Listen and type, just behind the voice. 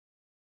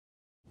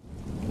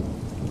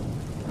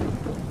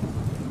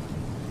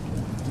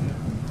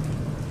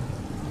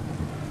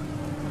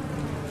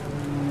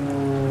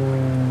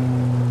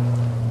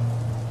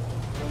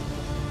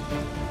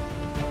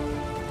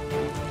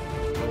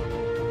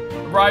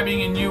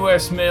arriving in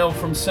U.S. mail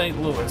from St.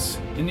 Louis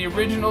in the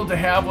original de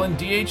Havilland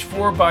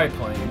DH-4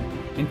 biplane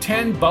and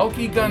 10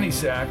 bulky gunny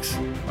sacks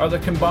are the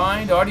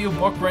combined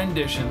audiobook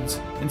renditions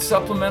and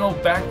supplemental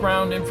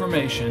background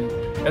information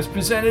as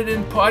presented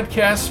in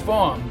podcast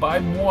form by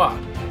moi,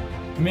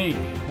 me,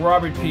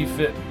 Robert P.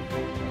 Fitton.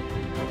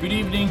 Good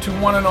evening to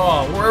one and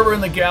all, wherever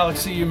in the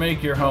galaxy you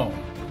make your home.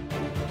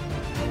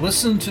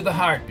 Listen to the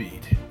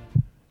heartbeat.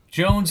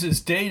 Jones's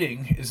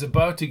dating is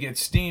about to get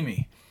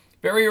steamy.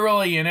 Very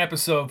early in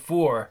episode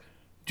 4,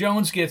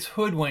 Jones gets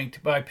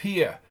hoodwinked by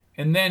Pia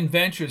and then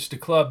ventures to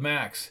Club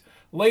Max.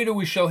 Later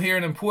we shall hear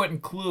an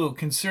important clue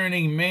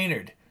concerning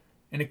Maynard,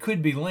 and it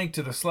could be linked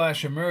to the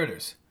slasher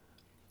murders.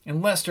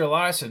 And Lester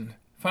Larson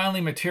finally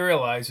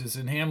materializes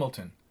in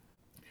Hamilton.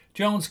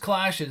 Jones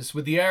clashes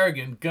with the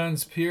arrogant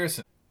Guns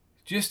Pearson.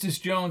 Just as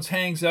Jones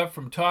hangs up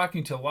from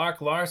talking to Lark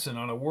Larson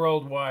on a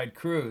worldwide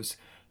cruise,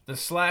 the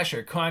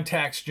slasher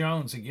contacts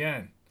Jones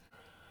again.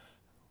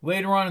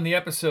 Later on in the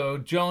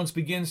episode, Jones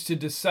begins to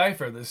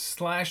decipher the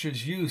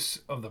slasher's use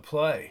of the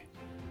play.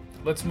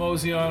 Let's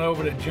mosey on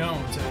over to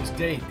Jones and his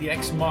date, the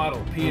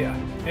ex-model Pia.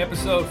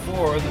 Episode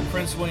 4, The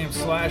Prince William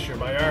Slasher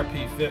by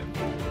R.P. Fitton.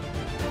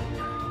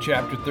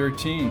 Chapter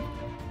 13.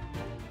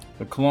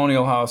 The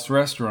Colonial House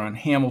Restaurant,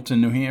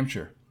 Hamilton, New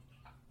Hampshire.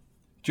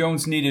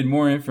 Jones needed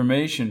more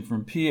information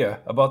from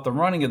Pia about the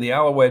running of the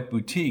Alouette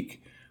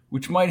Boutique,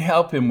 which might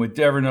help him with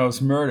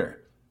Deverneaux's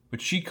murder,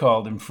 but she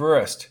called him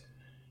first.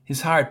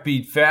 His heart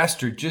beat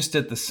faster just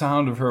at the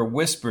sound of her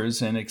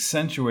whispers and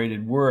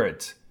accentuated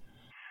words.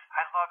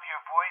 I love your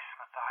voice,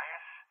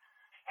 Matthias.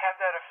 Have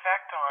that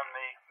effect on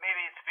me.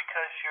 Maybe it's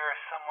because you're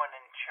someone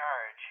in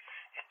charge.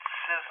 It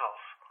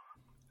sizzles.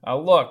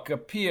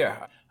 Look,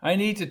 Pia, I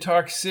need to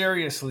talk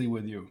seriously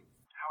with you.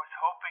 I was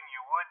hoping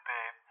you would,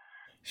 babe,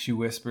 she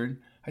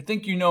whispered. I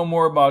think you know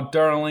more about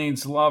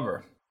Darlene's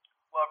lover.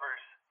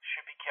 Lovers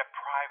should be kept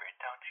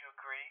private, don't you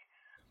agree?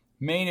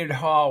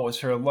 Maynard Hall was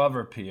her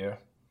lover, Pia.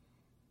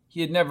 He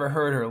had never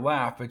heard her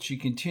laugh, but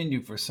she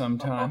continued for some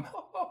time.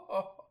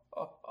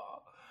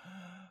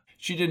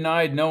 She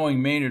denied knowing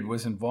Maynard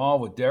was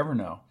involved with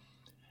Deverneaux.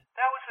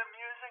 That was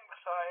amusing,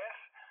 Matthias.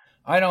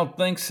 I don't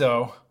think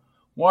so.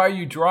 Why are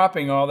you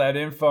dropping all that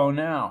info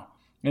now?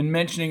 And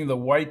mentioning the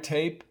white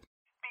tape?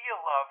 Be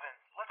a lovin'.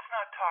 Let's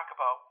not talk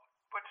about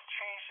what's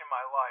changed in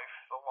my life,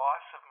 the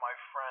loss of my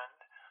friend.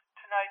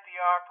 Tonight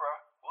the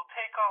opera will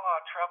take all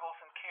our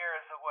troubles and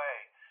cares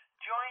away.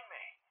 Join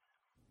me.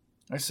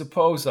 I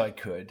suppose I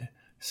could,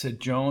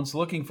 said Jones,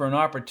 looking for an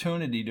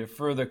opportunity to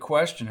further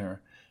question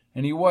her,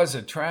 and he was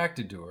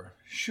attracted to her.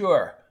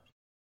 Sure.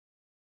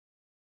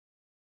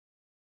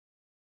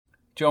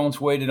 Jones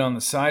waited on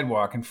the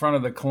sidewalk in front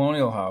of the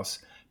Colonial House.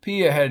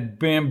 Pia had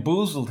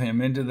bamboozled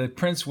him into the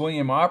Prince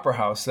William Opera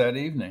House that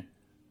evening.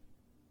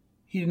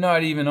 He did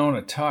not even own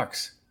a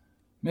tux.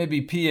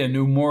 Maybe Pia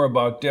knew more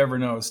about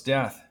Deverneaux's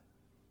death.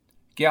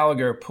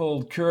 Gallagher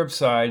pulled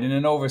curbside in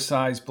an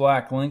oversized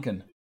black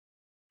Lincoln.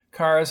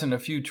 Cars and a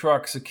few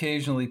trucks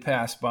occasionally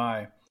passed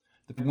by.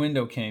 The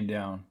window came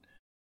down.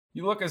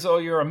 You look as though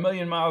you're a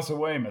million miles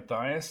away,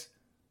 Matthias.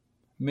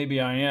 Maybe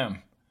I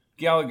am.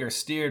 Gallagher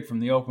steered from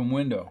the open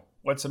window.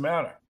 What's the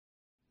matter?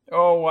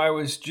 Oh, I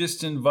was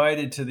just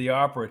invited to the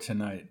opera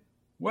tonight.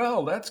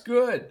 Well, that's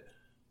good.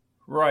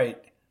 Right.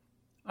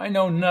 I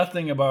know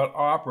nothing about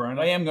opera,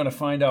 and I am going to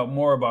find out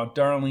more about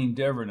Darlene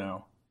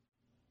Deverneaux.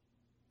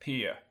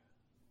 Pia,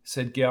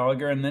 said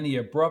Gallagher, and then he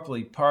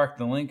abruptly parked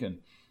the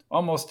Lincoln.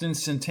 Almost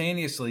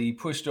instantaneously, he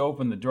pushed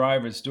open the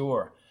driver's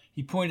door.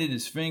 He pointed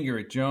his finger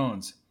at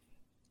Jones.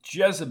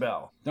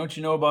 Jezebel, don't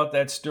you know about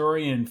that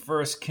story in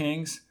First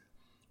Kings?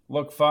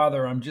 Look,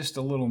 Father, I'm just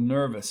a little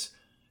nervous.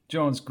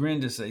 Jones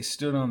grinned as they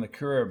stood on the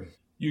curb.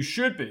 You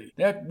should be.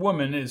 That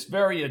woman is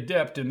very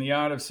adept in the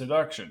art of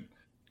seduction.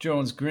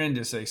 Jones grinned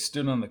as they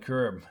stood on the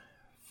curb.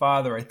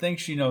 Father, I think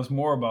she knows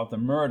more about the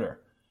murder.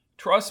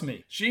 Trust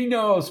me, she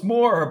knows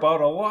more about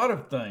a lot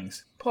of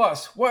things.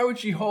 Plus, why would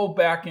she hold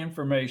back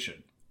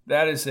information?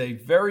 That is a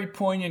very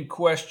poignant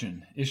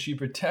question. Is she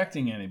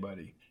protecting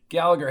anybody?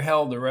 Gallagher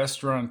held the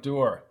restaurant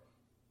door.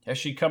 Has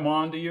she come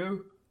on to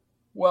you?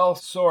 Well,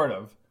 sort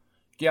of.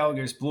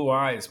 Gallagher's blue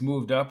eyes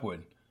moved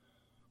upward.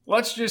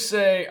 Let's just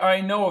say I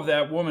know of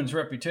that woman's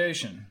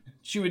reputation.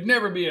 She would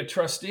never be a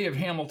trustee of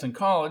Hamilton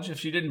College if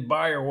she didn't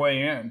buy her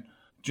way in.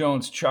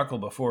 Jones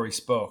chuckled before he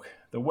spoke.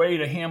 The way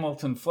to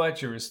Hamilton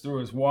Fletcher is through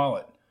his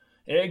wallet.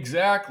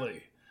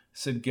 Exactly,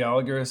 said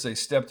Gallagher as they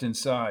stepped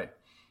inside.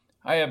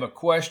 I have a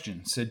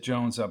question, said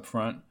Jones up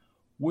front.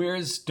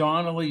 Where's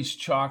Donnelly's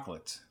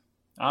chocolates?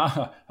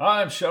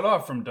 I'm shut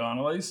off from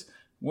Donnelly's.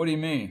 What do you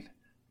mean?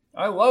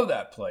 I love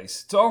that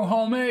place. It's all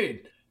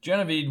homemade.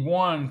 Genevieve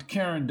warned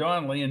Karen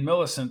Donnelly and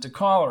Millicent to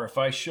call her if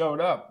I showed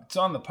up. It's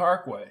on the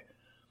Parkway.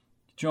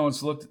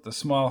 Jones looked at the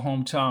small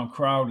hometown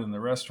crowd in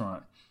the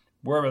restaurant.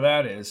 Wherever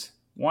that is,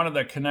 one of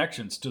the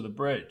connections to the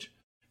bridge.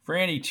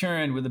 Franny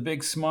turned with a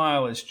big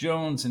smile as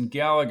Jones and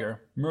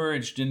Gallagher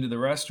merged into the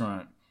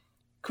restaurant.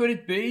 Could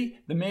it be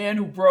the man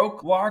who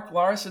broke Lark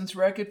Larson's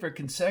record for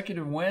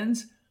consecutive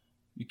wins?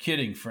 You're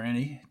kidding,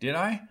 Franny. Did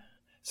I?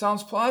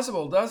 Sounds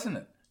plausible, doesn't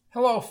it?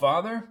 Hello,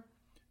 Father.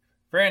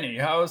 Franny,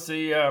 how's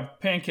the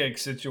pancake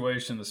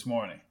situation this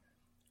morning?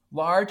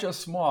 Large or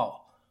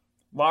small?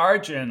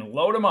 Large, and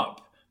load 'em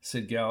up,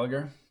 said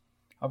Gallagher.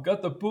 I've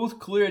got the booth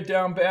cleared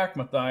down back,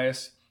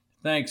 Matthias.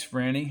 Thanks,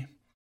 Franny.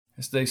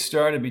 As they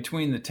started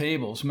between the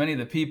tables, many of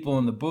the people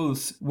in the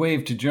booths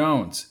waved to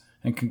Jones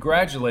and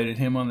congratulated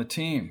him on the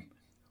team.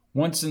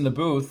 Once in the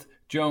booth,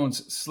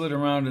 Jones slid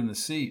around in the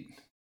seat.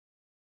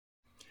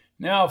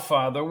 Now,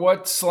 Father,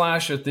 what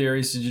slasher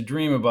theories did you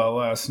dream about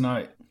last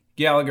night?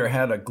 Gallagher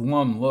had a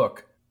glum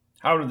look.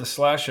 How did the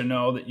slasher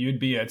know that you'd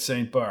be at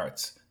St.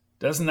 Bart's?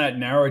 Doesn't that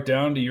narrow it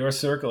down to your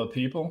circle of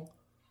people?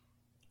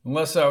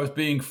 Unless I was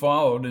being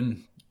followed,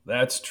 and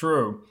that's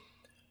true.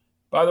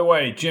 By the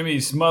way,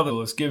 Jimmy's mother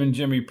has given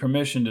Jimmy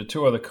permission to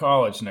tour the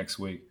college next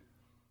week.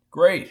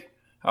 Great.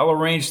 I'll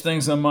arrange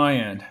things on my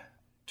end.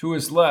 To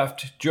his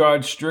left,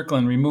 George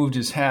Strickland removed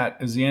his hat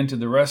as he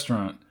entered the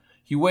restaurant.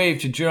 He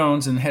waved to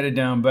Jones and headed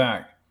down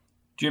back.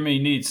 Jimmy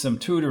needs some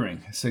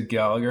tutoring, said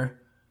Gallagher.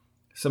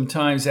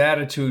 Sometimes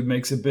attitude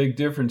makes a big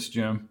difference,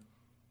 Jim.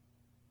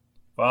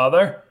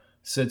 Father,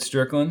 said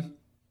Strickland.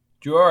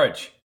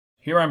 George,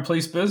 here on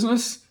police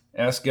business?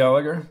 Asked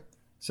Gallagher.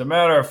 As a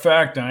matter of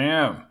fact, I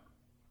am.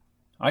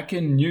 I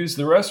can use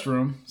the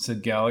restroom,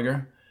 said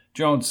Gallagher.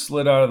 Jones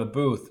slid out of the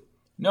booth.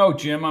 No,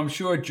 Jim, I'm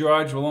sure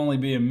George will only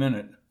be a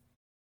minute.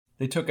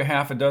 They took a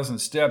half a dozen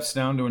steps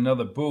down to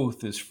another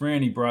booth as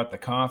Franny brought the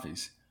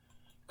coffees.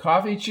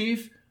 Coffee,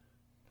 Chief?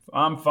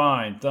 I'm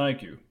fine,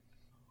 thank you.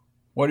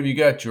 What have you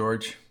got,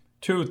 George?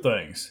 2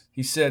 things,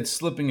 he said,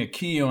 slipping a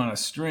key on a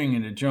string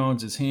into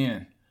Jones's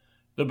hand.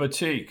 The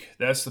boutique,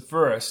 that's the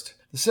first.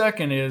 The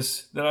second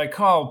is that I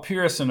called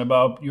Pearson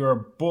about your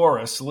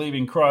Boris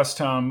leaving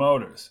Crosstown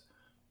Motors.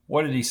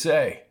 What did he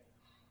say?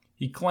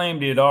 He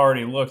claimed he had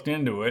already looked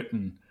into it,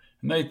 and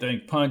they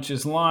think Punch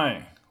is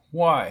lying.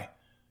 Why?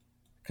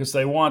 Because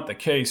they want the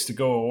case to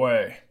go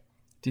away.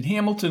 Did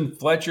Hamilton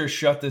Fletcher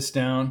shut this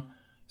down?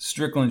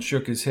 Strickland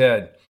shook his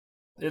head.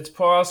 It's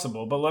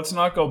possible, but let's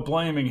not go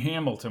blaming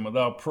Hamilton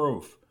without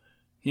proof.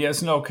 He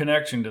has no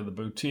connection to the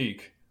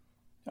boutique.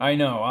 I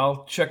know.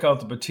 I'll check out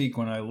the boutique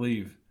when I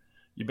leave.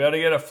 You better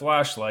get a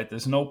flashlight.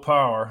 There's no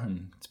power,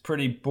 and it's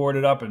pretty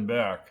boarded up and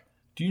back.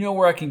 Do you know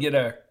where I can get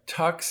a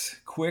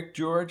tux quick,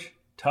 George?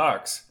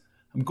 Tux?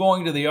 I'm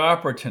going to the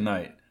opera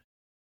tonight.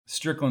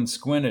 Strickland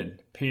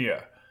squinted.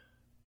 Pia.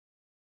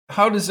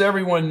 How does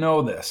everyone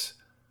know this?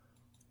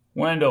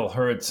 Wendell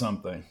heard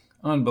something.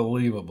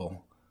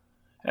 Unbelievable.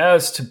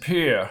 As to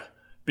Pia,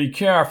 be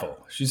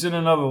careful. She's in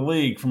another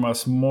league from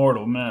us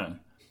mortal men.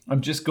 I'm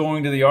just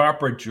going to the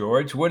opera,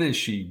 George. What is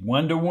she,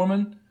 Wonder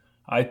Woman?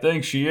 I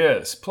think she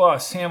is.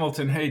 Plus,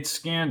 Hamilton hates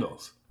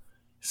scandals.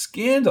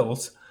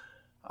 Scandals?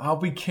 I'll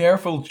be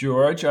careful,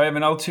 George. I have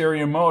an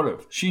ulterior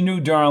motive. She knew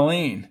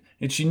Darlene,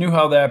 and she knew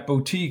how that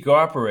boutique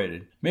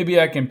operated.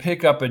 Maybe I can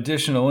pick up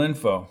additional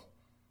info.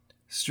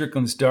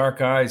 Strickland's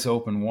dark eyes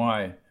opened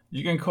wide.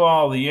 You can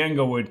call the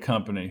Englewood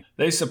Company.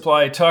 They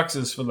supply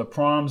tuxes for the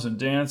proms and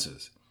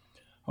dances.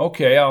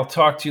 Okay, I'll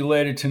talk to you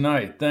later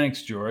tonight.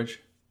 Thanks, George.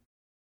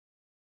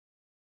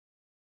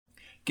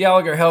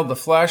 Gallagher held the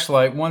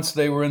flashlight once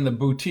they were in the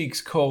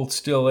boutique's cold,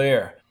 still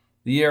air.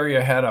 The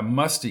area had a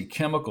musty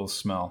chemical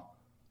smell.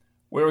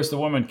 Where was the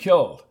woman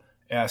killed?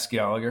 Asked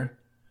Gallagher.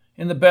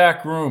 In the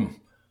back room.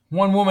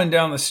 One woman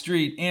down the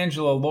street,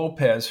 Angela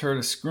Lopez, heard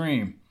a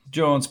scream.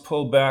 Jones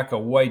pulled back a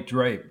white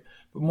drape.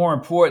 But more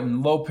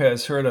important,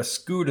 Lopez heard a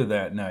scooter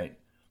that night.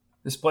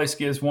 This place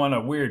gives one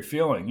a weird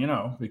feeling,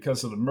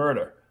 because of the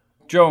murder.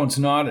 Jones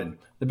nodded.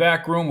 The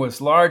back room was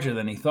larger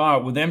than he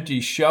thought, with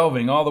empty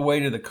shelving all the way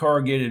to the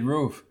corrugated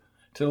roof.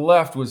 To the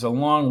left was a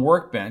long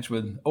workbench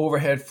with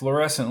overhead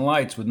fluorescent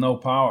lights with no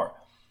power.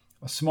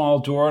 A small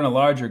door and a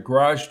larger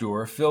garage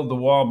door filled the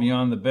wall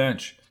beyond the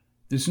bench.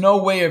 There's no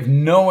way of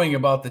knowing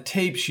about the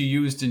tape she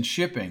used in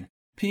shipping.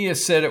 Pia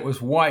said it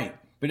was white,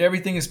 but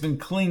everything has been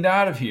cleaned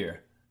out of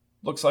here.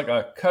 Looks like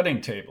a cutting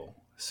table,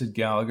 said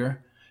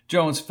Gallagher.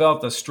 Jones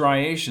felt the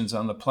striations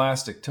on the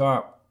plastic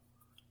top.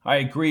 I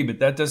agree, but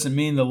that doesn't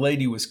mean the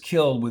lady was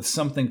killed with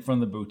something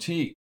from the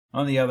boutique.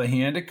 On the other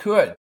hand, it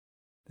could.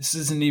 This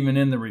isn't even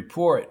in the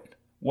report.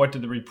 What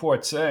did the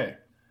report say?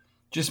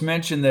 Just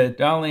mentioned that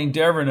Darlene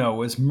Deverneaux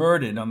was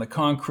murdered on the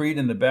concrete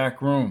in the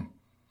back room.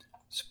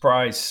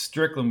 Surprised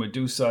Strickland would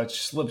do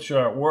such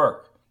slipshod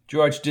work.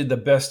 George did the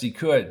best he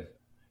could.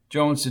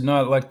 Jones did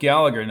not let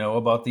Gallagher know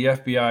about the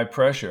FBI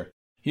pressure.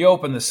 He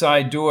opened the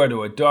side door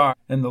to a dock,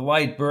 and the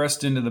light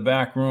burst into the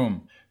back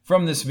room.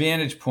 From this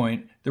vantage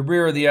point, the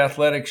rear of the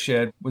athletic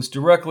shed was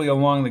directly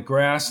along the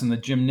grass and the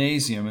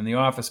gymnasium and the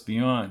office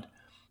beyond.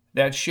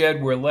 That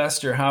shed where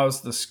Lester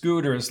housed the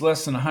scooter is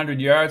less than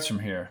 100 yards from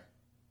here.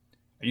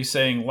 Are you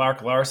saying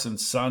Lark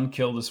Larson's son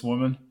killed this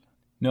woman?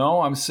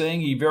 No, I'm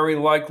saying he very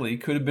likely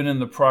could have been in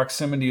the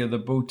proximity of the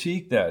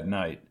boutique that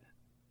night.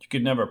 You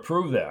could never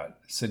prove that,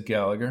 said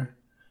Gallagher.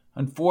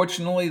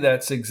 Unfortunately,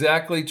 that's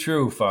exactly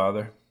true,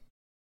 Father.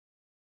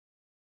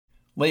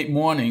 Late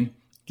morning,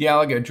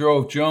 Gallagher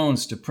drove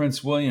Jones to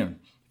Prince William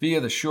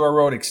via the Shore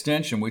Road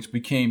extension, which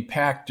became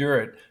packed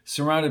dirt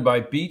surrounded by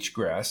beach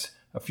grass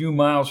a few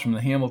miles from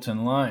the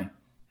Hamilton line.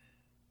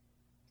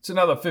 It's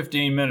another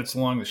 15 minutes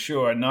along the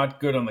shore, not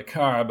good on the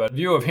car, but the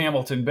view of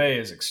Hamilton Bay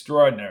is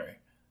extraordinary.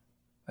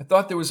 I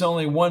thought there was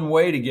only one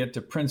way to get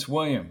to Prince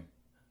William.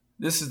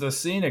 This is the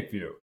scenic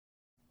view.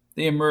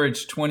 They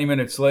emerged 20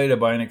 minutes later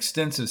by an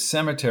extensive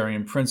cemetery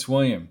in Prince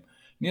William.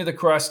 Near the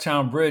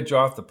crosstown bridge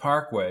off the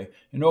parkway,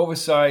 an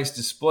oversized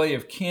display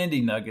of candy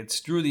nuggets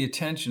drew the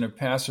attention of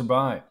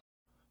passersby.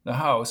 The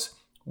house,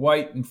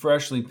 white and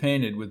freshly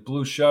painted with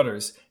blue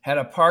shutters, had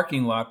a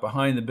parking lot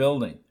behind the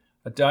building.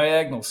 A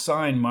diagonal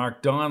sign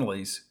marked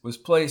Donnelly's was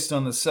placed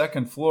on the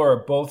second floor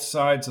of both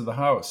sides of the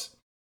house.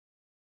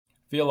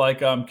 "Feel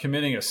like I'm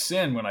committing a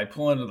sin when I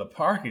pull into the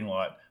parking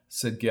lot,"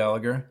 said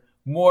Gallagher.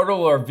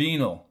 "Mortal or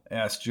venal?"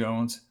 asked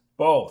Jones.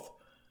 "Both.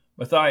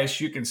 Matthias,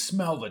 you can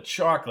smell the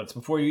chocolates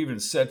before you even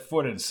set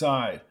foot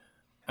inside.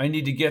 I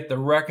need to get the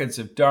records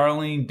of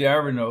Darlene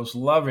Davenot's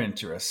love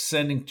interest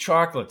sending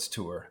chocolates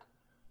to her."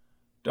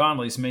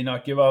 "Donnelly's may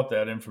not give out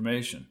that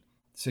information,"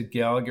 said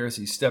Gallagher as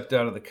he stepped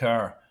out of the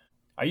car.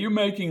 "Are you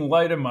making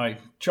light of my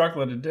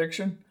chocolate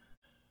addiction?"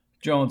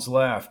 Jones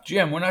laughed.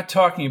 "Jim, we're not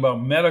talking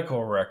about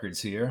medical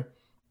records here."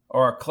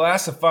 "Or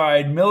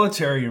classified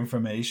military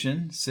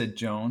information," said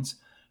Jones.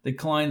 They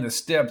climbed the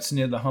steps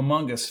near the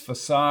humongous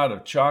facade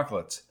of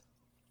chocolates.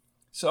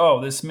 "So,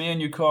 this man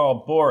you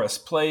call Boris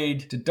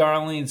played to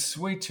Darlene's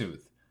sweet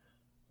tooth.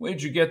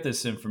 Where'd you get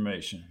this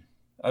information?"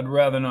 "I'd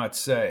rather not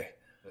say."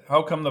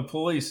 "How come the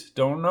police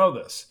don't know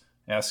this?"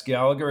 asked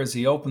Gallagher as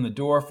he opened the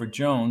door for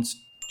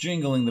Jones,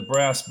 jingling the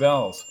brass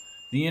bells.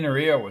 The inner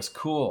air was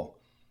cool.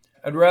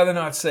 "I'd rather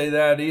not say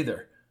that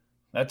either."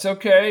 "That's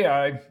okay.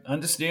 I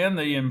understand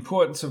the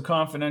importance of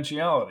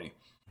confidentiality."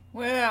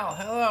 "Well,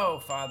 hello,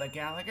 Father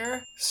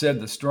Gallagher,"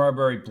 said the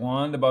strawberry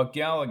blonde, about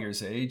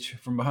Gallagher's age,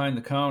 from behind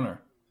the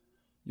counter.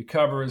 "Your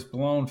cover is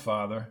blown,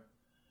 Father."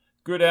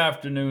 "Good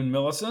afternoon,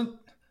 Millicent."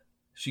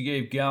 She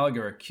gave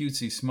Gallagher a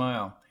cutesy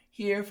smile.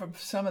 "Here for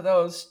some of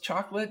those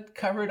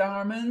chocolate-covered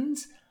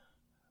almonds?"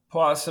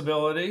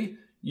 "Possibility.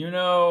 You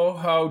know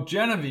how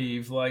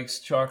Genevieve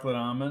likes chocolate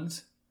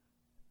almonds."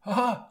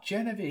 "Ah,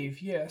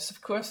 Genevieve, yes,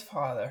 of course,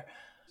 Father."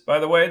 "By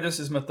the way, this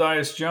is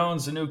Matthias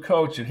Jones, the new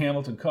coach at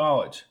Hamilton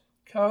College."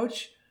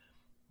 "Coach?"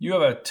 "You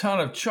have a ton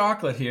of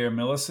chocolate here,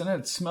 Millicent.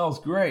 It smells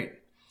great."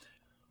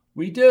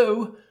 "We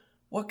do.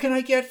 What can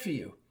I get for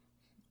you?"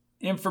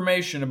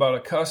 "Information about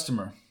a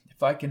customer,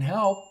 if I can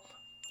help."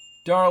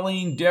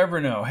 Darlene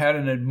Deverneau had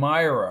an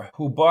admirer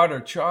who bought her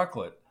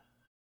chocolate."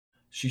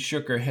 She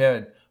shook her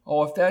head.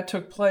 "Oh, if that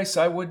took place,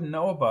 I wouldn't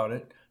know about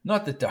it.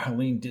 Not that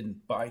Darlene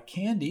didn't buy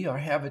candy or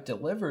have it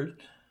delivered."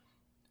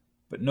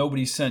 "But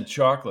nobody sent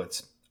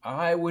chocolates."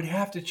 "I would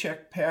have to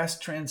check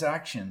past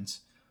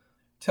transactions."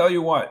 "Tell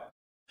you what,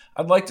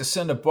 I'd like to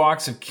send a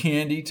box of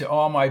candy to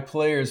all my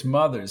players'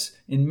 mothers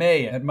in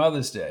May at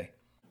Mother's Day."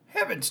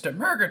 "Heavens to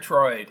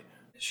Murgatroyd,"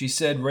 she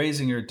said,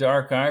 raising her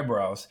dark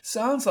eyebrows.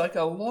 "Sounds like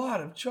a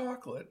lot of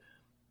chocolate."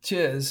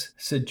 "'Tis,"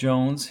 said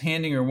Jones,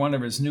 handing her one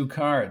of his new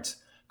cards.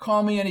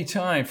 "Call me any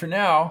time. For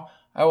now,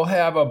 I will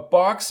have a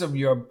box of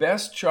your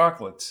best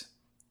chocolates."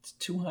 "It's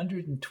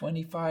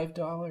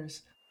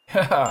 $225.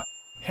 "Ha!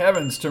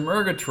 Heavens to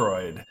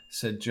Murgatroyd,"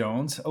 said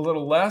Jones. "A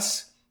little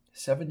less?"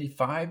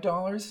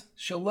 $75.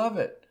 She'll love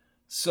it."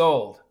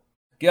 "Sold."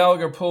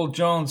 Gallagher pulled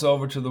Jones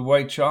over to the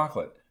white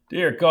chocolate.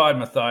 "Dear God,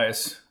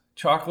 Matthias,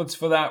 chocolates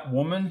for that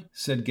woman?"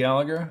 said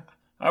Gallagher.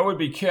 "I would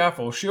be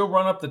careful. She'll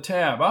run up the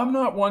tab. I'm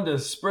not one to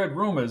spread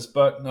rumors,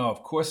 but..." "No,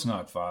 of course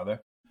not, Father.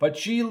 But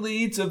she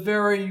leads a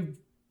very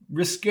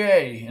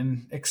risque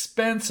and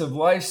expensive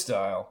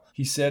lifestyle,"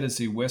 he said as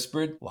he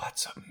whispered.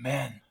 "Lots of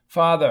men."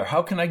 "Father,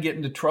 how can I get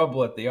into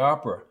trouble at the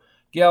opera?"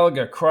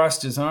 Gallagher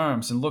crossed his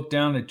arms and looked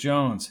down at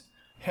Jones.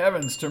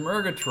 "Heavens to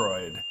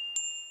Murgatroyd."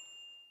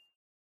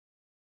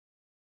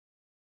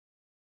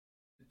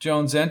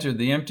 Jones entered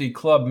the empty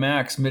Club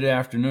Max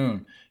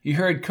mid-afternoon. He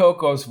heard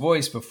Coco's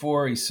voice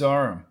before he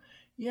saw him.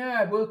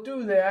 "Yeah, we'll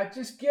do that.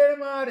 Just get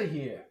him out of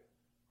here."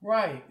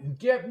 "Right, and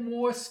get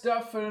more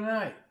stuff for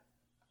tonight."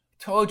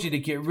 "Told you to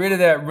get rid of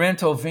that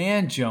rental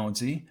van,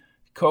 Jonesy."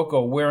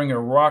 Coco, wearing a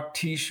rock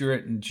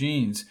t-shirt and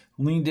jeans,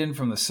 leaned in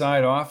from the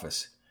side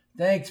office.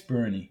 "Thanks,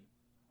 Bernie."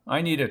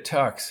 "I need a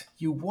tux."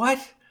 "You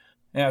what?"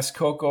 asked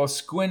Coco,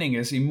 squinting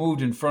as he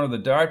moved in front of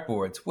the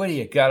dartboards. "What do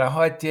you got, a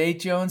hot date,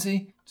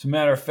 Jonesy?" "As a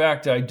matter of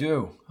fact, I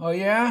do." "Oh,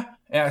 yeah?"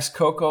 asked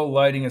Coco,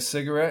 lighting a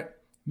cigarette.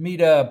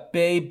 "Meet a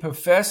babe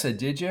professor,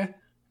 did you?"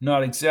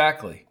 "Not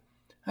exactly."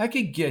 "I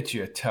could get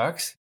you a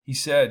tux," he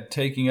said,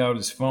 taking out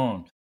his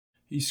phone.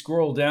 He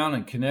scrolled down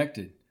and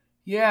connected.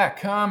 "Yeah,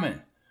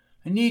 Carmen.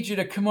 I need you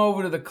to come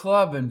over to the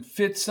club and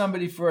fit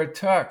somebody for a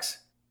tux."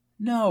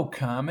 "No,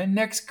 Carmen,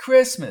 next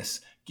Christmas.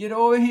 Get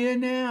over here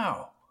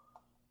now."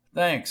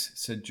 "Thanks,"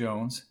 said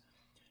Jones.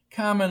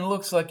 "Carmen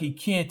looks like he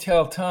can't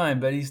tell time,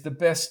 but he's the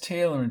best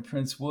tailor in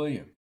Prince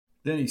William."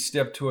 Then he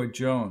stepped toward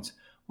Jones.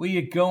 "Where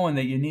you going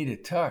that you need a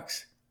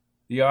tux?"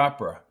 "The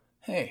opera."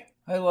 "Hey,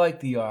 I like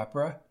the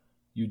opera."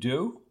 "You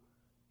do?"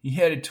 He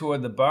headed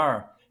toward the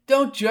bar.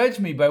 "Don't judge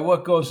me by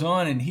what goes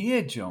on in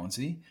here,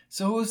 Jonesy.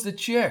 So who's the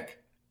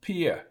chick?"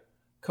 "Pia."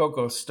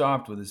 Coco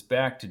stopped with his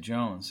back to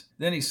Jones.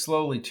 Then he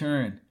slowly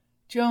turned.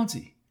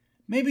 "Jonesy,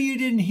 maybe you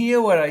didn't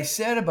hear what I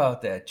said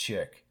about that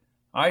chick."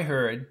 "I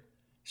heard."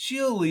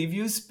 "She'll leave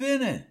you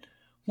spinning.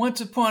 Once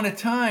upon a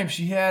time,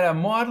 she had a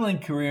modeling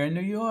career in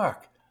New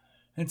York.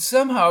 And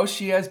somehow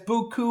she has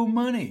beaucoup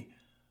money.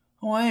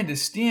 Oh, I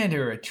understand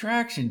her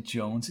attraction,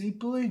 Jonesy.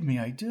 Believe me,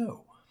 I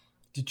do."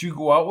 "Did you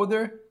go out with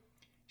her?"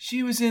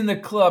 "She was in the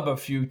club a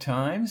few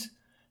times.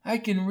 I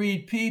can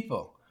read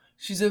people.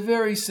 She's a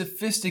very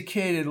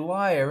sophisticated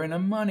liar and a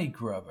money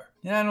grubber.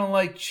 And I don't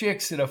like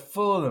chicks that are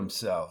full of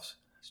themselves.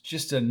 It's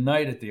just a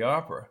night at the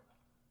opera."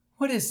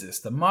 "What is this,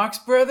 the Marx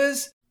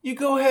Brothers? You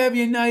go have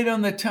your night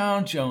on the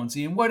town,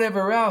 Jonesy, and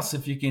whatever else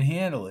if you can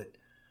handle it.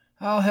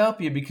 I'll help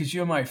you because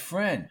you're my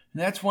friend,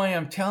 and that's why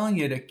I'm telling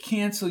you to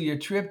cancel your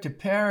trip to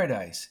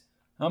paradise."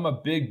 "I'm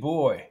a big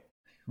boy."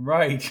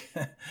 "Right,"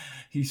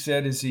 he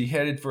said as he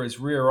headed for his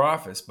rear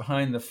office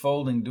behind the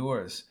folding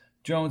doors.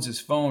 Jones's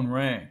phone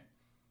rang.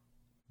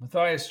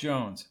 Matthias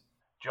Jones.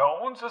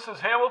 "Jones, this is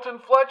Hamilton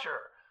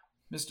Fletcher."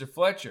 "Mr.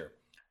 Fletcher."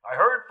 "I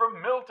heard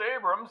from Milt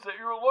Abrams that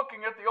you were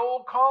looking at the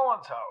old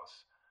Collins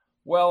house."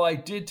 "Well, I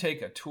did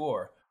take a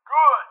tour."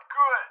 Good.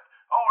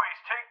 Always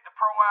take the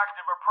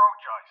proactive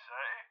approach, I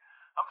say.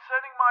 I'm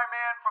sending my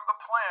man from the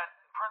plant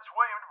in Prince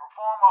William to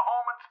perform a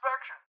home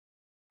inspection.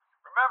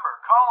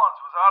 Remember,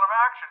 Collins was out of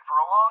action for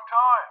a long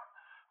time.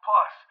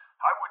 Plus,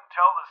 I wouldn't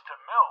tell this to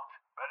Milt,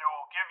 but it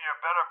will give you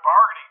a better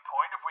bargaining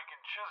point if we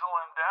can chisel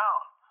him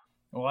down.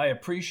 "Well, I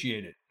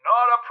appreciate it."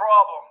 Not a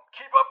problem.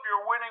 Keep up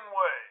your winning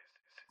ways.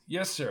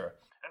 "Yes, sir."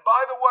 And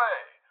by the way,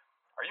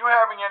 are you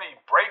having any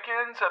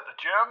break-ins at the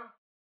gym?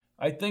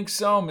 "I think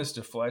so, Mr.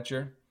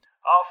 Fletcher."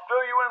 I'll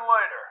fill you in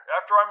later,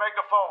 after I make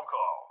a phone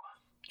call.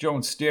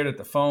 Jones stared at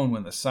the phone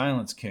when the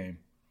silence came.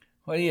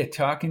 "What are you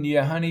talking to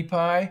your honey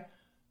pie?"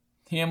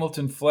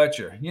 "Hamilton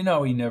Fletcher. You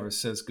know he never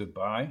says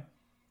goodbye."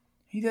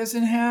 "He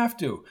doesn't have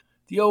to.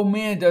 The old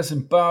man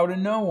doesn't bow to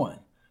no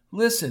one.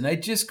 Listen, I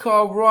just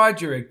called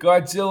Roger at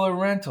Godzilla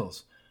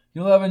Rentals.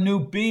 You'll have a new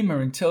Beamer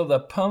until the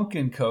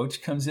pumpkin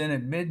coach comes in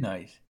at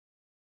midnight."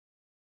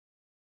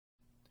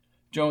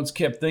 Jones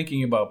kept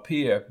thinking about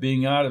Pia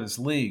being out of his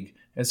league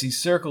as he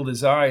circled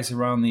his eyes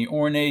around the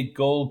ornate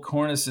gold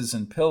cornices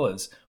and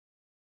pillars.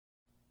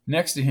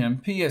 Next to him,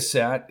 Pia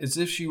sat as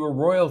if she were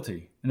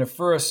royalty, in a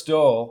fur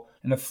stole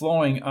and a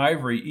flowing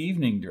ivory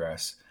evening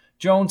dress.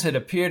 Jones had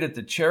appeared at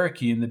the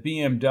Cherokee in the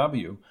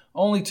BMW,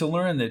 only to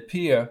learn that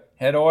Pia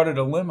had ordered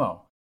a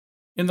limo.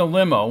 In the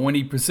limo, when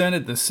he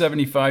presented the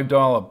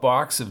 $75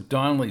 box of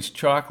Donnelly's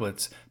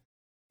chocolates,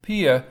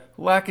 Pia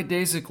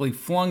lackadaisically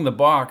flung the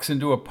box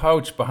into a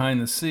pouch behind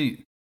the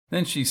seat.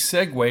 Then she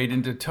segued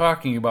into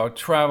talking about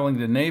traveling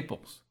to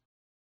Naples.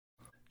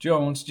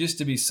 Jones, just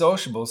to be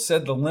sociable,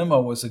 said the limo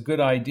was a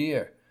good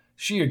idea.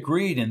 She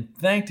agreed and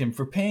thanked him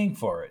for paying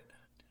for it.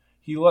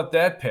 He let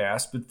that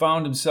pass, but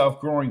found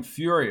himself growing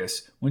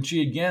furious when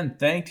she again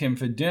thanked him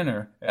for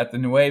dinner at the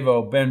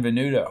Nuevo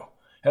Benvenuto.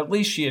 At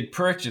least she had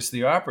purchased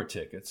the opera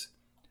tickets.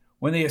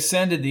 When they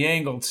ascended the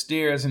angled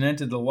stairs and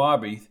entered the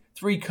lobby,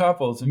 3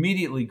 couples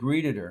immediately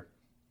greeted her.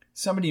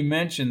 Somebody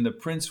mentioned the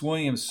Prince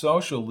William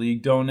Social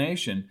League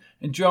donation,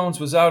 and Jones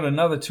was out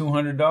another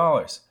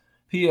 $200.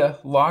 Pia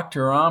locked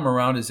her arm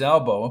around his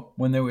elbow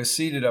when they were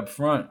seated up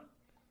front.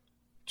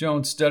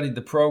 Jones studied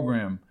the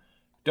program.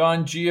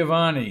 Don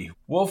Giovanni,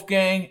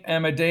 Wolfgang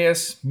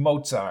Amadeus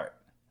Mozart.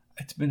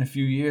 It's been a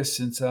few years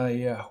since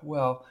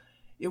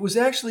it was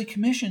actually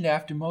commissioned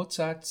after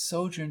Mozart's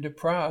sojourn to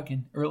Prague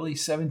in early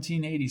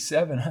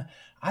 1787.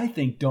 I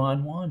think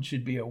Don Juan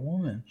should be a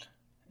woman.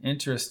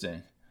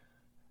 Interesting.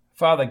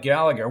 Father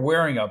Gallagher,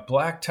 wearing a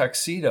black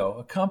tuxedo,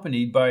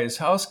 accompanied by his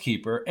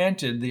housekeeper,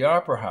 entered the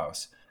opera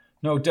house.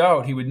 No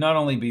doubt he would not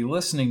only be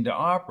listening to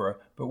opera,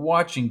 but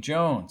watching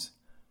Jones.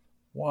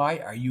 "Why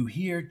are you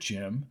here,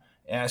 Jim?"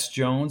 asked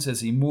Jones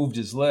as he moved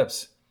his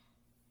lips.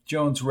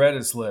 Jones read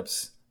his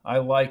lips. "I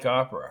like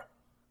opera."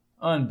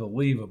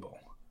 Unbelievable.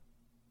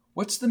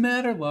 "What's the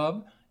matter,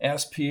 love?"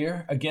 asked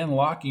Pia, again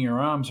locking her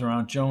arms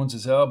around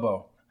Jones's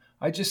elbow.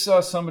 "I just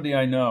saw somebody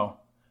I know."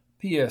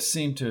 Pia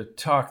seemed to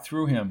talk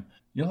through him.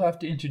 "You'll have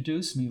to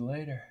introduce me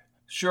later."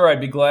 "Sure,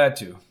 I'd be glad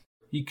to."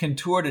 He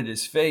contorted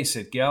his face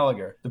at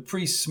Gallagher. The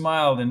priest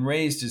smiled and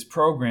raised his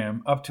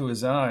program up to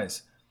his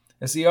eyes.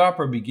 As the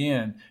opera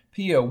began,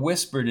 Pia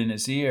whispered in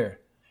his ear,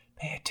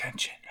 "Pay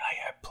attention, I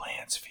have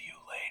plans for you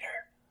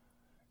later."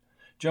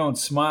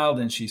 Jones smiled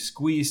and she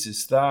squeezed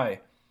his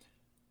thigh.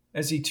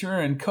 As he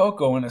turned,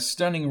 Coco and a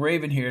stunning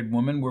raven-haired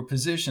woman were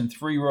positioned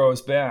 3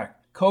 rows back.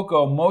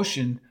 Coco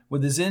motioned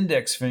with his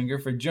index finger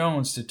for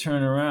Jones to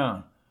turn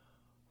around.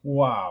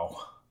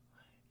 "Wow."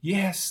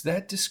 "Yes,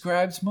 that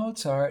describes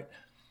Mozart."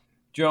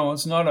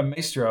 Jones, not a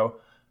maestro,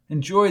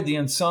 enjoyed the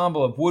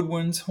ensemble of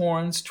woodwinds,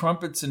 horns,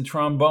 trumpets, and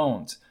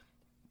trombones.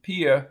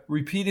 Pia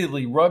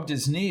repeatedly rubbed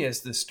his knee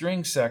as the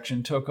string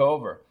section took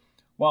over.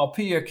 While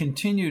Pia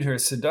continued her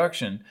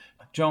seduction,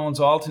 Jones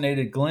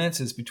alternated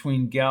glances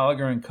between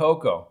Gallagher and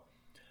Coco.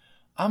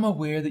 "I'm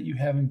aware that you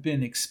haven't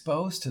been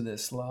exposed to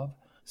this, love,"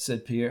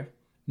 said Pia.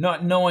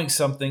 "Not knowing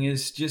something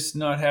is just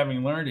not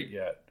having learned it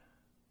yet."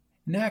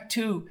 In Act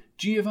 2,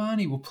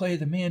 Giovanni will play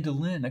the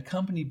mandolin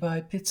accompanied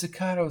by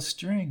pizzicato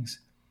strings.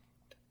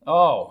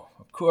 Oh,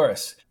 of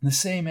course. In the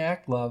same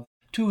act, love,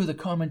 two of the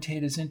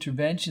commentator's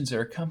interventions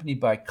are accompanied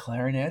by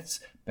clarinets,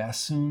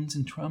 bassoons,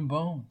 and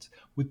trombones,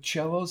 with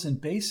cellos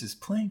and basses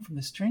playing from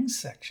the strings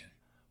section.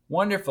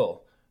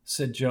 Wonderful,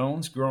 said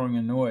Jones, growing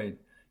annoyed.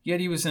 Yet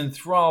he was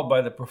enthralled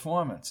by the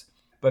performance.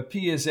 But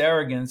Pia's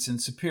arrogance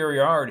and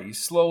superiority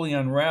slowly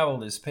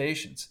unraveled his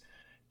patience.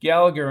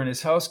 Gallagher and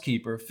his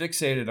housekeeper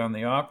fixated on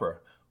the opera.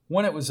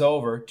 When it was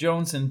over,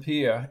 Jones and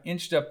Pia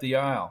inched up the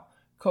aisle.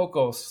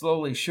 Coco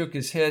slowly shook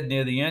his head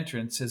near the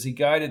entrance as he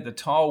guided the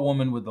tall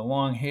woman with the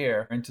long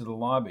hair into the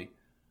lobby.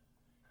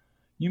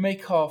 You may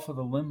call for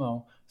the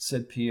limo,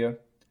 said Pia.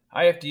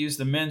 I have to use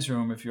the men's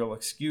room if you'll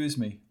excuse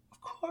me.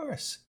 Of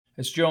course.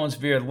 As Jones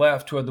veered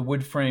left toward the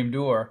wood-frame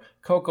door,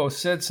 Coco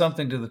said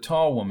something to the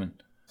tall woman.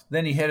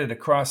 Then he headed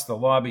across the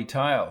lobby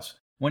tiles.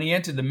 When he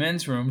entered the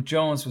men's room,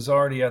 Jones was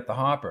already at the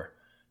hopper.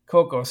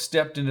 Coco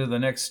stepped into the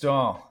next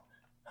stall.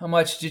 How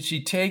much did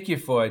she take you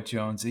for,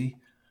 Jonesy?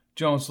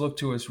 Jones looked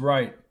to his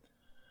right.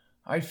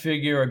 I'd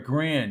figure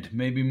 $1,000,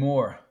 maybe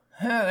more.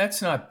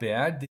 That's not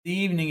bad. The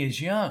evening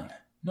is young.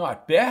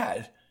 Not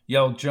bad,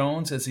 yelled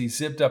Jones as he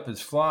zipped up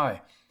his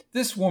fly.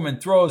 This woman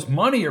throws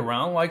money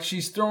around like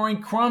she's throwing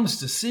crumbs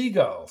to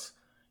seagulls.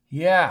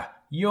 Yeah,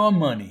 your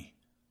money.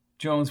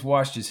 Jones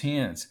washed his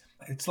hands.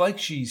 It's like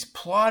she's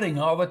plotting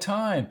all the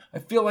time. I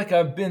feel like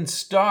I've been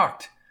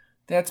stalked.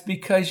 That's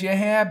because you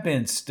have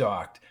been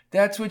stalked.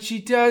 That's what she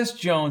does,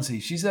 Jonesy.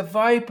 She's a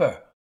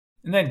viper.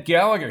 And then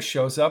Gallagher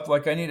shows up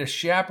like I need a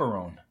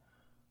chaperone.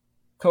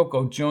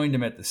 Coco joined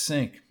him at the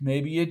sink.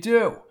 Maybe you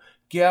do.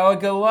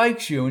 Gallagher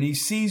likes you, and he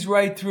sees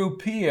right through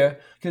Pia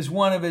because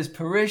one of his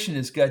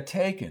parishioners got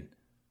taken.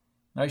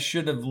 I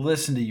should have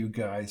listened to you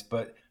guys,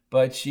 but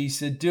she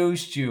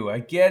seduced you. I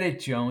get it,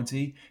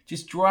 Jonesy.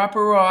 Just drop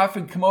her off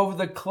and come over to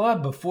the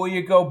club before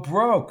you go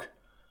broke.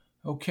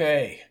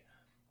 Okay.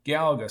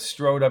 Gallagher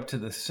strode up to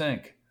the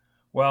sink.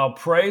 Well,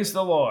 praise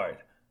the Lord.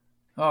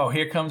 Oh,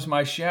 here comes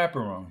my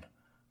chaperone.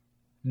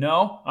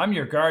 No, I'm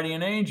your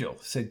guardian angel,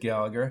 said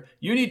Gallagher.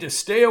 You need to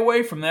stay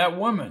away from that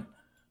woman.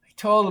 I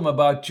told him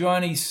about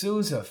Johnny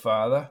Sousa,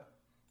 Father.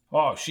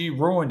 Oh, she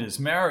ruined his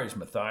marriage,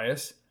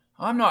 Matthias.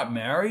 I'm not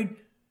married.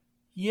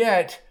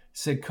 Yet,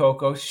 said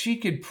Coco. She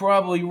could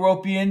probably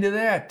rope you into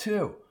that,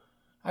 too.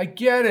 I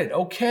get it.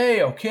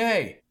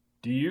 Okay.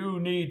 Do you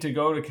need to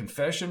go to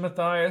confession,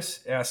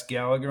 Matthias? Asked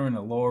Gallagher in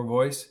a lower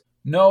voice.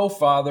 No,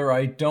 Father,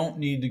 I don't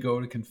need to go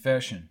to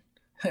confession.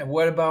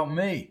 What about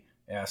me?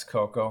 Asked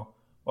Coco.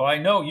 Well, I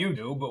know you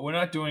do, but we're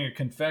not doing a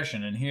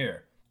confession in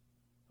here.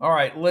 All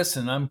right,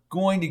 listen, I'm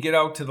going to get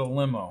out to the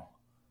limo.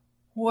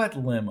 What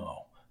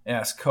limo?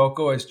 Asked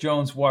Coco as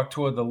Jones walked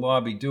toward the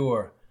lobby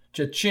door.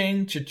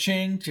 Cha-ching,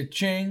 cha-ching,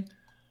 cha-ching.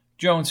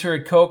 Jones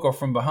heard Coco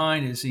from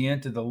behind as he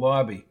entered the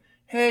lobby.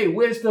 Hey,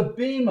 where's the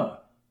beamer?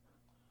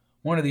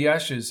 One of the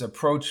ushers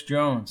approached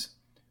Jones.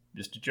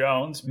 Mr.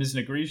 Jones, Miss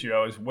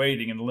Negricio is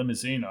waiting in the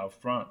limousine out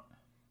front.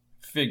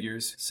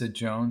 Figures, said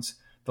Jones.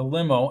 The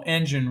limo,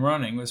 engine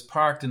running, was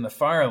parked in the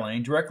fire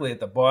lane directly at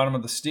the bottom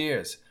of the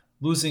stairs.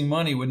 Losing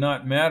money would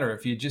not matter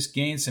if he had just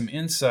gained some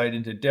insight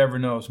into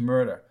Deverneau's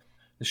murder.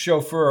 The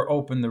chauffeur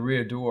opened the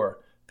rear door.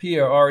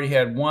 Pia already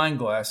had wine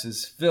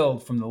glasses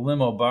filled from the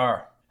limo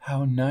bar.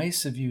 How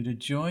nice of you to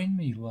join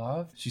me,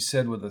 love, she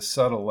said with a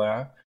subtle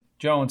laugh.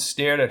 Jones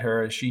stared at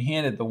her as she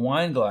handed the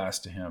wine glass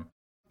to him.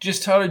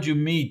 Just how did you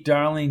meet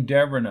Darlene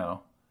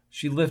Deverneau?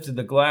 She lifted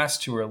the glass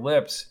to her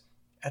lips.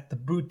 At the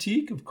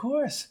boutique, of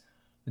course.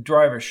 The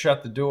driver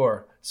shut the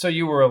door. So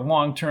you were a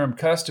long-term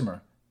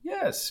customer?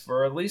 Yes,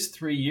 for at least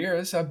 3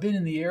 years. I've been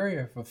in the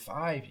area for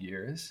 5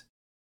 years.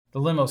 The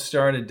limo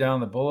started down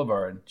the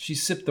boulevard. She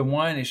sipped the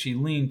wine as she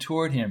leaned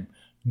toward him.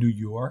 New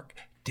York,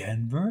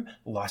 Denver,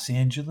 Los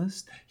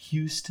Angeles,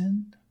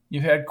 Houston.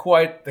 You've had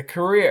quite the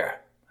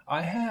career.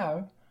 I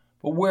have.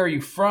 But where are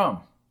you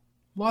from?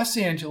 Los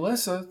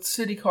Angeles, a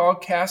city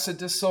called Casa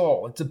de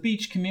Sol. It's a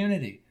beach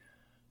community.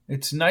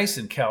 It's nice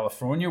in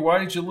California. Why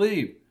did you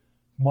leave?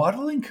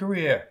 Modeling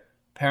career.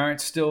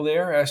 Parents still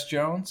there? Asked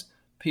Jones.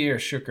 Pia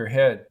shook her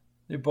head.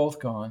 They're both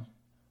gone.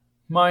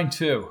 Mine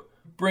too.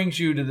 Brings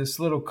you to this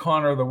little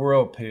corner of the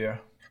world,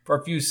 Pia. For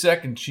a few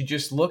seconds, she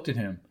just looked at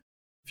him.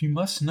 If you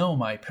must know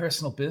my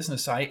personal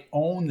business, I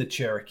own the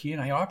Cherokee,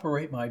 and I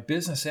operate my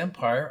business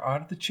empire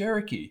out of the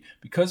Cherokee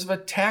because of a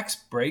tax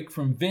break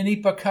from Vinnie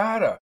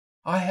Picada.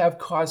 I have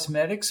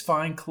cosmetics,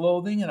 fine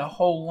clothing, and a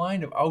whole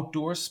line of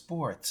outdoor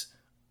sports.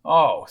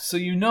 Oh, so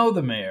you know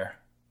the mayor.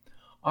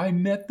 I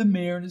met the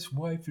mayor and his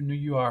wife in New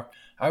York.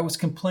 I was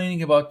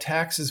complaining about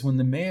taxes when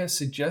the mayor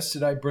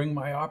suggested I bring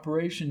my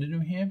operation to New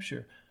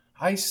Hampshire.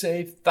 I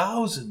saved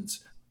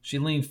thousands. She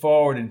leaned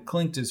forward and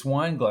clinked his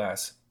wine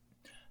glass.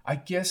 I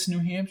guess New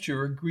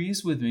Hampshire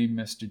agrees with me,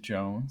 Mr.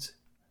 Jones.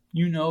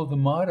 You know the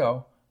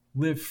motto,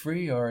 live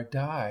free or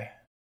die.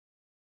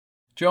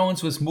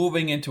 Jones was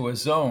moving into a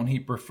zone he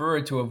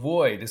preferred to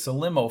avoid as the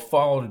limo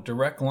followed a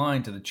direct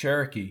line to the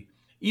Cherokee.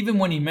 Even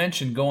when he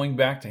mentioned going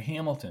back to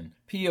Hamilton,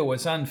 Pia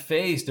was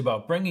unfazed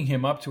about bringing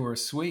him up to her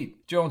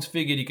suite. Jones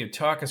figured he could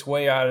talk his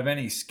way out of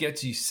any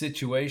sketchy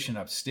situation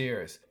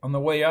upstairs. On the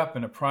way up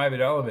in a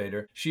private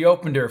elevator, she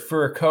opened her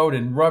fur coat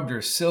and rubbed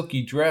her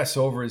silky dress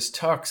over his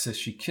tux as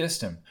she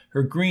kissed him.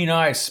 Her green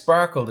eyes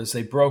sparkled as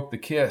they broke the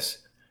kiss.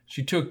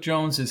 She took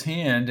Jones's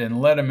hand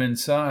and led him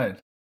inside.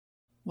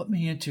 "Let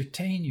me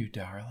entertain you,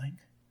 darling."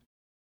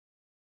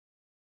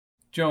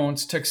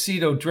 Jones,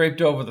 tuxedo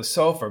draped over the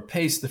sofa,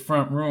 paced the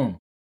front room.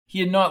 He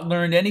had not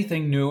learned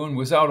anything new and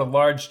was out a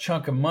large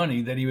chunk of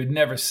money that he would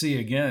never see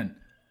again.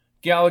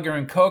 Gallagher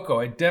and Coco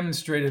had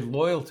demonstrated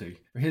loyalty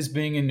for his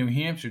being in New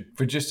Hampshire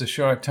for just a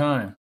short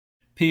time.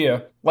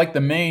 Pia, like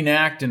the main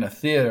act in a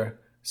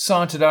theater,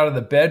 sauntered out of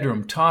the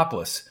bedroom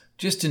topless,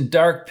 just in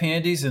dark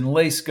panties and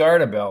lace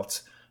garter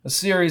belts. A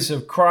series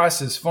of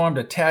crosses formed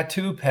a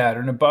tattoo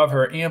pattern above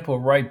her ample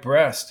right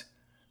breast.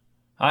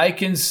 "I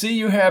can see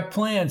you have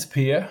plans,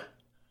 Pia."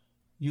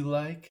 "You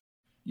like?"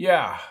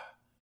 "Yeah."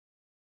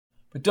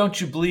 "But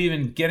don't you believe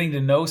in getting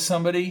to know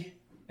somebody?"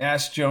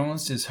 asked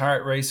Jones, his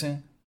heart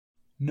racing.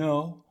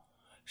 "No,"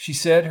 she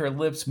said, her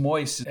lips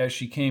moist as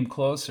she came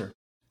closer.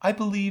 "I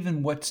believe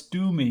in what's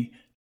due me,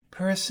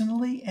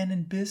 personally and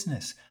in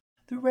business.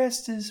 The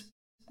rest is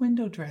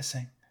window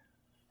dressing."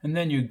 "And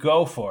then you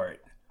go for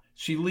it."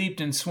 She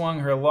leaped and swung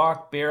her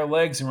locked bare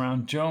legs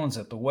around Jones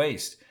at the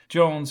waist.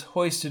 Jones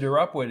hoisted her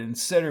upward and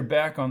set her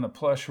back on the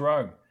plush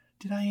rug.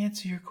 "Did I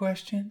answer your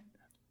question?"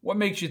 "What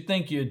makes you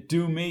think you'd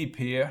do me,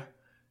 Pia?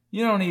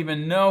 You don't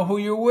even know who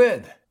you're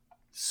with."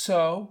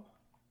 "So?"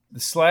 The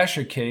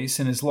slasher case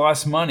and his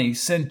lost money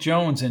sent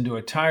Jones into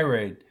a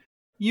tirade.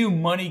 "You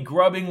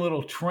money-grubbing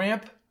little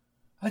tramp."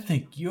 "I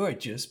think you're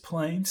just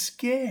plain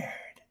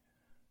scared."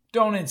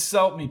 "Don't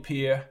insult me,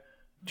 Pia."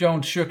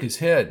 Jones shook his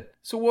head.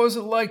 "So what was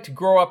it like to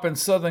grow up in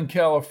Southern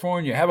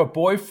California? Have a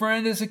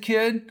boyfriend as a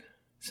kid?"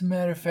 "As a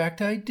matter of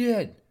fact, I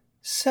did.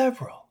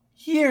 Several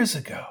years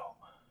ago.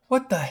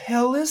 What the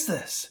hell is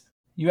this?"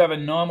 "You have a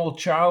normal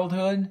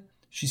childhood?"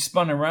 She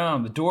spun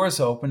around, the doors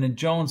opened, and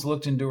Jones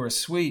looked into her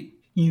suite.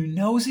 "You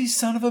nosy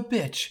son of a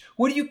bitch.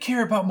 What do you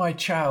care about my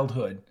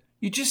childhood?"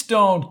 "You just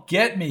don't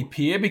get me,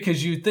 Pia,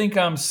 because you think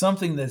I'm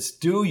something that's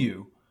due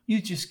you."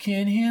 "You just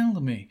can't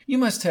handle me. You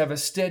must have a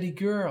steady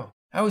girl.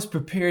 I was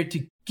prepared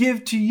to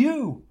give to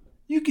you.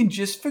 You can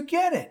just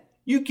forget it.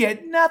 You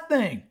get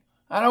nothing."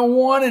 "I don't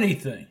want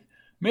anything.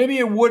 Maybe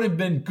it would have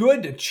been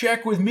good to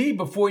check with me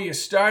before you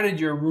started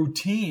your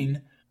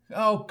routine."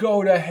 "Oh,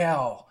 go to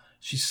hell."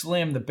 She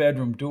slammed the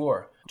bedroom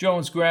door.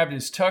 Jones grabbed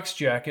his tux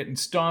jacket and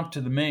stomped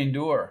to the main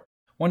door.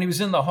 When he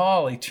was in the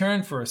hall, he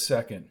turned for a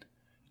second.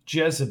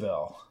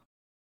 Jezebel.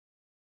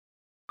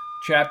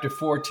 Chapter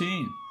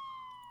 14.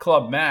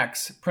 Club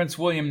Max, Prince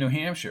William, New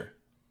Hampshire.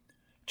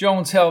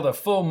 Jones held a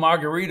full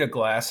margarita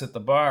glass at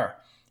the bar.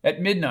 At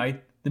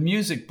midnight, the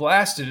music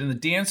blasted and the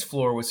dance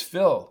floor was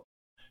filled.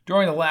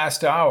 During the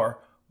last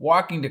hour,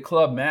 walking to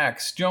Club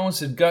Max,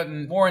 Jones had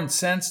gotten more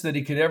incensed than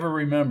he could ever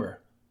remember.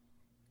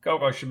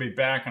 "Coco should be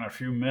back in a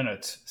few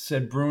minutes,"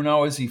 said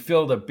Bruno as he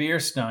filled a beer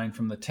stein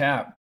from the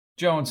tap.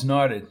 Jones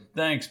nodded.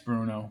 "Thanks,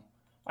 Bruno."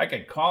 "I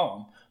could call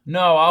him."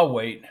 "No, I'll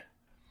wait."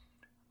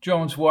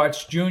 Jones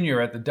watched Junior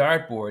at the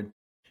dartboard.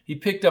 He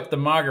picked up the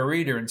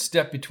margarita and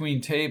stepped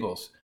between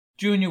tables.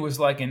 Junior was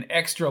like an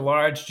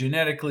extra-large,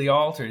 genetically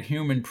altered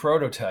human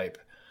prototype.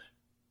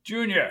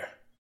 "Junior."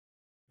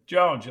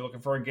 "Jones, you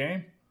looking for a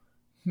game?"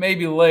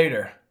 "Maybe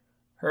later."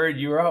 "Heard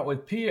you were out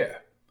with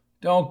Pia."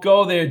 "Don't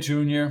go there,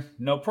 Junior."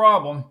 "No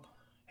problem."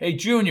 "Hey,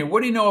 Junior,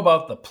 what do you know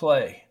about the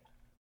play?"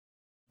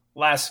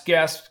 Last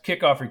gasp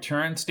kickoff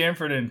return,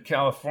 Stanford in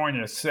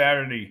California,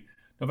 Saturday,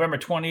 November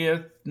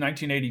 20th,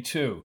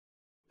 1982.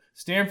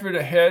 Stanford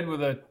ahead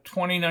with a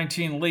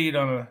 2019 lead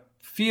on a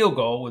field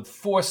goal with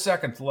 4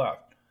 seconds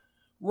left.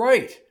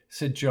 "Right,"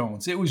 said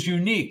Jones. "It was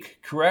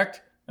unique,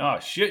 correct?" "Oh,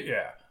 shit,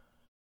 yeah."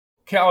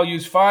 Cal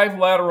used 5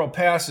 lateral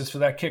passes for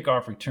that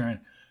kickoff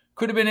return.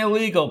 Could have been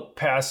illegal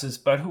passes,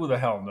 but who the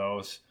hell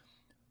knows?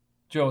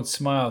 Jones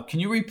smiled. "Can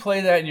you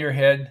replay that in your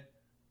head?"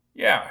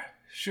 "Yeah,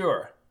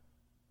 sure."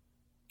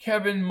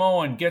 Kevin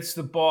Moen gets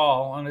the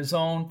ball on his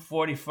own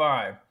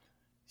 45.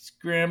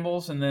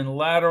 Scrambles and then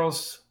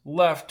laterals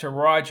left to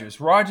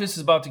Rogers. Rogers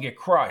is about to get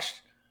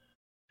crushed.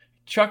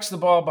 Chucks the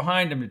ball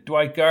behind him to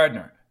Dwight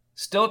Gardner.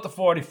 Still at the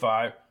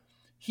 45.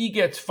 He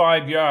gets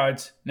 5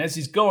 yards, and as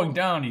he's going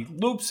down, he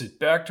loops it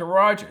back to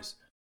Rogers.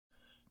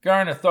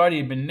 Gardner thought he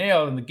had been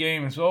nailed and the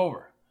game was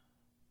over.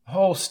 The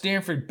whole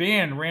Stanford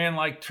band ran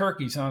like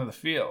turkeys onto the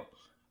field.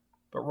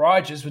 But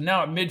Rogers was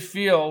now at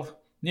midfield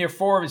near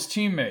 4 of his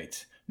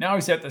teammates. Now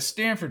he's at the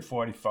Stanford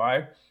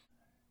 45.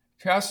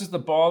 Passes the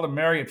ball to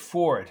Marriott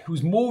Ford,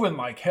 who's moving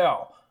like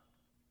hell.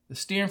 The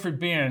Stanford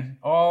band,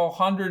 all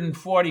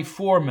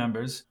 144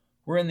 members,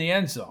 were in the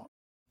end zone.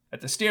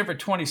 At the Stanford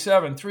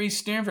 27, 3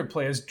 Stanford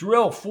players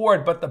drill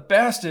Ford, but the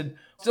bastard,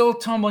 still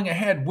tumbling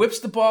ahead, whips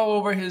the ball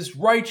over his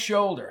right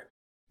shoulder.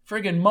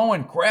 Friggin'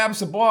 Moen grabs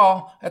the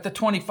ball at the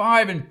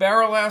 25 and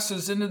barrel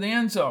asses into the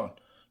end zone,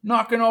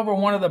 knocking over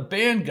one of the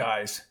band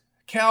guys.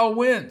 Cal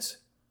wins.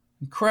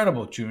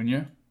 Incredible,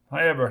 Junior.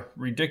 I have a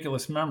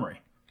ridiculous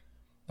memory.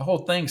 The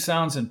whole thing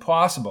sounds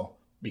impossible,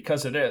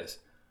 because it is.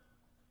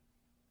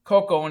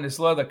 Coco, in his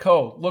leather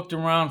coat, looked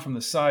around from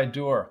the side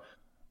door.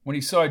 When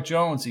he saw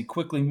Jones, he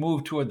quickly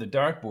moved toward the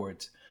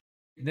dartboards.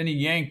 Then he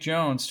yanked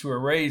Jones to a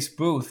raised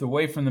booth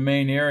away from the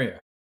main area.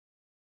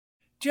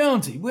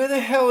 "Jonesy, where the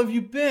hell have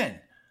you been?"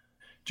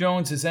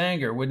 Jones's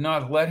anger would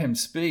not let him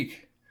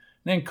speak.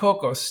 Then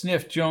Coco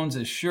sniffed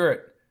Jones's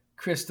shirt.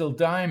 "Crystal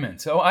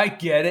diamonds. Oh, I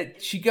get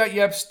it. She got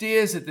you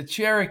upstairs at the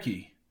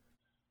Cherokee.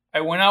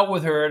 I went out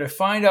with her to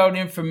find out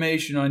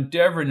information on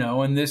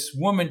Deverneau, and this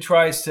woman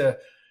tries to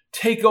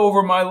take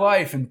over my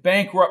life and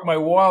bankrupt my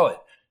wallet.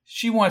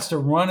 She wants to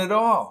run it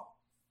all."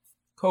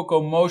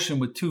 Coco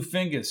motioned with 2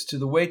 fingers to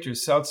the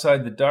waitress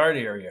outside the dart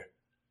area.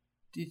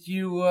 "Did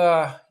you,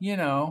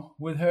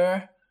 with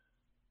her?"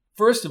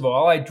 "First of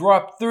all, I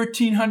dropped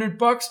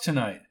 $1,300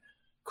 tonight."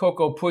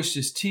 Coco pushed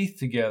his teeth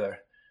together.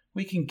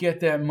 "We can get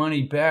that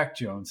money back,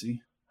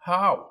 Jonesy."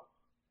 "How?"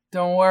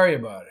 "Don't worry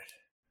about it."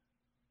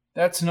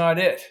 "That's not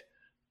it.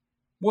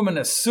 Woman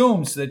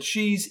assumes that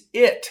she's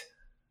it."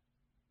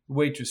 The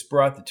waitress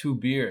brought the 2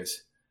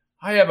 beers.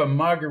 "I have a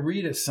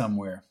margarita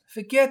somewhere."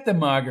 "Forget the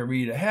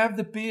margarita. Have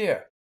the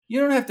beer. You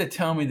don't have to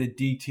tell me the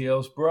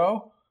details,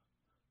 bro."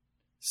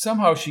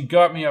 "Somehow she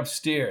got me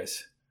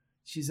upstairs."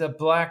 "She's a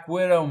black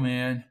widow,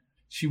 man.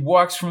 She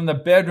walks from the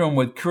bedroom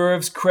with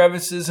curves,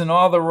 crevices, and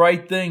all the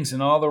right things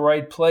in all the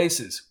right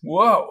places."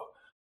 "Whoa!"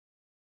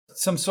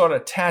 "Some sort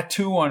of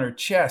tattoo on her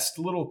chest,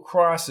 little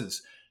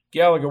crosses.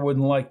 Gallagher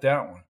wouldn't like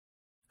that one."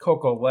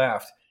 Coco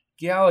laughed.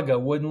 "Gallagher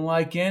wouldn't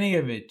like any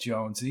of it,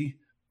 Jonesy."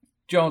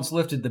 Jones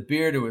lifted the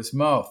beer to his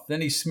mouth.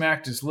 Then he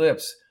smacked his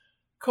lips.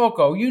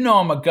 "Coco, you know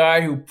I'm a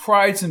guy who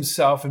prides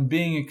himself in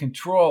being in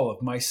control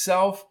of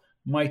myself,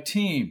 my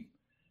team."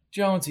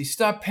 "Jonesy,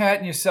 stop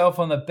patting yourself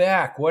on the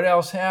back. What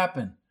else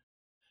happened?"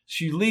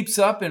 "She leaps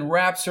up and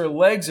wraps her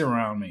legs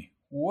around me."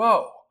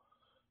 "Whoa."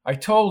 "I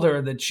told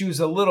her that she was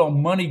a little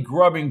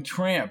money-grubbing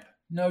tramp."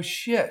 "No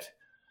shit."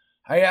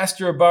 "I asked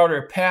her about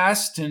her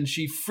past, and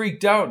she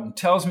freaked out and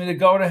tells me to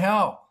go to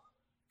hell."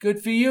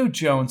 "Good for you,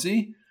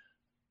 Jonesy."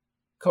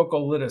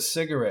 Coco lit a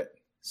cigarette.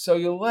 "So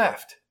you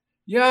left?"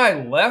 "Yeah, I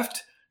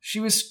left. She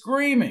was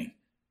screaming.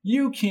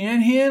 'You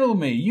can't handle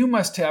me. You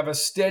must have a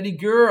steady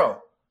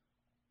girl.'"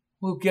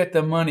 "We'll get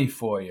the money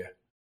for you."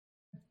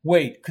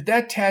 "Wait, could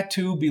that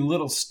tattoo be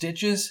little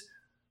stitches?"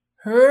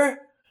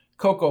 "Her?"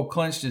 Coco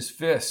clenched his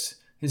fists.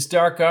 His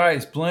dark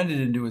eyes blended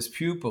into his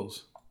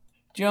pupils.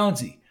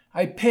 "Jonesy,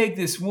 I peg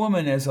this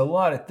woman as a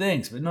lot of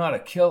things, but not a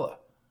killer."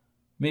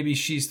 "Maybe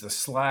she's the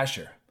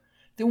slasher."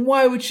 "Then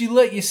why would she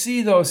let you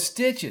see those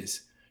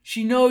stitches?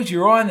 She knows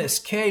you're on this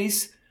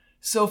case.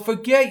 So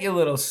forget your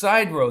little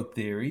side road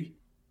theory."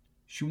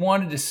 "She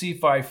wanted to see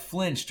if I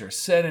flinched or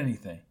said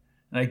anything,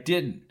 and I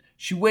didn't.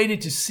 She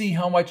waited to see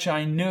how much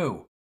I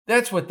knew.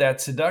 That's what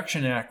that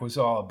seduction act was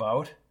all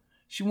about.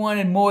 She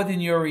wanted more than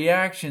your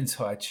reactions,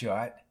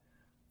 hotshot."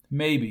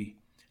 "Maybe."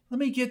 "Let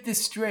me get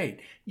this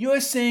straight.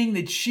 You're saying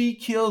that she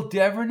killed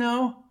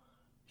Deverneau?"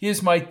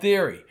 "Here's my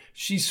theory.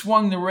 She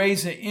swung the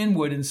razor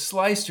inward and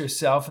sliced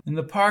herself in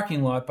the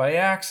parking lot by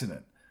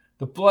accident.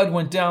 The blood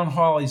went down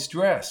Holly's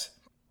dress."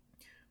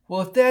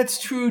 "Well, if that's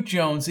true,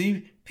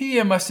 Jonesy,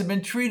 Pia must have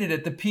been treated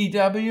at the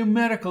PW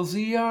Medical's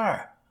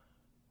ER."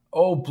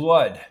 "Oh,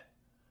 blood.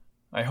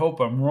 I hope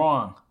I'm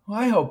wrong." "Well,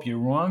 I hope you're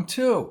wrong,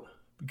 too,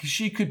 because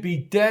she could be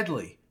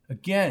deadly.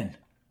 Again."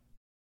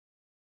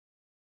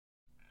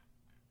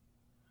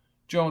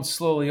 Jones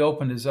slowly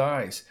opened his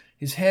eyes.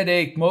 His head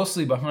ached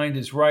mostly behind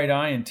his right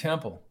eye and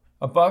temple.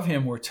 Above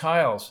him were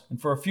tiles,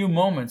 and for a few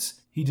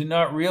moments he did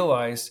not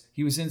realize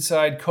he was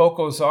inside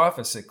Coco's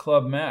office at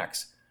Club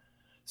Max.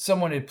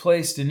 Someone had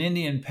placed an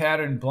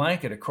Indian-patterned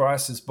blanket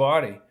across his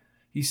body.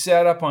 He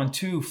sat up on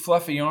 2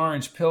 fluffy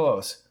orange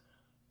pillows.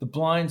 The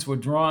blinds were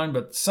drawn,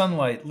 but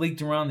sunlight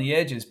leaked around the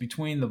edges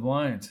between the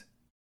blinds.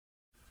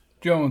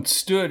 Jones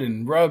stood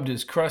and rubbed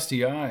his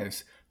crusty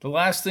eyes. The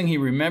last thing he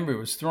remembered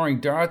was throwing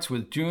darts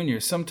with Junior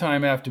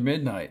sometime after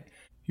midnight.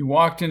 He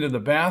walked into the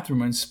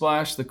bathroom and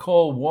splashed the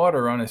cold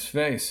water on his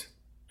face.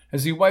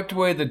 As he wiped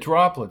away the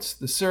droplets,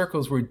 the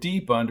circles were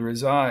deep under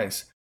his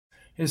eyes.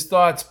 His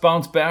thoughts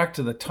bounced back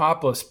to the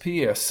topless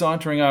Pia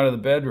sauntering out of the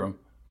bedroom.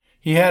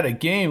 He had a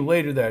game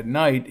later that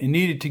night and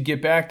needed to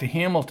get back to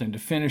Hamilton to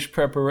finish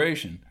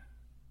preparation.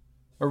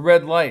 A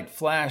red light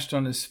flashed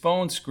on his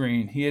phone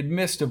screen. He had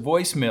missed a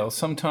voicemail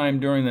sometime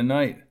during the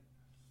night.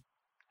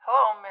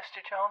 "Hello,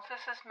 Mr. Jones.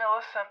 This is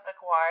Millicent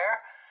McGuire.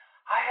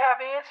 I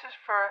have answers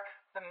for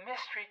the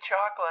mystery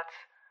chocolates."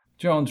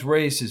 Jones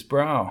raised his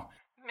brow.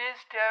 "Ms.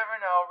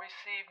 Deverneau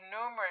received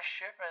numerous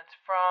shipments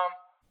from—"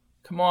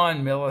 "Come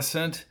on,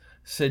 Millicent,"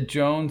 said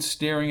Jones,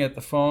 staring at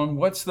the phone.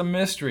 "What's the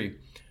mystery?"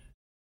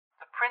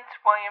 "the Prince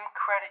William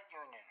Credit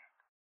Union."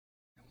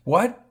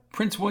 "What?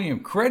 Prince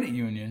William Credit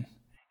Union?"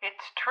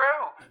 "It's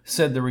true,"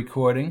 said the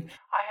recording.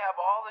 "I have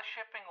all the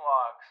shipping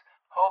logs.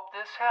 Hope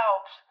this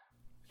helps."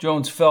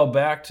 Jones fell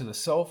back to the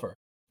sofa.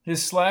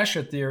 His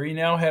slasher theory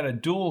now had a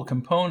dual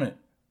component.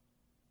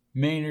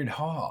 Maynard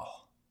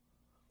Hall.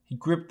 He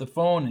gripped the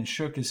phone and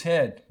shook his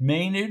head.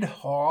 Maynard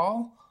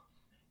Hall?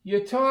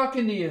 You're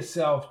talking to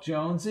yourself,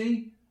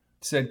 Jonesy,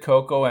 said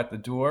Coco at the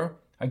door.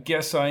 I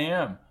guess I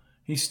am.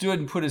 He stood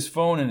and put his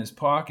phone in his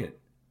pocket.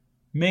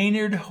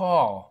 Maynard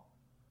Hall.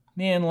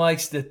 Man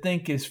likes to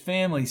think his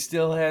family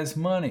still has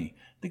money.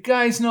 The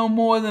guy's no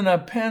more than a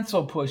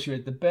pencil pusher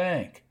at the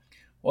bank.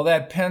 Well,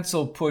 that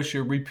pencil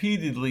pusher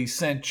repeatedly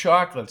sent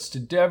chocolates to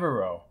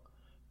Devereaux.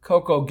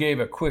 Coco gave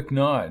a quick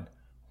nod.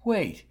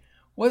 Wait,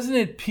 wasn't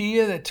it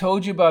Pia that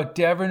told you about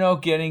Devereaux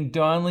getting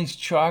Donnelly's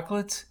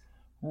chocolates?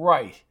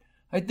 Right.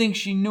 I think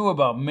she knew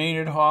about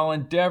Maynard Hall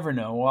and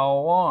Devereaux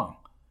all along.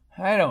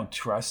 I don't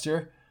trust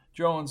her.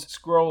 Jones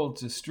scrolled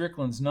to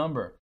Strickland's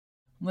number.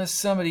 Unless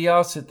somebody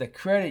else at the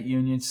credit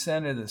union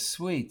sent her the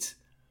sweets.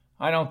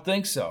 I don't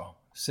think so,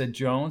 said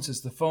Jones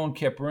as the phone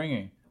kept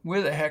ringing.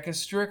 Where the heck is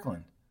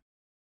Strickland?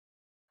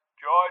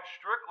 George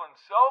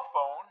Strickland's cell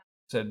phone,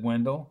 said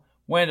Wendell.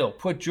 Wendell,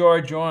 put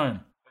George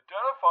on.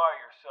 Identify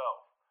yourself.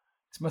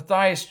 It's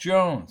Matthias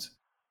Jones.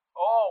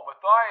 Oh,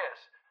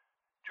 Matthias.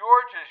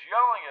 George is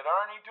yelling at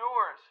Arnie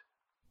Dewars.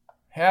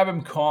 Have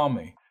him call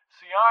me.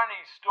 See,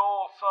 Arnie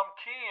stole some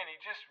key and he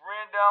just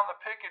ran down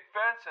the picket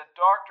fence at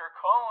Dr.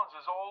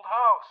 Collins' old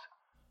house.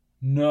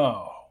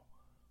 No.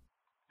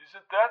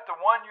 Isn't that the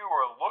one you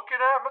were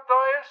looking at,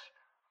 Matthias?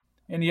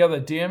 Any other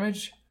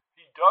damage?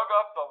 He dug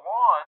up the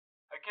lawn.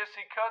 I guess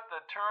he cut the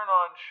turn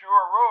on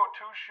Shore Road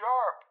too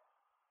sharp.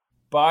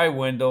 Bye,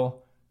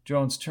 Wendell.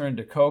 Jones turned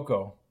to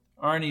Coco.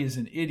 Arnie is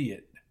an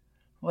idiot.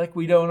 Like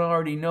we don't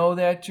already know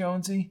that,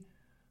 Jonesy?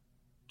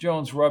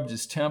 Jones rubbed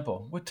his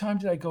temple. What time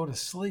did I go to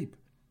sleep?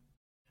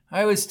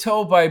 I was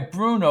told by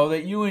Bruno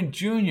that you and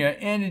Junior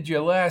ended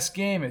your last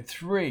game at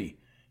 3.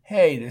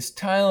 Hey, there's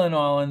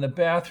Tylenol in the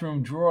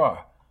bathroom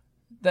drawer.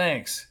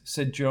 Thanks,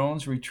 said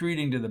Jones,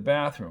 retreating to the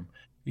bathroom.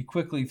 He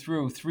quickly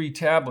threw 3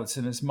 tablets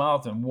in his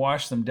mouth and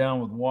washed them down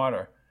with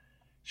water.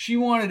 She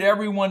wanted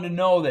everyone to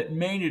know that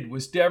Maynard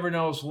was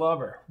Devereaux's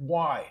lover.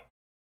 Why?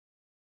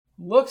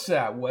 Looks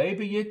that way,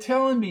 but you're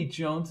telling me,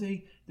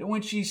 Jonesy, that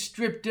when she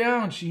stripped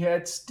down, she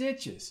had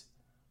stitches.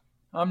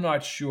 I'm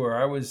not sure.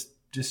 I was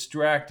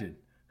distracted.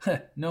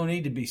 No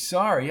need to be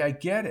sorry. I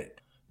get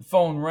it. The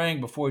phone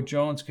rang before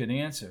Jones could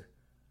answer.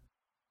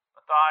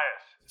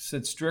 Matthias,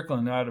 said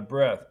Strickland out of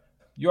breath.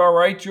 You all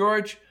right,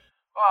 George?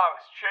 Well, I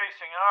was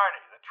chasing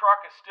Arnie. The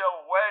truck is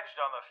still wedged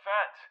on the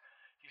fence.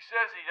 He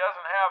says he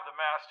doesn't have the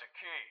master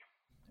key.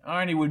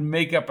 Arnie would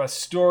make up a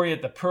story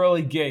at the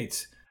pearly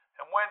gates.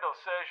 And Wendell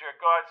says your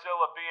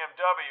Godzilla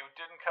BMW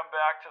didn't come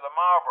back to the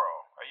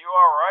Marlboro. Are you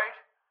all right?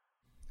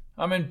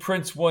 I'm in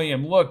Prince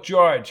William. Look,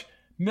 George,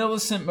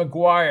 Millicent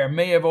McGuire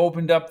may have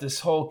opened up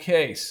this whole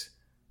case.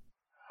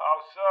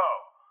 How so?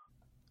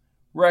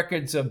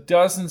 Records of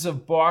dozens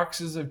of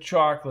boxes of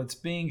chocolates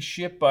being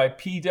shipped by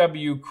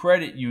PW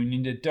Credit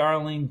Union to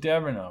Darlene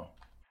Devereaux.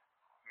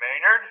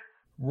 Maynard?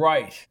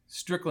 Right.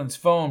 Strickland's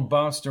phone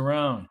bounced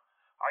around.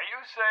 Are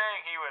you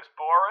saying he was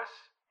Boris?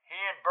 He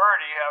and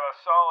Bertie have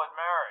a solid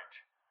marriage.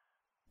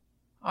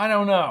 I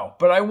don't know,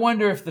 but I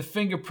wonder if the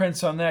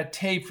fingerprints on that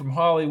tape from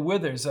Holly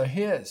Withers are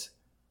his.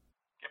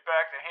 Get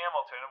back to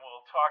Hamilton and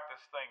we'll talk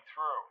this thing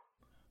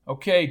through.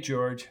 Okay,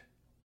 George.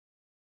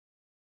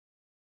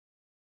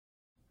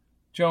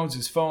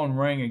 Jones's phone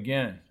rang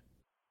again.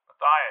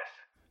 Matthias.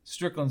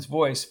 Strickland's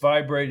voice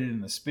vibrated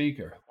in the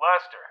speaker.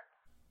 Lester.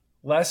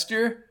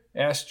 Lester?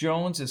 Asked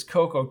Jones as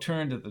Coco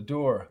turned at the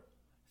door.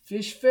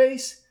 Fish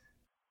face?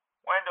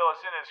 Wendell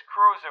is in his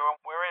cruiser and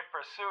we're in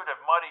pursuit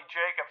of Muddy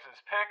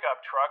Jacobs'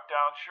 pickup truck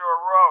down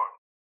Shore Road.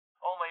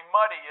 Only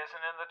Muddy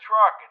isn't in the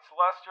truck. It's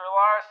Lester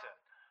Larson.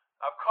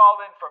 I've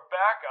called in for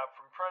backup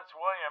from Prince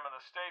William and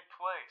the state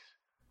police.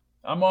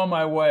 I'm on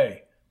my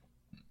way.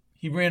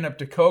 He ran up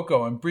to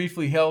Coco and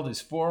briefly held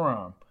his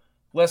forearm.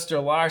 Lester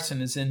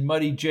Larson is in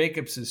Muddy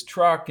Jacobs'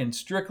 truck and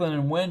Strickland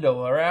and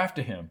Wendell are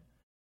after him.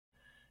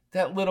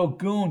 That little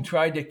goon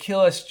tried to kill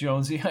us,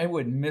 Jonesy. I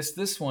wouldn't miss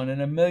this one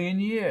in a million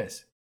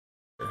years.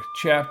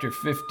 Chapter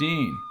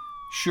 15.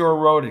 Shore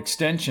Road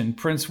Extension,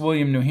 Prince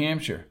William, New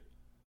Hampshire.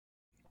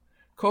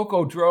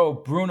 Coco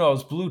drove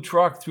Bruno's blue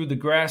truck through the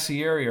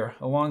grassy area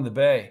along the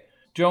bay.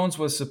 Jones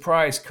was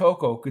surprised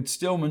Coco could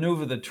still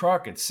maneuver the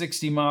truck at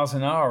 60 miles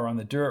an hour on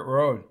the dirt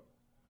road.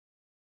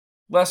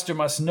 Lester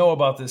must know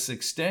about this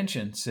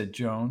extension, said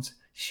Jones.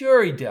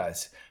 Sure he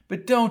does,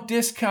 but don't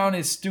discount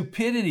his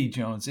stupidity,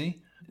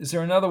 Jonesy. Is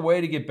there another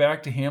way to get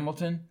back to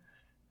Hamilton?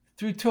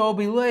 Through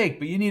Toby Lake,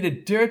 but you need a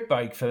dirt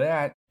bike for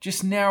that.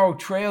 Just narrow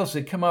trails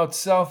that come out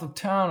south of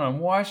town on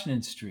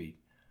Washington Street.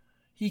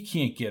 He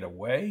can't get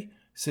away,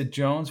 said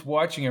Jones,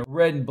 watching a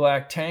red and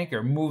black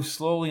tanker move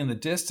slowly in the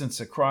distance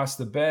across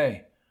the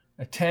bay.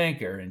 A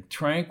tanker in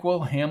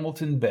tranquil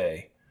Hamilton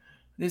Bay.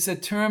 There's a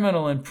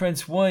terminal in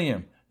Prince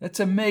William.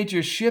 That's a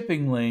major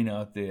shipping lane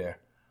out there.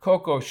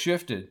 Coco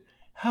shifted.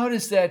 How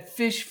does that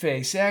fish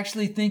face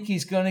actually think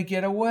he's going to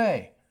get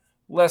away?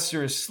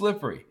 Lester is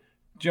slippery.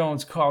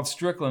 Jones called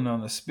Strickland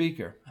on the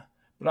speaker.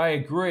 But I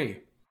agree.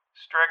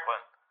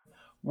 Strickland.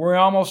 We're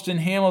almost in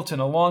Hamilton,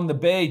 along the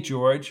bay,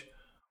 George.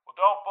 Well,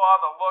 don't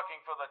bother looking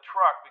for the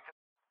truck because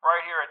it's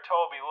right here at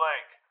Toby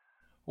Lake.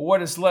 Well, what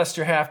does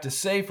Lester have to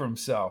say for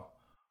himself?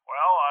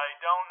 Well, I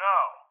don't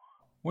know.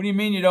 What do you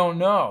mean you don't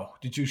know?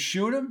 Did you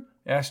shoot him?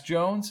 Asked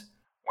Jones.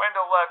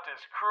 Wendell left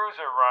his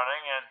cruiser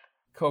running and...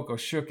 Coco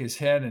shook his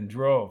head and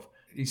drove.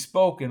 He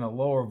spoke in a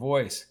lower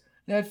voice.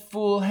 That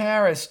fool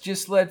Harris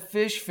just let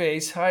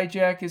Fishface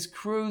hijack his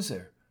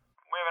cruiser.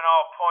 Leaving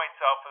all points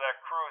out for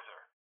that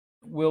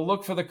cruiser. We'll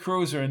look for the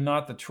cruiser and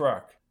not the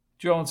truck.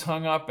 Jones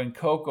hung up and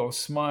Coco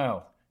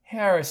smiled.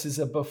 Harris is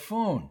a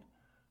buffoon.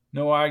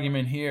 No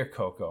argument here,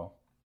 Coco.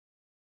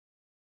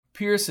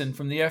 Pearson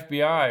from the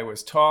FBI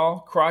was tall,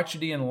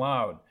 crotchety, and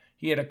loud.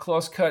 He had a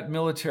close-cut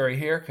military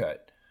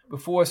haircut.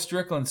 Before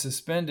Strickland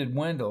suspended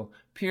Wendell,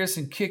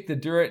 Pearson kicked the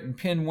dirt and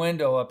pinned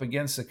Wendell up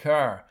against the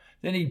car.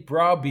 Then he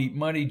browbeat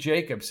Muddy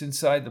Jacobs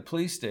inside the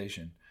police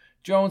station.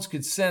 Jones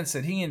could sense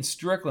that he and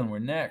Strickland were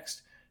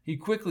next. He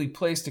quickly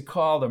placed a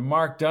call to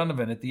Mark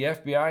Donovan at the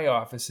FBI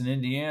office in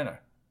Indiana.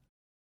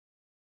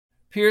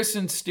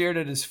 Pearson stared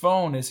at his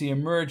phone as he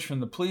emerged from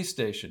the police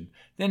station.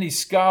 Then he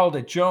scowled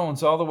at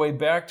Jones all the way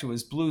back to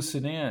his blue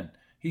sedan.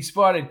 He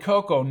spotted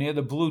Coco near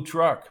the blue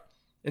truck.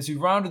 As he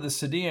rounded the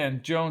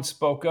sedan, Jones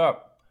spoke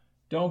up.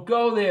 Don't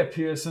go there,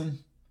 Pearson.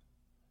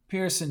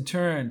 Pearson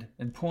turned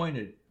and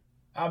pointed.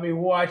 I'll be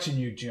watching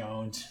you,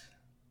 Jones.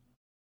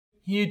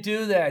 You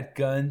do that,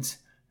 Guns,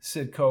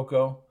 said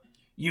Coco.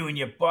 You and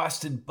your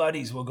Boston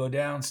buddies will go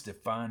down,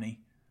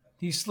 Stefani.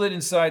 He slid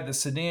inside the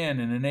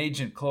sedan and an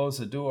agent closed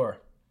the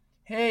door.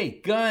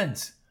 Hey,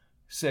 Guns,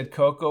 said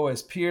Coco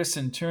as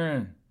Pearson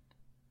turned.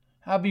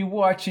 I'll be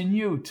watching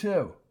you,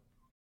 too.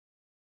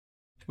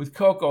 With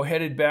Coco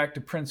headed back to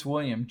Prince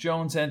William,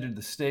 Jones entered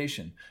the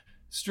station.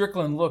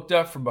 Strickland looked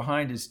up from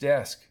behind his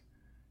desk.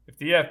 If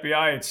the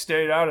FBI had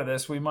stayed out of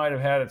this, we might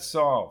have had it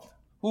solved.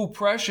 Who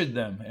pressured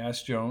them?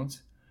 Asked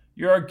Jones.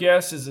 Your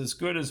guess is as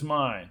good as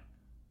mine.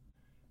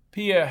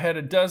 Pia had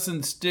a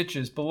dozen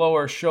stitches below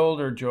her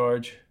shoulder,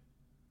 George.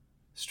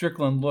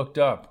 Strickland looked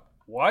up.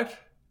 What?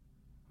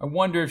 I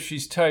wonder if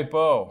she's type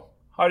O.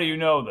 How do you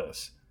know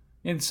this?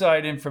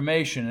 Inside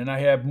information, and I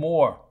have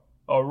more.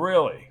 Oh,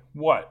 really?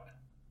 What?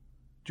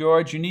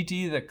 George, you need to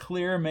either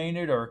clear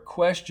Maynard or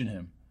question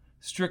him.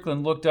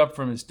 Strickland looked up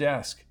from his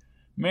desk.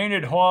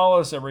 Maynard Hall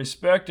is a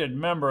respected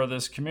member of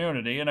this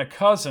community and a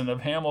cousin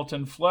of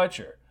Hamilton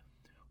Fletcher.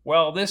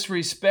 Well, this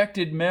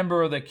respected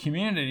member of the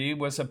community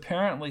was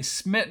apparently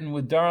smitten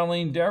with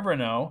Darlene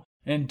Devereux,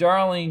 and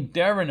Darlene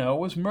Devereux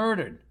was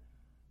murdered.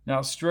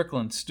 Now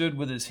Strickland stood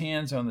with his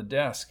hands on the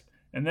desk.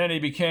 And then he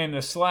became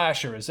the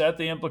slasher. Is that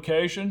the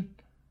implication?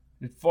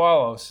 It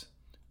follows.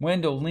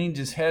 Wendell leaned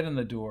his head in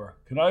the door.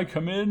 Can I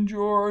come in,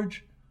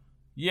 George?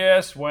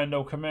 Yes,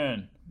 Wendell, come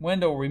in.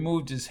 Wendell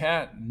removed his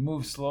hat and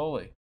moved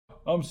slowly.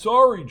 I'm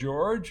sorry,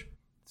 George.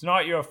 It's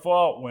not your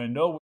fault,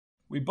 Wendell.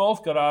 We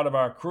both got out of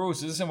our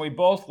cruises and we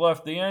both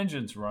left the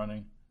engines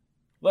running.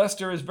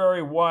 Lester is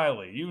very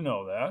wily, you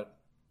know that.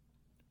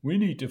 We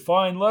need to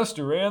find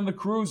Lester and the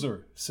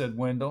cruiser, said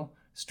Wendell.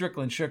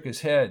 Strickland shook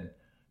his head.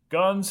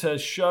 Guns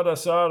has shut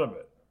us out of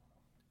it.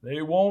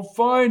 They won't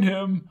find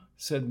him,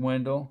 said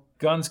Wendell.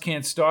 Guns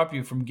can't stop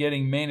you from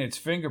getting Maynard's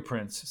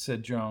fingerprints,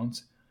 said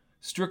Jones.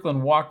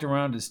 Strickland walked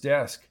around his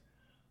desk.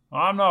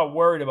 I'm not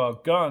worried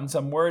about Guns.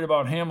 I'm worried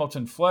about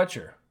Hamilton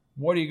Fletcher.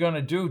 What are you going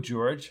to do,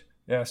 George?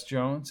 Asked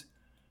Jones.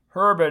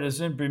 Herbert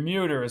is in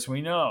Bermuda, as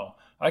we know.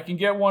 I can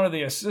get one of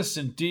the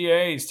assistant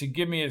DAs to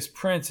give me his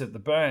prints at the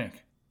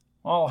bank.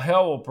 All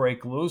hell will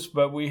break loose,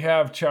 but we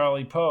have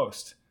Charlie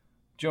Post.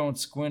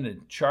 Jones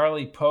squinted.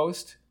 Charlie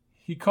Post?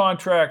 He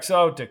contracts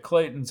out to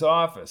Clayton's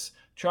office.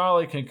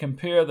 Charlie can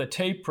compare the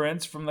tape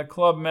prints from the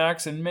Club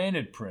Max and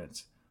Maynard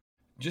prints.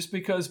 Just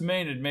because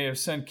Maynard may have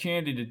sent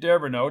candy to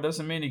Devereux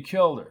doesn't mean he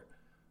killed her.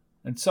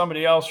 And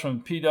somebody else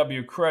from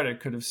PW Credit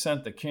could have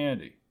sent the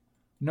candy.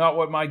 Not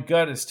what my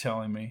gut is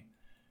telling me.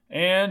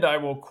 And I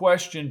will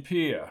question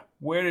Pia.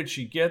 Where did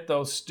she get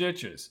those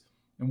stitches?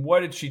 And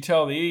what did she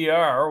tell the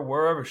ER or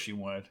wherever she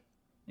went?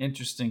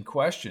 Interesting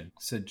question,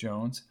 said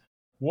Jones.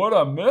 What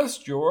a mess,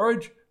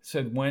 George,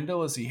 said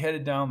Wendell as he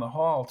headed down the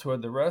hall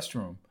toward the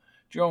restroom.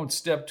 Jones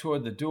stepped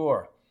toward the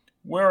door.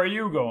 Where are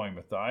you going,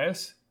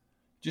 Matthias?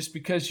 Just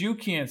because you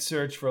can't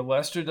search for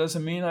Lester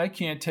doesn't mean I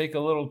can't take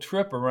a little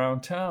trip around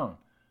town.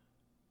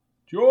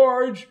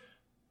 George,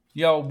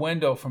 yelled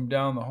Wendell from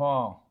down the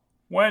hall.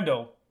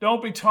 Wendell,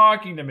 don't be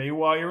talking to me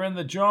while you're in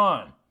the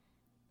John.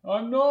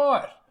 I'm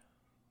not.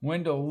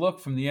 Wendell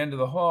looked from the end of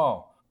the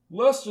hall.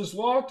 Lester's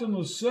locked in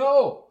the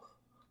cell.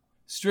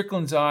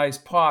 Strickland's eyes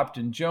popped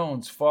and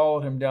Jones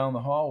followed him down the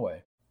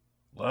hallway.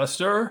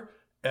 Lester?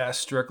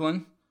 Asked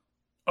Strickland.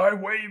 I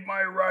waive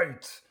my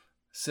rights,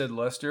 said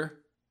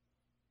Lester.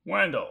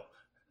 Wendell,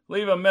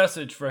 leave a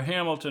message for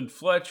Hamilton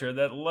Fletcher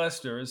that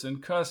Lester is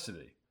in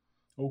custody.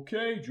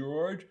 Okay,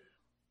 George.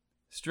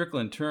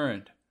 Strickland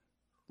turned.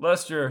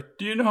 Lester,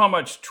 do you know how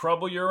much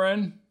trouble you're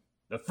in?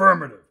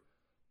 Affirmative.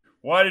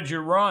 Why did you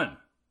run?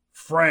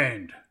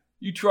 Framed.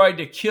 You tried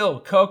to kill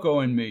Coco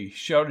and me,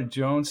 shouted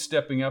Jones,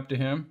 stepping up to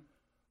him.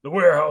 The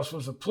warehouse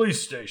was a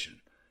police station.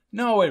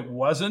 No, it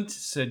wasn't,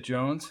 said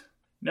Jones.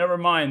 Never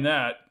mind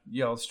that,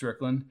 yelled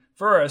Strickland.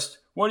 First,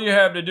 what do you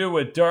have to do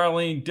with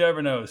Darlene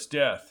Devereux's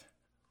death?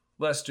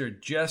 Lester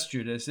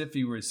gestured as if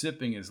he were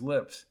zipping his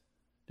lips.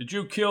 Did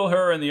you kill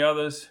her and the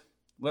others?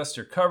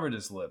 Lester covered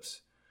his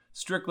lips.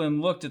 Strickland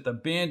looked at the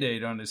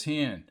Band-Aid on his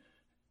hand.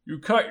 You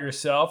cut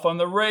yourself on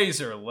the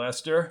razor,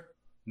 Lester.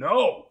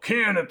 No,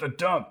 can at the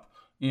dump,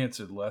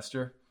 answered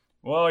Lester.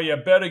 Well, you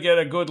better get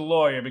a good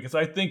lawyer, because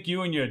I think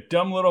you and your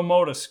dumb little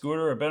motor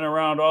scooter have been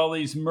around all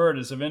these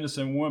murders of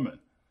innocent women.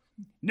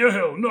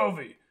 Nihil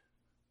novi.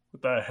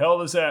 What the hell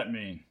does that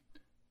mean?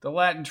 The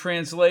Latin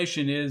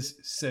translation is,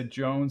 said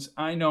Jones,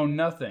 I know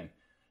nothing.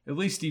 At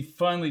least he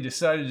finally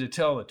decided to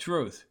tell the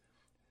truth.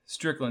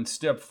 Strickland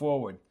stepped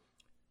forward.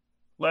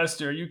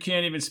 Lester, you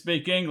can't even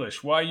speak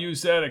English. Why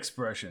use that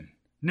expression?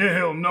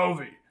 Nihil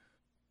novi.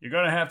 You're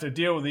going to have to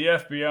deal with the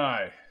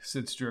FBI,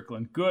 said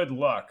Strickland. Good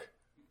luck.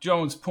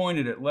 Jones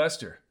pointed at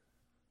Lester.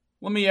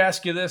 Let me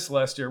ask you this,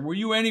 Lester. Were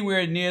you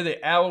anywhere near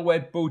the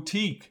Alouette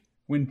Boutique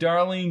when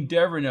Darlene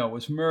Deverneau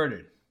was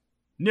murdered?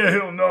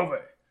 Nihil novi.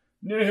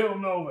 Nihil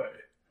novi.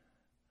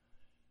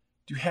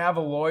 Do you have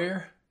a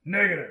lawyer?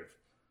 Negative.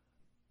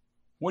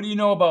 What do you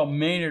know about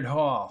Maynard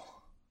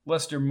Hall?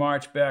 Lester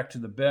marched back to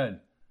the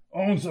bed.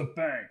 Owns a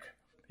bank.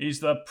 He's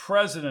the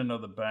president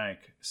of the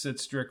bank, said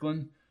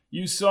Strickland.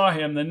 You saw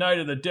him the night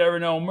of the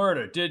Deverneau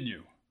murder, didn't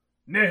you?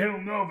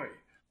 Nihil novi.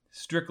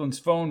 Strickland's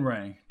phone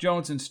rang.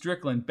 Jones and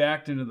Strickland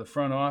backed into the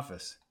front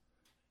office.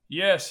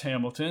 Yes,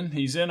 Hamilton,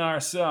 he's in our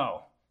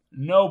cell.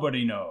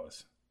 Nobody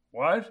knows.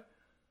 What?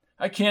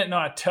 I can't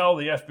not tell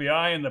the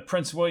FBI and the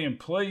Prince William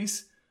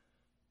police.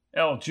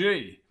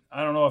 LG.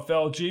 I don't know if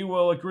LG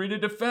will agree to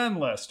defend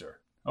Lester.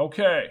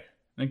 Okay,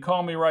 then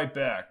call me right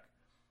back.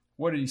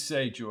 What did he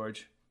say,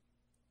 George?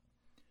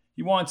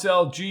 He wants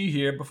LG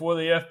here before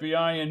the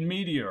FBI and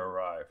media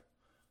arrive.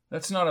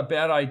 That's not a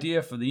bad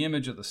idea for the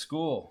image of the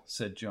school,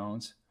 said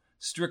Jones.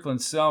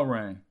 Strickland's cell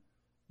rang.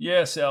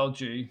 Yes,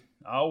 LG.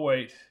 I'll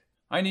wait.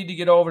 I need to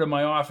get over to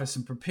my office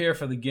and prepare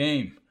for the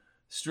game.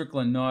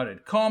 Strickland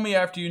nodded. Call me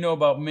after you know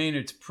about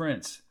Maynard's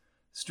prints.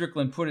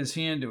 Strickland put his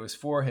hand to his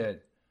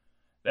forehead.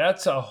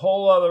 That's a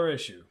whole other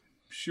issue.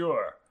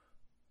 Sure.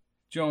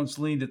 Jones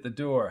leaned at the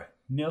door.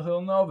 Nihil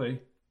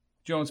novi.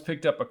 Jones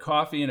picked up a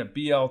coffee and a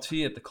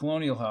BLT at the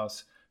Colonial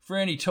House.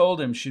 Franny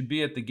told him she'd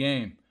be at the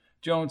game.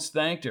 Jones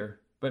thanked her,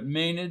 but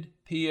Maynard,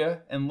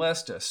 Pia, and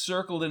Lester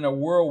circled in a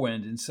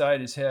whirlwind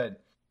inside his head.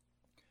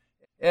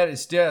 At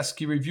his desk,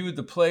 he reviewed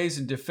the plays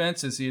and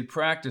defenses he had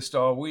practiced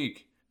all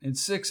week. In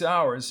 6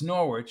 hours,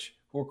 Norwich,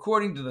 who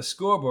according to the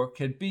scorebook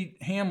had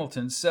beat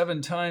Hamilton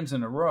 7 times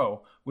in a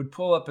row, would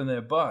pull up in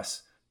their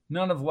bus.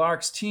 None of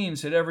Lark's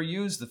teams had ever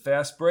used the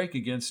fast break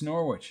against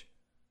Norwich.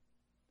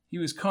 He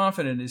was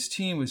confident his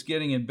team was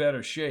getting in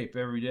better shape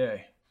every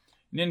day.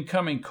 An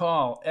incoming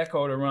call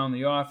echoed around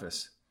the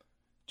office.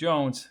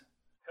 Jones.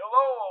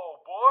 Hello,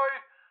 old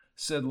boy,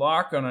 said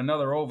Lark on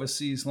another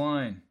overseas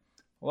line.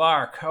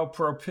 Lark, how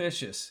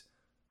propitious.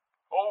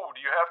 Oh,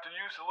 do you have to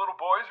use the little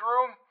boy's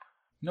room?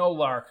 No,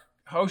 Lark.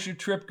 How's your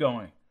trip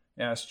going?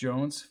 Asked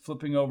Jones,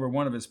 flipping over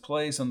one of his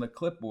plays on the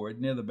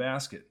clipboard near the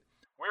basket.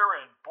 We're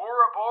in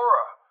Bora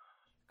Bora.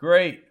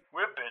 Great.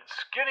 We've been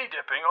skinny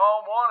dipping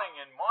all morning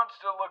in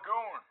Monster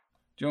Lagoon.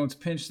 Jones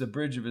pinched the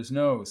bridge of his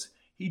nose.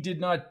 He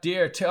did not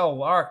dare tell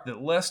Lark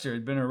that Lester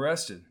had been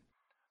arrested.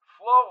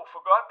 Flo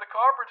forgot the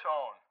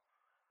coppertone.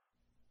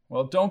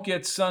 Well, don't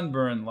get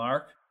sunburned,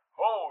 Lark.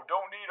 Oh,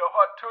 don't need a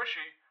hot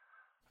tushy.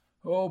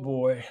 Oh,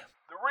 boy.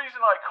 The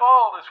reason I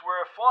called is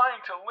we're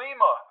flying to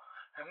Lima,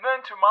 and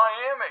then to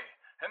Miami,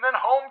 and then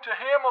home to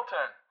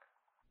Hamilton.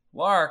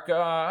 Lark,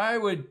 I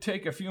would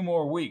take a few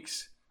more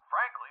weeks.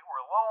 Frankly,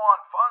 we're low on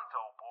funds,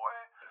 old boy.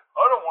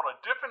 I don't want to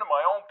dip into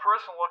my own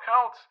personal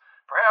accounts.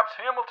 Perhaps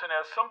Hamilton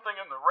has something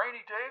in the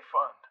rainy day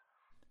fund.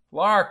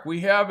 Lark,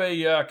 we have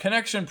a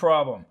connection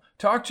problem.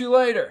 Talk to you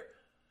later.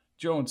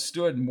 Jones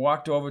stood and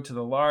walked over to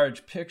the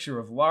large picture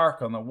of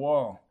Lark on the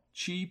wall.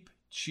 Cheap,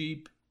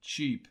 cheap,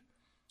 cheap.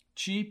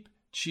 Cheap,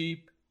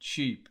 cheap,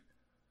 cheap.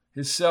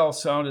 His cell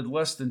sounded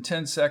less than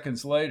 10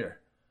 seconds later.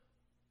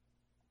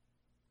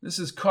 This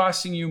is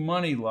costing you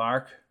money,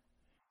 Lark.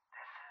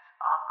 This is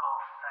Uncle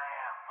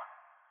Sam.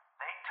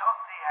 They took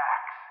the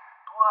axe.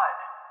 Blood.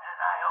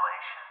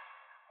 Annihilation.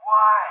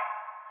 Why?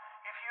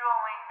 If you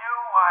only knew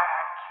why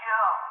I'd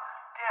kill.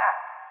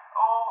 Death.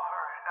 Over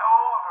and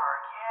over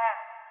again.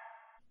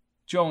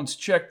 Jones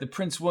checked the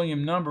Prince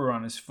William number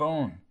on his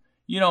phone.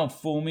 You don't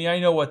fool me. I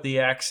know what the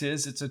axe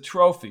is. It's a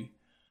trophy.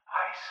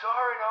 I saw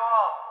it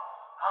all.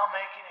 I'll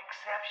make an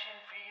exception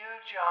for you,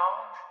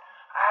 Jones.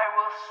 I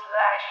will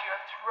slash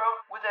your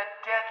throat with a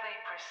deadly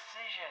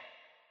precision.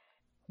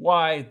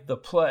 Why the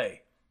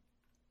play?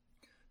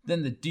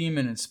 Then the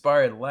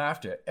demon-inspired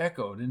laughter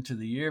echoed into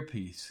the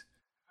earpiece.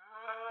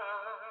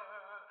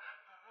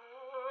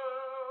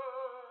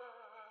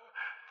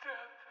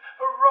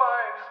 Death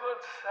arrives on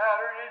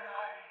Saturday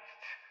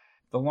night.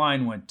 The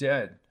line went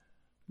dead.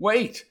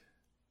 Wait!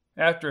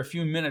 After a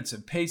few minutes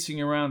of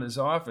pacing around his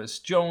office,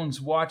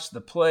 Jones watched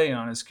the play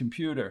on his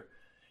computer.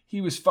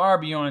 He was far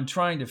beyond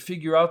trying to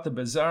figure out the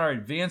bizarre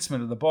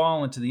advancement of the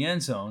ball into the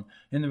end zone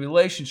and the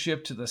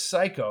relationship to the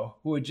psycho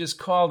who had just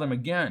called him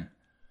again.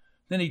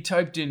 Then he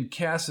typed in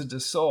Casa del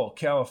Sol,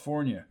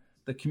 California.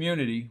 The The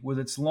community, with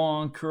its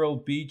long,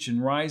 curled beach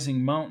and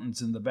rising mountains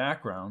in the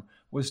background,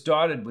 was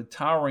dotted with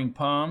towering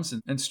palms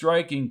and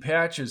striking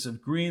patches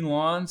of green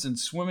lawns and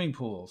swimming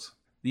pools.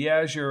 The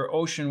azure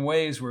ocean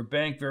waves were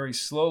banked very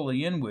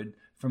slowly inward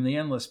from the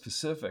endless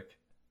Pacific.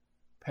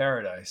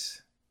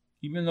 Paradise.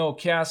 Even though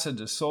Casa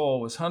de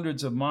Sol was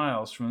hundreds of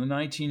miles from the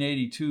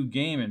 1982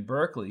 game in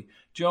Berkeley,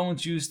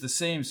 Jones used the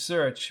same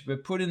search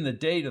but put in the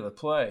date of the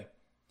play.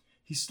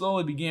 He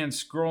slowly began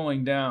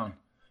scrolling down.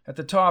 At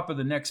the top of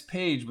the next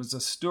page was a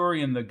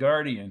story in The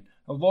Guardian,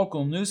 a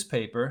local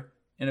newspaper,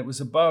 and it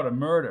was about a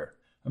murder.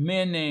 A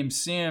man named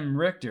Sam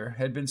Richter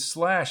had been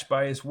slashed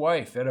by his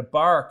wife at a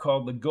bar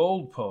called the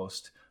Gold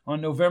Post on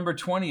November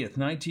 20th,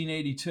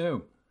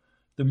 1982.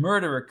 The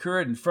murder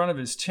occurred in front of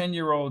his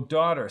 10-year-old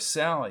daughter,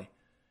 Sally.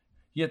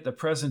 Yet the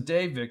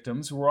present-day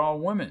victims were all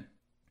women.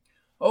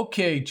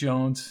 "Okay,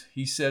 Jones,"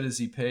 he said as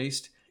he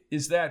paced,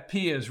 "is that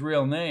Pia's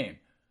real name?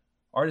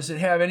 Or does it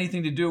have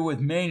anything to do with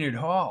Maynard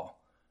Hall?"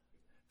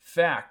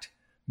 Fact,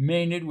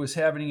 Maynard was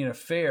having an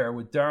affair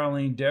with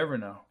Darlene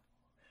Devereux.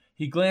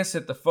 He glanced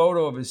at the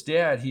photo of his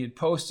dad he had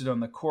posted on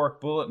the Cork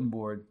bulletin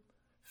board.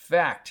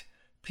 Fact,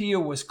 Pia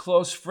was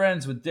close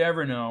friends with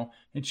Devereux,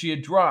 and she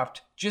had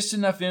dropped just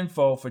enough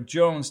info for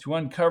Jones to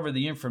uncover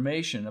the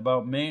information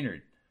about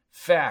Maynard.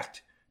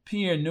 Fact,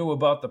 Pia knew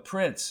about the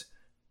prince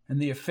and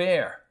the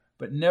affair,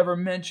 but never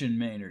mentioned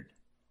Maynard.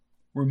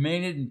 Were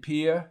Maynard and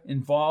Pia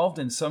involved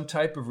in some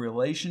type of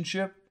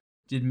relationship?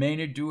 Did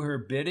Maynard do her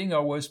bidding,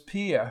 or was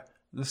Pia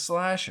the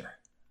slasher?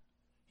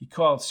 He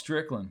called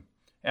Strickland.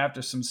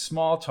 After some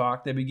small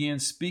talk, they began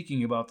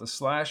speaking about the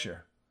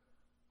slasher.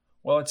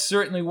 "Well, it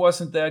certainly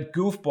wasn't that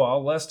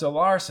goofball, Lester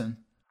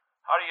Larson."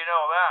 How do you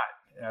know that?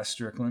 Asked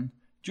Strickland.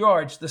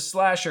 "George, the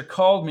slasher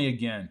called me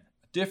again."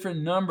 "A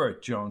different number,"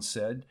 Jones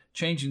said,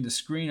 changing the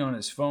screen on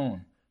his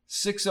phone.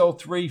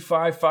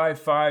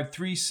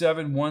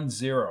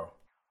 603-555-3710.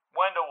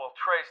 Wendell will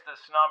trace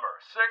this number.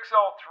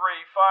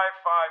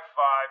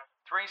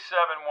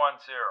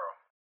 603-555-3710.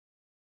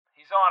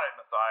 He's on it,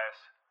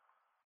 Matthias.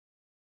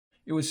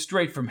 It was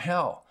straight from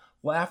hell,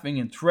 laughing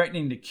and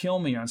threatening to kill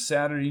me on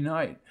Saturday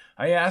night.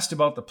 I asked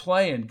about the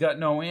play and got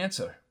no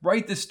answer.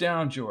 Write this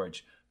down,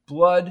 George.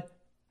 Blood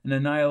and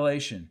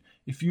annihilation.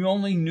 If you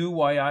only knew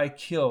why I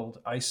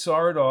killed, I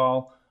saw it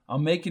all. I'll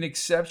make an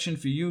exception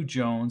for you,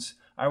 Jones.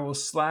 I will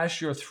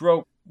slash your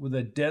throat with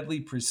a deadly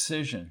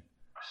precision.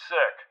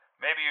 Sick.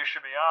 Maybe you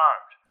should be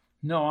armed.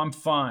 No, I'm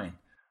fine.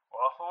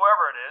 Well,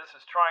 whoever it is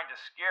trying to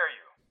scare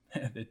you.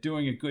 They're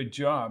doing a good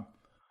job.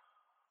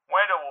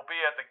 Wendell will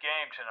be at the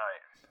game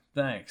tonight.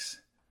 Thanks.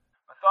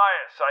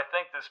 Matthias, I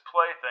think this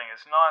play thing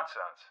is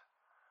nonsense.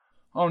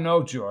 Oh,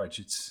 no, George.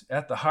 It's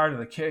at the heart of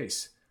the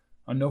case.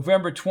 On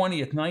November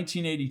 20th,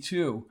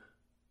 1982,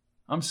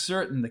 I'm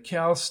certain the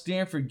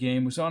Cal-Stanford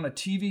game was on a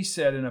TV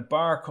set in a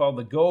bar called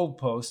the Gold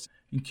Post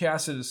in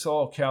Casa de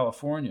Sol,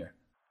 California.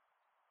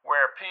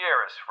 Where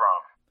Pia is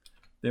from.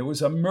 There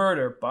was a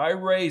murder by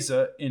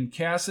razor in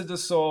Casa de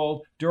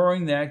Sol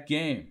during that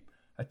game.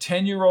 A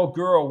 10-year-old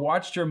girl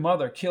watched her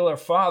mother kill her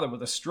father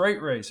with a straight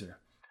razor.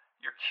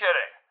 You're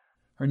kidding.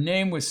 Her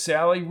name was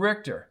Sally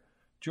Richter.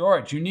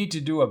 George, you need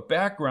to do a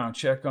background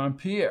check on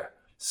Pia.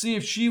 See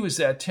if she was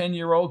that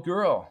 10-year-old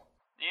girl.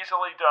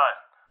 Easily done.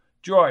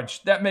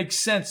 George, that makes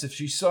sense if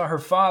she saw her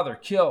father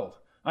killed.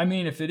 I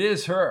mean, if it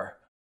is her.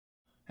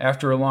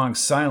 After a long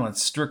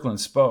silence, Strickland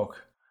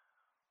spoke.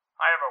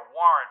 I have a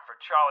warrant for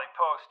Charlie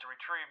Post to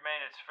retrieve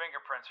Maynard's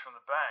fingerprints from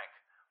the bank.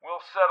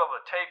 We'll settle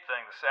the tape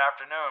thing this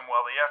afternoon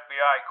while the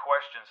FBI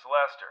questions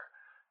Lester.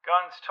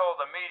 Guns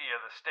told the media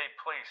the state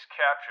police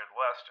captured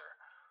Lester.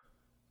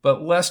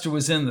 But Lester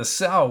was in the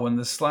cell when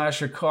the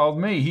slasher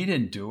called me. He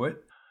didn't do it.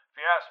 If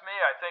you ask me,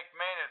 I think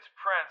Maynard's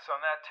prints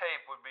on that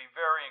tape would be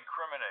very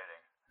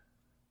incriminating.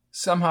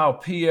 Somehow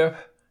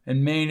Pia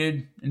and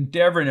Maynard and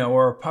Devereux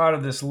are a part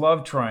of this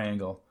love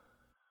triangle.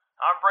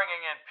 I'm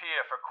bringing in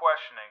Pia for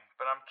questioning,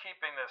 but I'm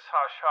keeping this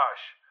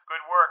hush-hush.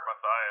 Good work,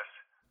 Matthias.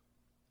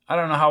 I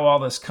don't know how all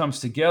this comes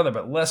together,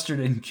 but Lester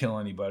didn't kill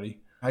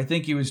anybody. I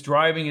think he was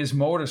driving his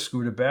motor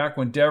scooter back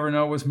when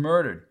Devereux was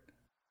murdered.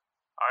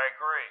 I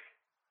agree.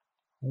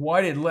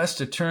 Why did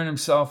Lester turn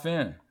himself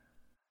in?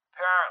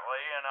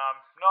 Apparently, and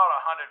I'm not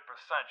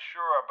 100%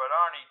 sure, but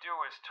Arnie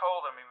Dewars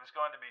told him he was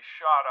going to be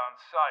shot on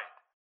sight.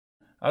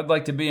 I'd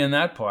like to be in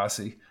that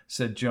posse,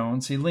 said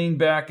Jones. He leaned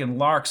back in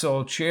Lark's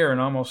old chair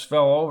and almost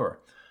fell over.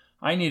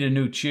 I need a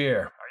new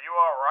chair. Are you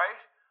all right?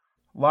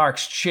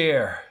 Lark's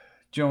chair.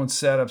 Jones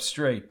sat up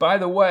straight. By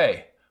the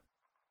way.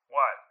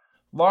 What?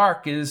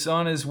 Lark is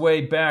on his way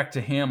back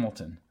to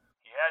Hamilton.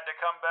 He had to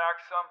come back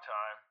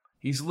sometime.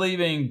 He's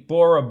leaving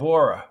Bora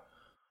Bora.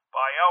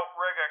 By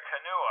outrigger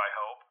canoe, I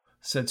hope,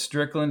 said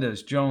Strickland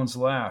as Jones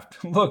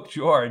laughed. Look,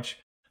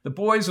 George, the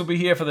boys will be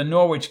here for the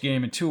Norwich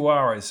game in 2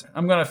 hours.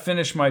 I'm going to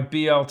finish my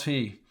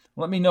BLT.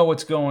 Let me know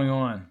what's going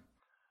on.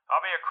 I'll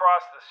be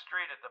across the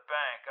street at the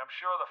bank. I'm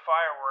sure the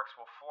fireworks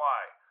will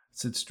fly,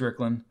 said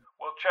Strickland.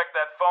 We'll check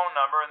that phone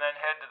number and then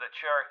head to the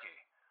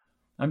Cherokee.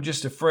 I'm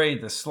just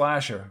afraid the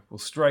slasher will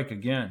strike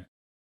again.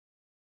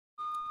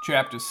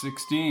 Chapter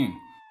 16.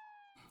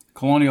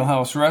 Colonial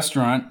House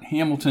Restaurant,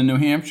 Hamilton, New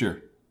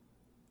Hampshire.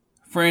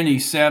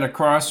 Franny sat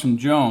across from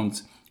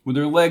Jones, with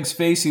her legs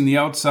facing the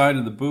outside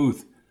of the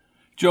booth.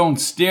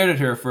 Jones stared at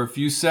her for a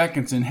few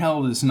seconds and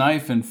held his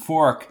knife and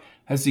fork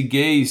as he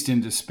gazed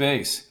into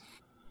space.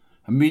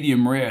 A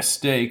medium-rare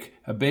steak,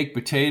 a baked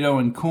potato,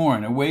 and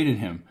corn awaited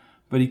him,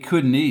 but he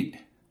couldn't eat.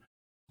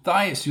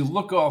 Matthias, you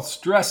look all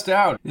stressed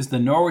out. Is the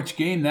Norwich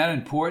game that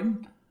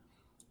important?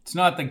 It's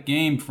not the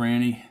game,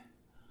 Franny.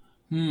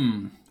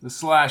 The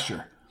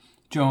slasher.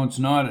 Jones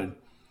nodded.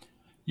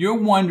 You're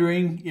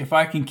wondering if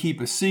I can keep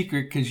a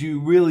secret because you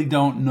really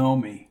don't know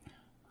me.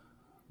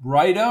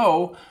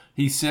 Right-o,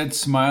 he said,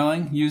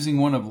 smiling, using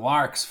one of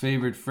Lark's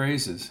favorite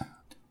phrases.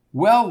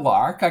 Well,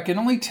 Lark, I can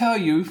only tell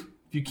you,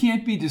 if you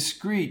can't be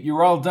discreet,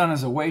 you're all done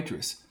as a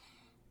waitress.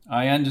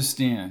 I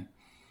understand.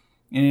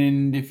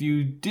 And if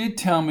you did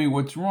tell me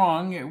what's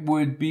wrong, it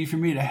would be for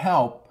me to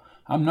help.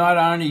 I'm not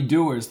Arnie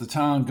Dewars, the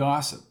town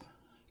gossip.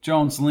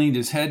 Jones leaned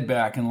his head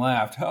back and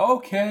laughed.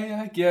 Okay,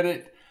 I get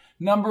it.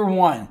 Number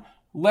 1,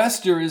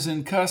 Lester is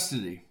in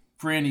custody.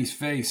 Franny's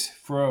face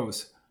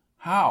froze.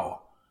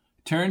 How?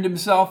 Turned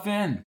himself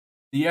in.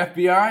 The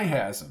FBI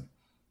has him.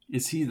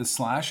 Is he the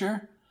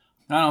slasher?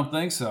 I don't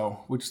think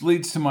so, which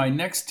leads to my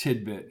next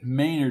tidbit,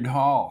 Maynard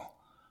Hall.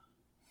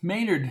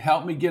 Maynard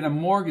helped me get a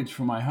mortgage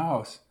for my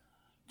house.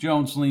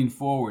 Jones leaned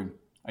forward.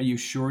 Are you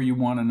sure you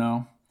want to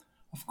know?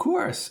 Of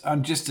course.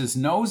 I'm just as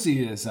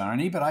nosy as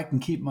Arnie, but I can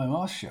keep my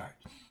mouth shut.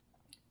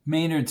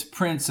 Maynard's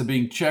prints are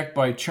being checked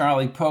by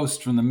Charlie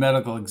Post from the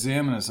medical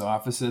examiner's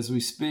office as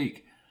we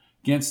speak,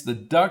 against the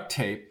duct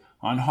tape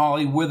on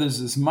Holly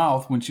Withers'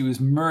 mouth when she was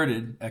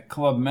murdered at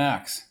Club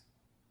Max.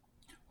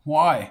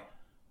 Why?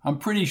 I'm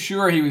pretty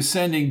sure he was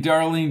sending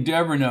Darlene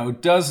Deverneau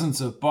dozens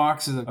of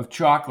boxes of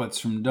chocolates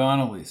from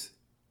Donnelly's.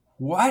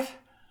 What?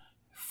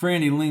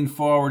 Franny leaned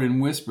forward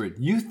and whispered,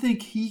 You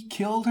think he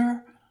killed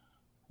her?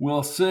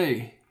 We'll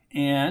see.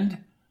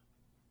 And?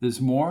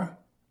 There's more?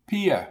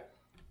 Pia.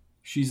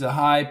 She's a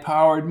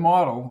high-powered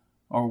model,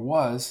 or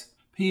was.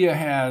 Pia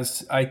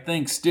has, I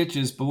think,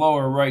 stitches below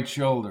her right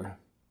shoulder.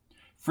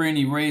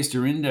 Franny raised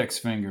her index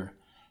finger.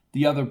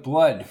 The other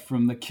blood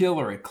from the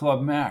killer at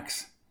Club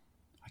Max.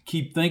 I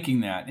keep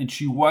thinking that, and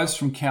she was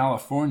from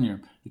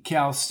California. The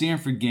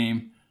Cal-Stanford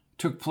game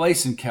took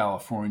place in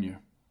California.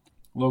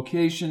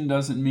 Location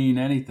doesn't mean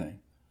anything.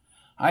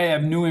 I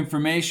have new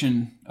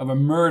information of a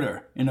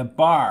murder in a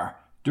bar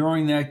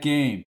during that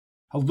game.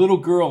 A little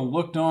girl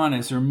looked on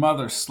as her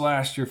mother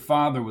slashed her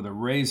father with a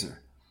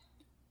razor.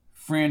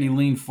 Franny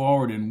leaned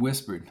forward and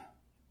whispered,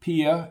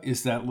 Pia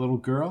is that little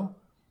girl?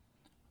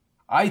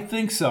 I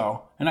think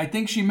so, and I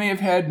think she may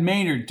have had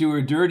Maynard do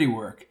her dirty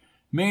work.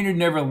 Maynard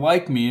never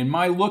liked me, and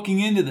my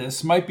looking into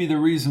this might be the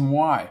reason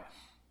why.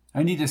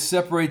 I need to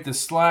separate the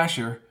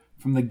slasher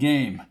from the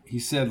game, he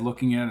said,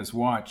 looking at his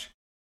watch.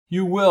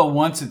 You will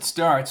once it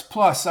starts.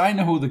 Plus, I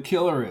know who the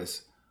killer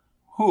is.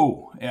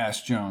 Who?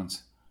 Asked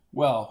Jones.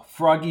 Well,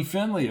 Froggy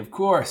Finley, of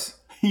course.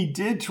 He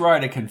did try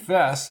to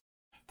confess,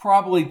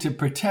 probably to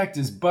protect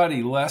his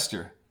buddy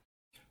Lester.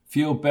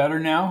 Feel better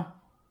now?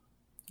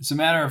 As a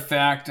matter of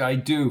fact, I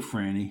do,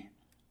 Franny.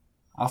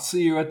 I'll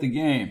see you at the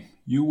game.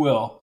 You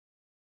will.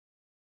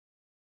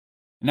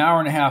 An hour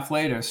and a half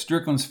later,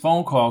 Strickland's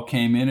phone call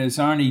came in as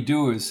Arnie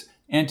Dewars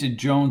entered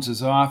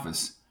Jones's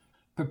office.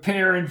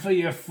 Preparing for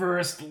your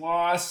first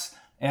loss?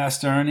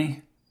 Asked Arnie.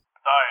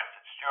 Matthias,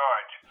 it's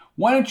George.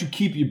 Why don't you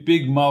keep your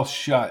big mouth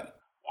shut?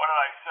 What did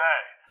I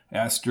say?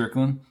 Asked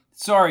Strickland.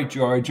 Sorry,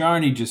 George.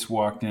 Arnie just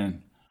walked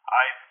in.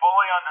 I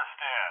fully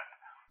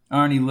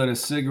understand. Arnie lit a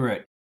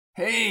cigarette.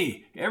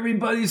 Hey,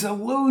 everybody's a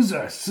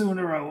loser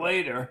sooner or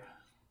later.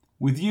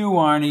 With you,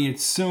 Arnie,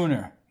 it's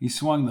sooner. He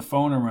swung the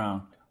phone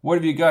around. What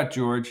have you got,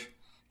 George?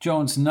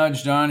 Jones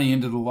nudged Arnie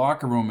into the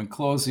locker room and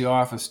closed the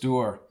office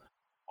door.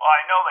 Well,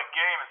 I know the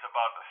game is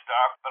about to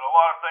start, but a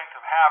lot of things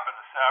have happened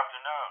this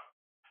afternoon.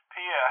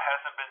 Pia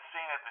hasn't been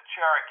seen at the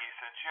Cherokee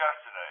since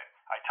yesterday.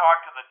 I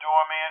talked to the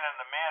doorman and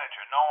the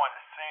manager. No one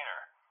has seen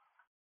her.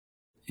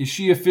 Is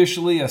she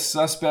officially a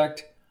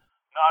suspect?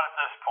 Not at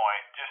this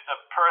point. Just a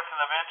person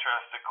of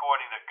interest,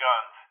 according to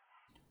Guns.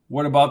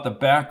 What about the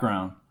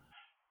background?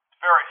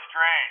 It's very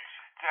strange.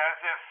 It's as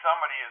if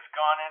somebody has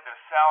gone into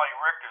Sally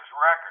Richter's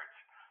records.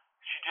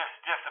 She just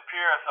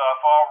disappears off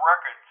all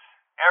records,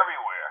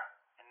 everywhere,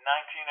 in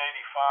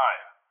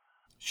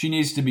 1985. She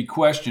needs to be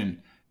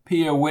questioned.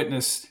 Pia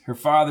witnessed her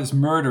father's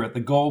murder at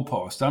the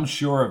goalpost. I'm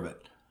sure of it.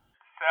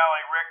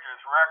 Sally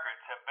Richter's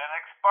records have been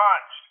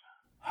expunged.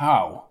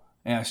 How?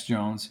 Asked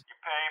Jones. You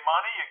pay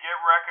money, you get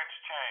records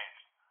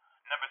changed.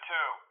 Number 2,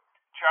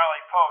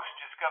 Charlie Post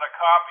just got a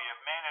copy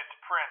of Maynard's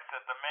prints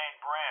at the main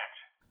branch.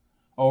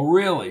 Oh,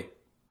 really?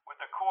 With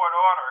the court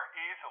order,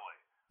 easily.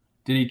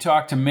 Did he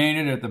talk to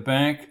Maynard at the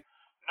bank?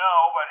 No,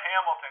 but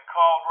Hamilton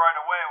called right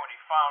away when he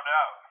found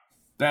out.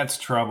 That's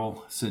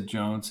trouble, said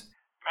Jones.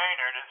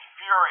 Maynard is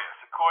furious,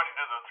 according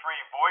to the 3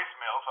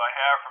 voicemails I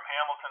have from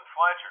Hamilton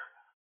Fletcher.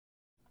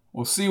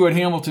 We'll see what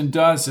Hamilton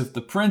does if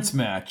the prints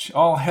match.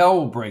 All hell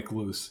will break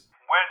loose.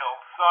 Wendell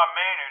saw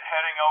Maynard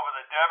heading over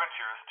the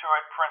Devonshires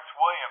toward Prince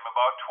William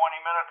about 20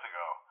 minutes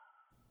ago.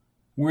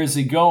 Where's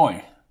he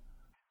going?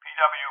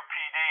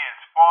 PWPD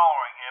is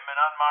following him in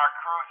unmarked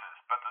cruises,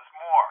 but there's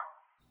more.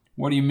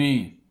 What do you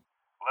mean?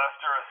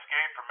 Lester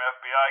escaped from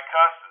FBI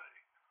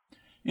custody.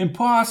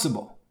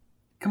 Impossible.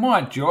 Come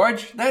on,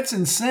 George. That's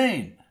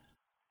insane.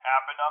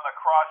 Happened on the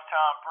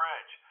crosstown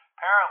bridge.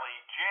 Apparently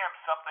he jammed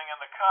something in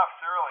the cuffs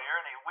earlier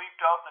and he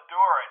leaped out the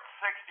door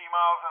at 60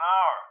 miles an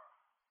hour.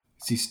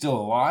 Is he still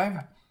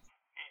alive?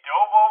 He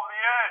dove over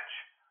the edge.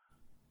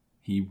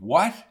 He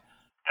what?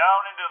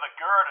 Down into the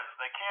girders.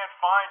 They can't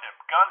find him.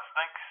 Guns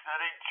think that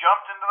he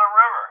jumped into the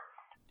river.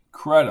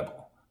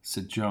 Incredible,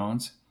 said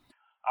Jones.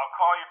 I'll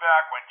call you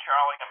back when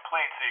Charlie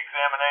completes the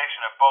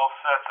examination of both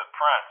sets of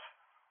prints.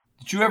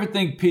 Did you ever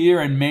think Pia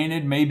and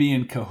Maynard may be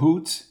in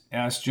cahoots?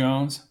 Asked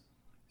Jones.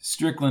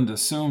 Strickland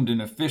assumed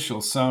an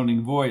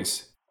official-sounding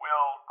voice.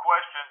 We'll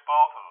question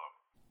both of them.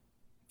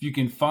 If you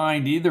can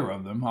find either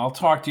of them, I'll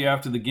talk to you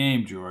after the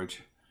game,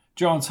 George.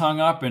 Jones hung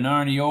up and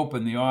Arnie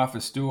opened the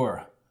office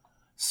door.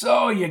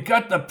 So, you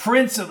got the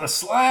prints of the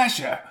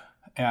slasher?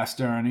 Asked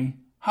Arnie.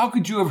 How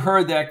could you have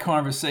heard that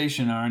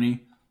conversation,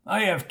 Arnie?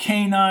 I have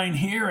canine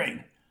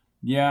hearing.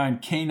 Yeah,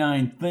 and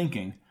canine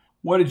thinking.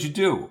 What did you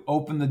do?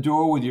 Open the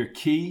door with your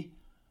key?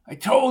 I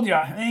told you,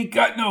 I ain't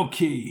got no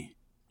key.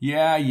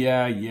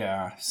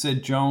 Yeah,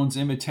 said Jones,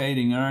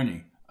 imitating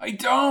Arnie. I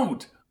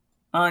don't.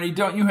 Arnie,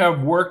 don't you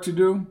have work to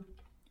do?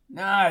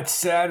 Nah, it's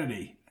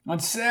Saturday. On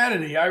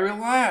Saturday, I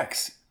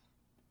relax.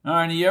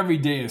 Arnie, every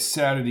day is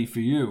Saturday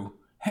for you.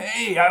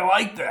 Hey, I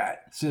like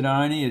that, said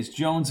Arnie as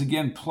Jones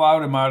again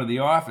plowed him out of the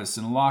office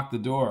and locked the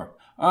door.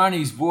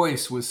 Arnie's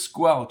voice was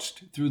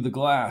squelched through the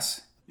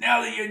glass.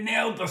 Now that you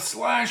nailed the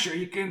slasher,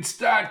 you can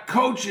start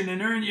coaching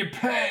and earn your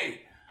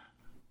pay.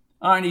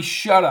 Arnie,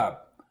 shut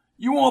up.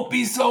 You won't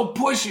be so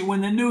pushy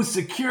when the new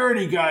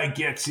security guy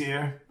gets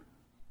here.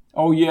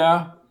 Oh,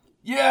 yeah?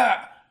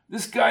 Yeah,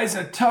 this guy's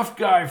a tough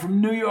guy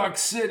from New York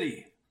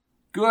City.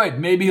 Good,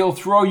 maybe he'll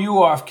throw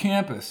you off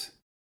campus.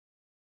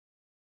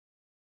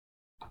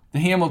 The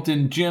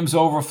Hamilton Gym's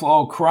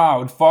overflow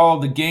crowd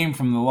followed the game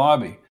from the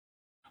lobby.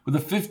 With a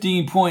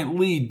 15-point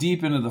lead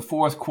deep into the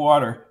fourth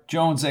quarter,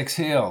 Jones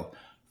exhaled.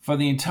 For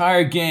the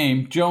entire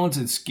game, Jones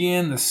had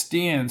scanned the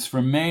stands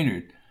for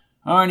Maynard.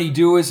 Arnie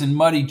Dewars and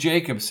Muddy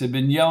Jacobs had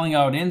been yelling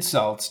out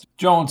insults.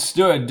 Jones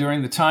stood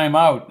during the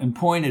timeout and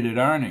pointed at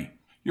Arnie.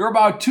 You're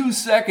about 2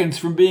 seconds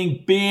from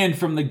being banned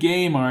from the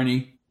game,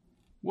 Arnie.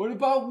 What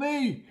about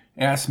me?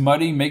 Asked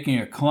Muddy, making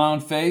a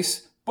clown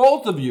face.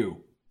 Both of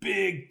you.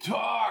 Big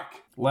talk,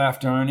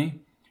 laughed Arnie.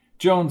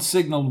 Jones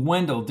signaled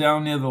Wendell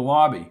down near the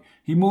lobby.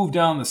 He moved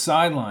down the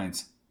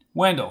sidelines.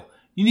 Wendell,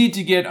 you need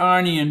to get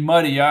Arnie and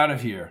Muddy out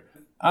of here.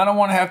 I don't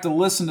want to have to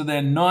listen to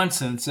their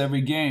nonsense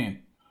every game.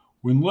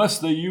 Unless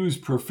they use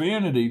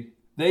profanity.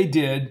 They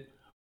did.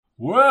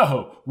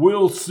 Well,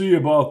 we'll see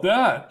about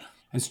that.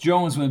 As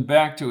Jones went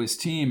back to his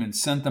team and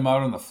sent them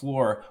out on the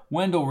floor,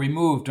 Wendell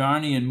removed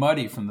Arnie and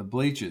Muddy from the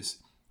bleachers.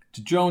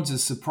 To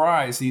Jones's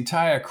surprise, the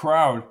entire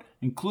crowd,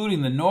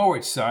 including the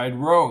Norwich side,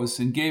 rose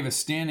and gave a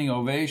standing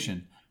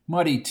ovation.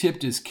 Muddy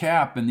tipped his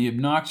cap and the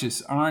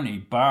obnoxious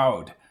Arnie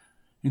bowed.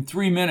 In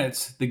 3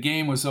 minutes, the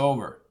game was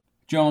over.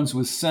 Jones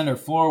was center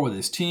floor with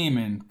his team,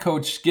 and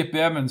Coach Skip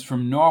Evans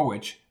from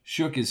Norwich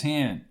shook his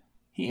hand.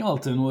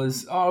 Hamilton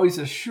was always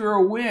a sure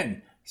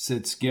win,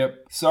 said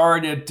Skip.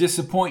 Sorry to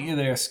disappoint you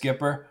there,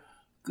 Skipper.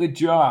 Good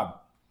job.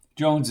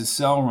 Jones's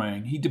cell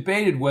rang. He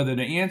debated whether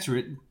to answer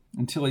it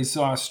until he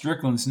saw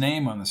Strickland's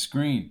name on the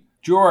screen.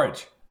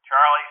 George.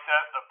 Charlie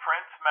says the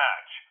prints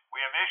match.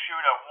 We have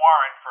issued a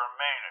warrant for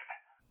Maynard.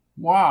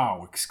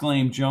 Wow,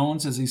 exclaimed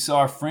Jones as he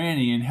saw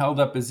Franny and held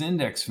up his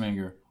index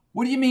finger.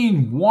 What do you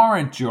mean,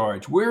 warrant,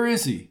 George? Where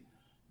is he?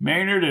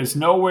 Maynard is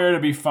nowhere to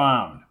be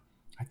found.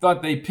 I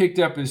thought they picked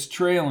up his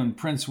trail in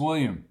Prince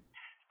William.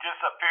 He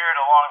disappeared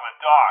along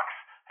the docks,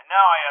 and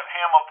now I have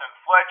Hamilton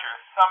Fletcher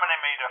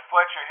summoning me to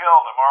Fletcher Hill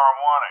tomorrow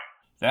morning.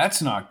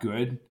 That's not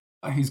good.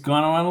 He's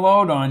going to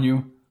unload on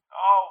you.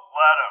 Oh,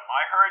 let him.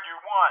 I heard you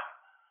won.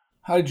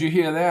 How did you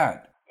hear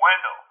that?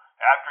 Wendell,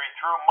 after he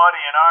threw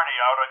Muddy and Arnie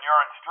out on your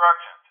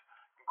instructions.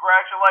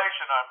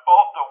 Congratulations on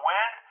both the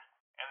win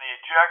and the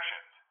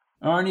ejections.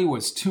 Arnie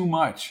was too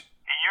much.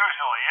 He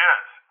usually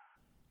is.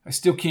 I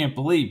still can't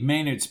believe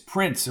Maynard's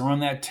prints are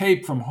on that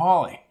tape from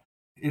Holly.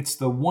 It's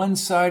the one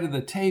side of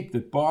the tape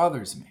that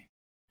bothers me.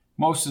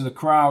 Most of the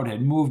crowd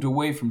had moved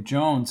away from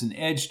Jones and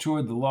edged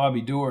toward the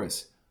lobby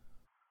doors.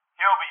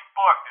 He'll be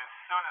booked as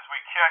soon as we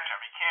catch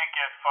him. He can't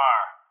get far.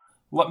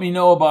 Let me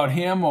know about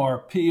him or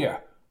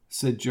Pia,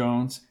 said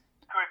Jones.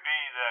 Could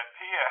be that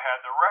Pia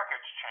had the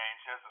records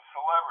changed as a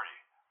celebrity.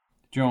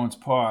 Jones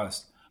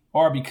paused.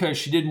 Or because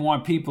she didn't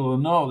want people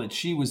to know that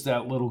she was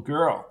that little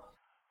girl.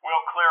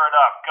 We'll clear it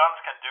up.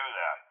 Guns can do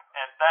that.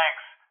 And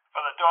thanks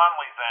for the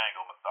Donnelly's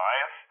angle,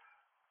 Matthias.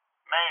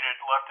 Maynard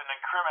left an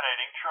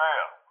incriminating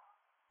trail.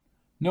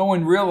 No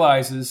one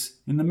realizes,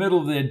 in the middle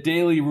of their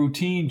daily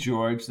routine,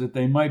 George, that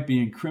they might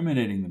be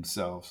incriminating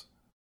themselves.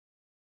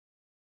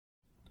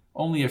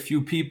 Only a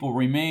few people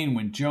remained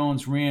when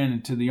Jones ran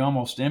into the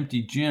almost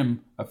empty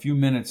gym a few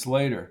minutes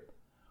later.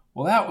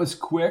 Well, that was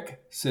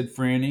quick, said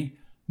Franny.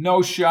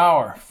 No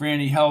shower.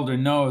 Franny held her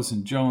nose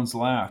and Jones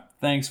laughed.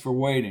 Thanks for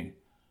waiting.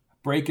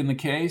 Break in the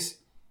case?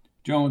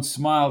 Jones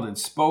smiled and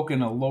spoke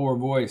in a lower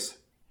voice.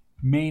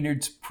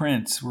 Maynard's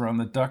prints were on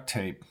the duct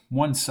tape.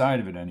 One side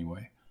of it,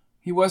 anyway.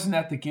 He wasn't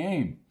at the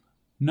game.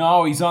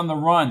 No, he's on the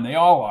run. They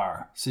all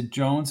are, said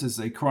Jones as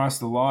they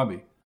crossed the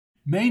lobby.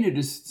 Maynard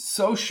is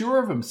so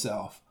sure of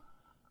himself.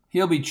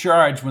 He'll be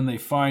charged when they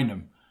find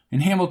him.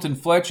 And Hamilton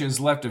Fletcher has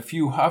left a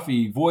few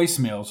huffy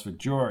voicemails for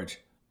George.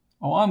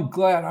 Oh, I'm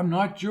glad I'm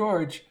not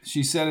George,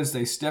 she said as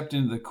they stepped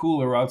into the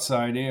cooler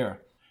outside air.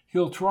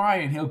 He'll try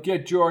and he'll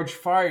get George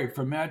fired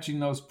for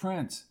matching those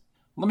prints.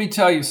 Let me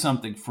tell you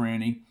something,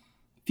 Franny.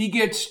 If he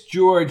gets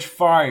George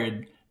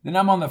fired, then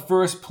I'm on the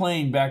first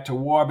plane back to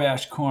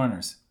Wabash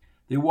Corners.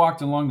 They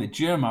walked along the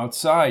gym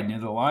outside near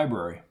the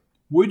library.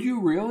 Would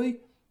you really?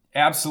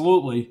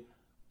 Absolutely.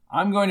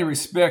 I'm going to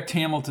respect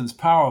Hamilton's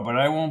power, but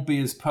I won't be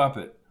his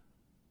puppet.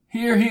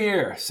 Hear,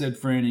 hear, said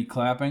Franny,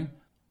 clapping.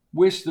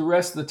 Wish the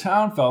rest of the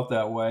town felt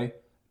that way.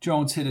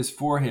 Jones hit his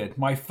forehead.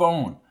 My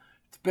phone.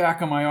 It's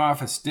back on my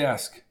office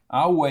desk.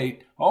 I'll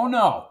wait. Oh,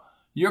 no.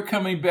 You're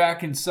coming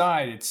back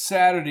inside. It's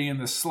Saturday and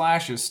the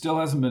slasher still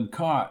hasn't been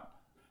caught.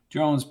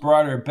 Jones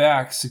brought her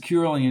back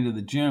securely into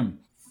the gym.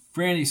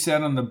 Franny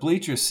sat on the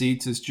bleacher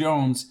seats as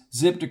Jones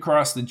zipped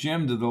across the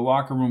gym to the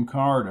locker room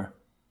corridor.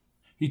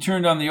 He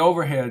turned on the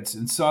overheads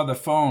and saw the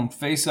phone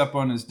face up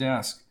on his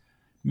desk.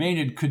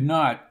 Maynard could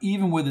not,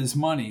 even with his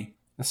money,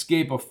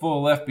 escape a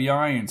full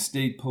FBI and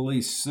state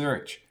police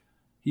search.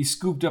 He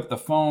scooped up the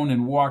phone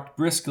and walked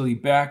briskly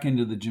back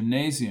into the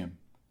gymnasium.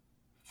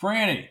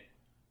 Franny,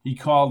 he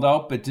called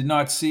out, but did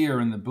not see her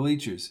in the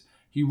bleachers.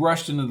 He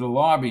rushed into the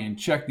lobby and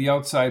checked the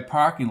outside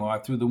parking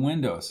lot through the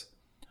windows.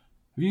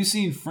 Have you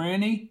seen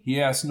Franny? He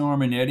asked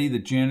Norman Eddy, the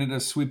janitor,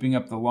 sweeping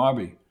up the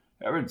lobby.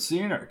 Haven't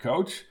seen her,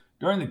 Coach.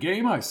 During the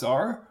game I saw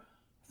her.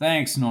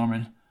 Thanks,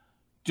 Norman.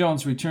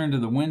 Jones returned to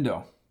the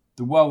window.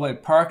 The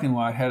well-lit parking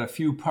lot had a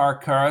few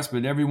parked cars,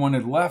 but everyone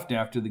had left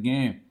after the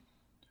game.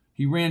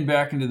 He ran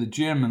back into the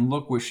gym and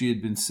looked where she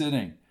had been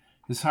sitting.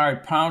 His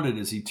heart pounded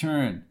as he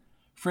turned.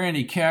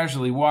 Franny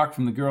casually walked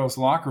from the girls'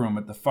 locker room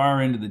at the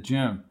far end of the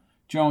gym.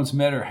 Jones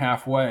met her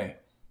halfway.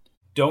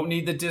 Don't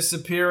need the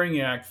disappearing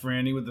act,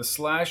 Franny, with the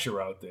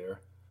slasher out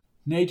there.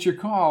 Nature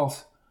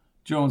calls.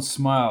 Jones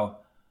smiled.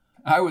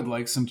 I would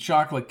like some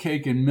chocolate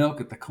cake and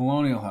milk at the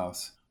Colonial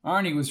House.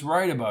 Arnie was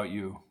right about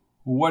you.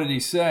 Well, what did he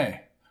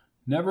say?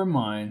 Never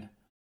mind.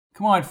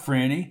 Come on,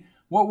 Franny.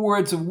 What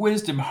words of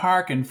wisdom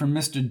hearken from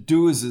Mr.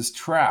 Dewars'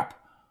 trap?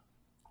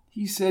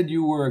 He said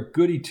you were a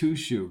goody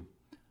two-shoe.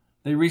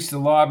 They reached the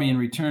lobby and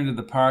returned to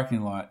the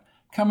parking lot.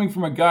 Coming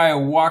from a guy who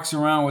walks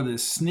around with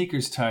his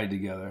sneakers tied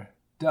together.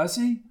 Does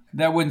he?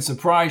 That wouldn't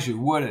surprise you,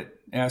 would it?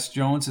 Asked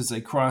Jones as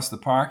they crossed the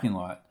parking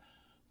lot.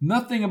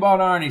 Nothing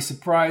about Arnie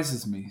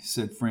surprises me,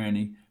 said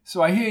Franny.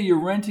 So I hear you're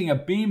renting a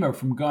Beamer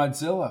from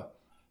Godzilla.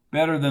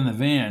 Better than the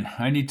van.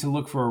 I need to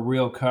look for a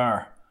real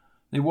car.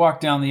 They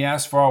walked down the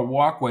asphalt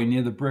walkway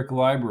near the brick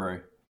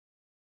library.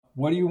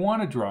 What do you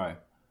want to drive?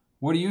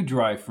 What do you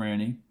drive,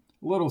 Franny?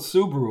 A little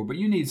Subaru, but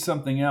you need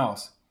something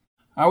else.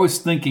 I was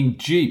thinking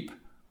Jeep.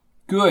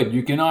 Good,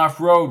 you can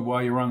off-road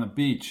while you're on the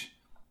beach.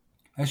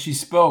 As she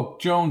spoke,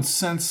 Jones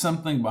sensed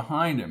something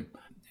behind him.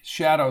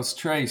 Shadows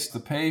traced the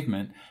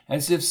pavement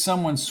as if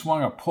someone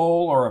swung a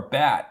pole or a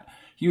bat.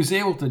 He was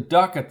able to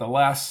duck at the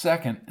last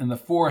second, and the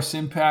force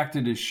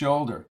impacted his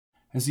shoulder.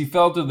 As he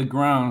fell to the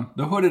ground,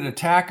 the hooded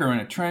attacker in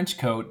a trench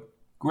coat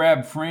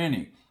grabbed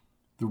Franny.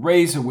 The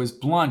razor was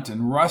blunt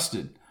and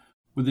rusted.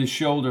 With his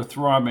shoulder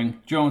throbbing,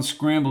 Jones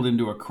scrambled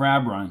into a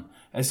crab run.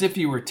 As if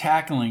he were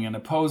tackling an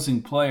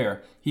opposing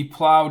player, he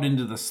plowed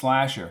into the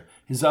slasher,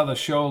 his other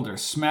shoulder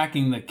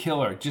smacking the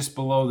killer just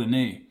below the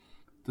knee.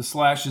 The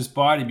slasher's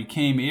body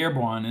became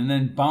airborne and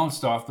then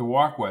bounced off the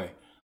walkway.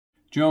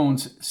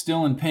 Jones,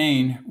 still in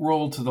pain,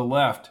 rolled to the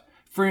left.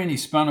 Franny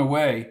spun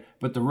away,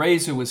 but the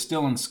razor was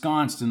still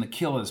ensconced in the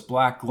killer's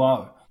black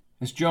glove.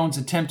 As Jones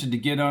attempted to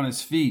get on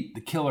his feet,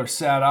 the killer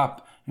sat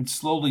up and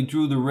slowly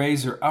drew the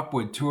razor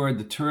upward toward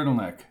the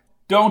turtleneck.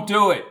 "Don't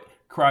do it!"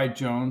 cried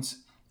Jones.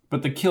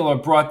 But the killer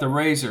brought the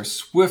razor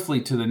swiftly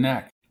to the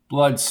neck.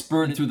 Blood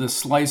spurted through the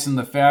slice in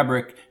the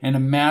fabric, and a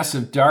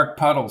massive dark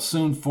puddle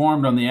soon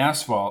formed on the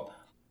asphalt.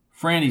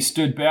 Franny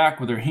stood back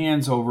with her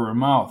hands over her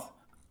mouth.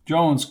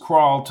 Jones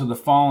crawled to the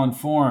fallen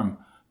form,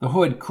 the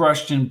hood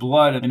crushed in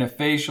blood and a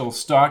facial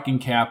stocking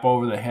cap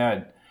over the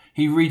head.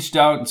 He reached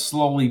out and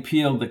slowly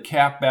peeled the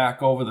cap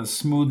back over the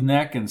smooth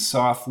neck and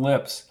soft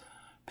lips.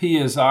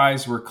 Pia's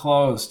eyes were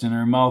closed and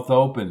her mouth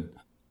open.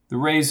 The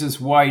razor's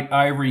white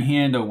ivory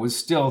handle was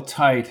still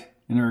tight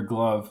in her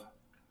glove.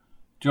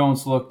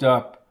 Jones looked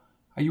up.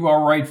 "Are you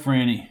all right,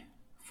 Franny?"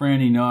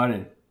 Franny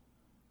nodded.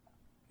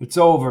 "It's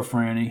over,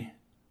 Franny.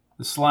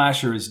 The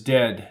slasher is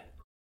dead."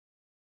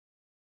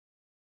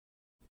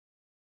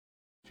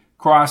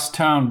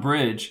 Crosstown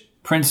Bridge,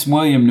 Prince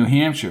William, New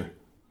Hampshire.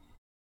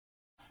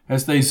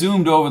 As they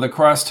zoomed over the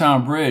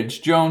Crosstown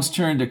Bridge, Jones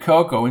turned to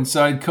Coco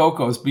inside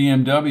Coco's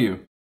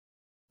BMW.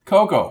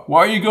 "Coco,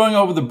 why are you going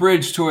over the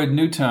bridge toward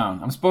Newtown?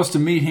 I'm supposed to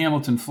meet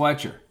Hamilton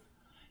Fletcher."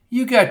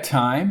 "You got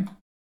time."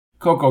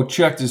 Coco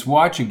checked his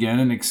watch again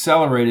and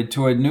accelerated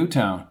toward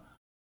Newtown.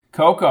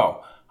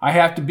 Coco, I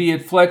have to be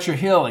at Fletcher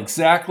Hill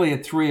exactly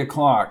at 3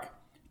 o'clock.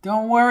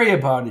 Don't worry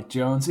about it,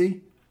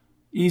 Jonesy.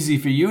 Easy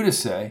for you to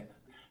say.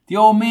 The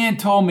old man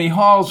told me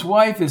Hall's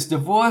wife is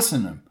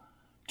divorcing him.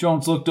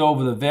 Jones looked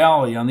over the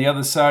valley on the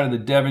other side of the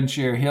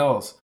Devonshire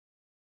hills.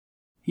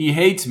 He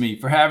hates me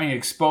for having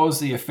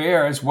exposed the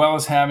affair as well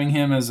as having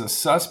him as a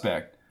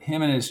suspect.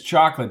 Him and his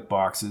chocolate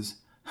boxes.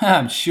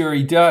 I'm sure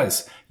he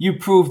does. You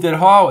proved that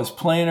Hall was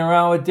playing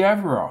around with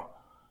Devereaux.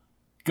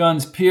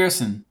 Guns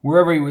Pearson,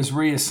 wherever he was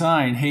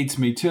reassigned, hates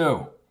me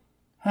too.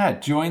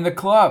 Join the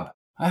club.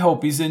 I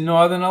hope he's in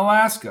northern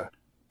Alaska.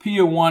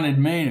 Pia wanted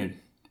Maynard.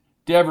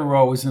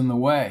 Devereaux was in the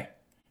way.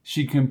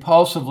 She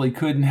compulsively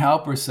couldn't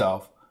help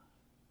herself.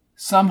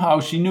 Somehow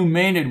she knew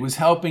Maynard was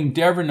helping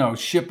Devereaux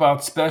ship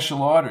out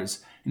special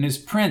orders, and his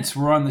prints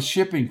were on the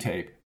shipping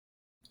tape.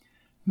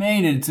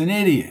 Maynard's an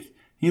idiot.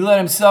 He let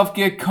himself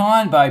get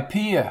conned by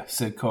Pia,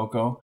 said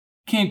Coco.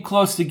 Came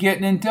close to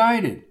getting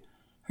indicted.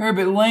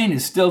 Herbert Lane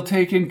is still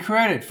taking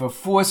credit for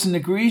forcing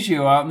the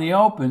Grigio out in the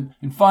open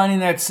and finding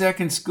that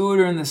second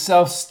scooter in the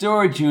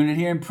self-storage unit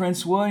here in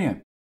Prince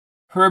William.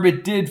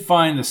 Herbert did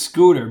find the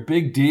scooter,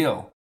 big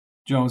deal,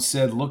 Jones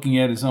said, looking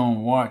at his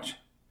own watch.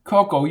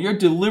 Coco, you're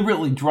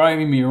deliberately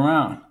driving me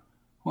around.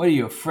 What, are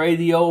you afraid of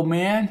the old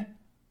man?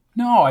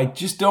 No, I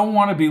just don't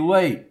want to be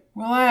late.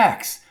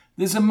 Relax.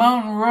 There's a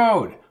mountain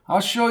road. I'll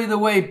show you the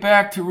way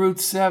back to Route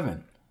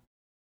 7.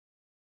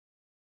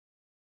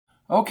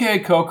 Okay,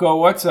 Coco,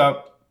 what's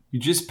up? You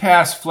just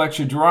passed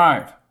Fletcher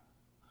Drive.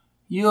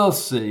 You'll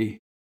see.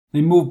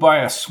 They moved by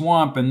a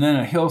swamp and then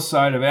a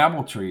hillside of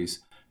apple trees.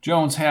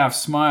 Jones half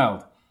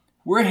smiled.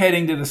 We're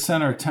heading to the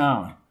center of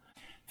town.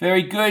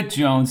 Very good,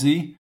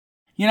 Jonesy.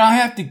 I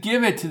have to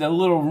give it to the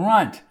little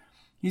runt.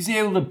 He's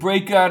able to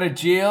break out of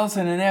jails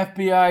in an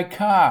FBI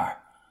car.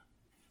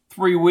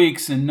 3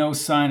 weeks and no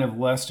sign of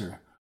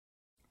Lester.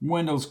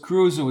 Wendell's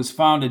cruiser was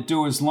found at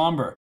Dewars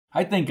Lumber.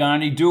 I think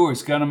Arnie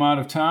Dewars got him out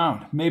of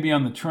town, maybe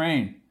on the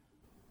train.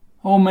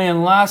 Old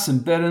man Larson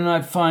better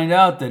not find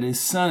out that his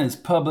son is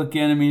public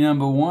enemy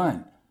number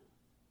 1.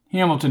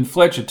 Hamilton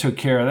Fletcher took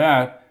care of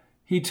that.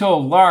 He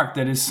told Lark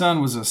that his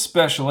son was a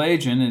special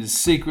agent and is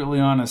secretly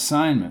on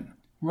assignment.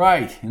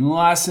 Right, and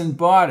Larson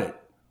bought it.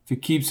 If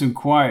it keeps him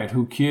quiet,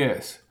 who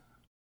cares?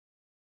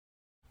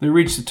 They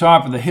reached the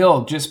top of the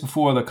hill just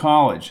before the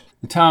college.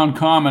 The town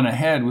common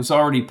ahead was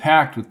already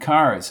packed with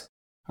cars.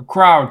 A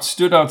crowd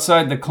stood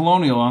outside the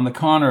Colonial on the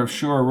corner of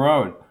Shore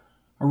Road.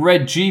 A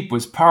red Jeep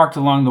was parked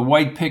along the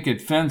white picket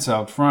fence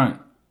out front.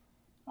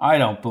 I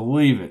don't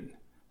believe it.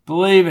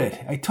 Believe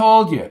it. I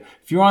told you.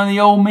 If you're on the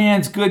old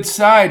man's good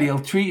side, he'll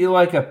treat you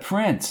like a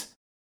prince.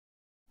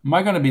 Am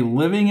I going to be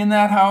living in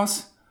that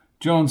house?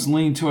 Jones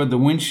leaned toward the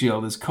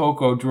windshield as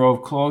Coco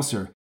drove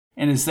closer.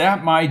 And is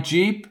that my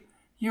Jeep?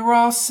 You're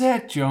all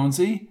set,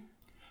 Jonesy.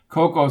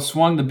 Coco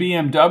swung the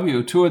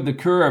BMW toward the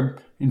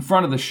curb in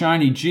front of the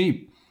shiny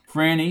Jeep.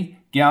 Franny,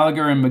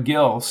 Gallagher, and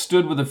McGill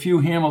stood with a few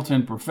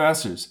Hamilton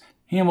professors.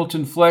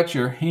 Hamilton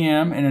Fletcher,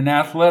 Ham, and an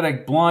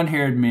athletic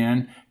blond-haired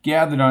man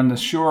gathered on the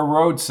Shore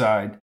Road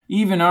side.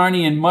 Even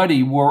Arnie and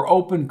Muddy wore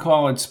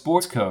open-collared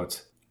sports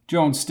coats.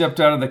 Jones stepped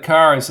out of the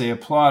car as they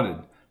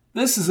applauded.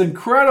 This is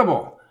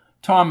incredible!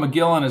 Tom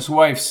McGill and his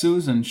wife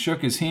Susan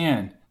shook his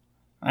hand.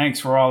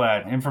 Thanks for all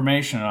that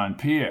information on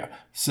Pia,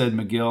 said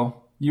McGill.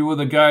 You were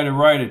the guy to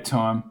write it,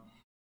 Tom.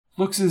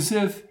 Looks as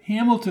if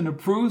Hamilton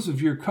approves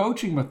of your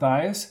coaching,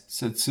 Matthias,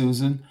 said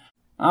Susan.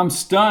 I'm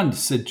stunned,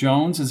 said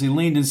Jones as he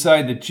leaned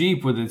inside the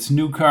Jeep with its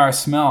new car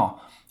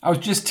smell. I was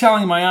just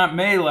telling my Aunt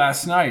May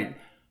last night.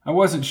 I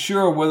wasn't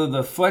sure whether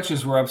the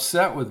Fletchers were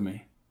upset with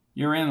me.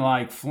 You're in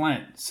like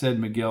flint, said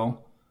McGill.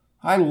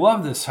 I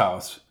love this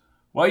house.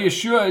 Well, you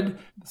should,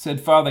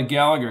 said Father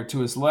Gallagher to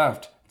his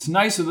left. It's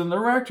nicer than the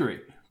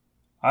rectory.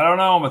 I don't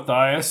know,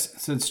 Matthias,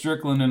 said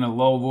Strickland in a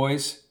low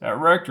voice. That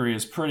rectory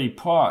is pretty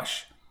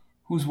posh.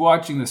 Who's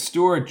watching the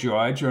store,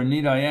 George, or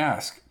need I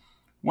ask?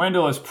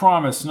 Wendell has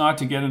promised not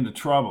to get into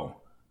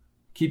trouble.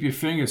 Keep your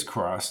fingers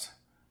crossed.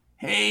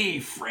 Hey,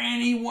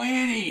 Franny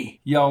Wanny,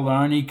 yelled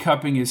Arnie,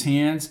 cupping his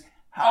hands.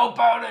 How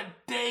about a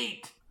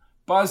date?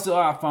 Buzz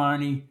off,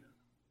 Arnie.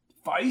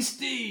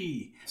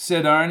 Feisty,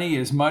 said Arnie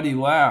as Muddy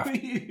laughed.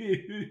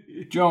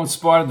 Jones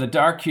spotted the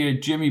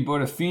dark-haired Jimmy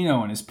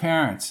Butafino and his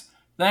parents.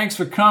 Thanks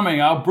for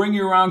coming. I'll bring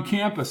you around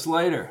campus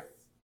later.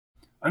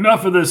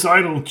 Enough of this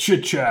idle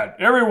chit-chat.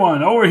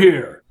 Everyone, over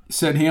here,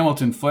 said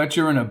Hamilton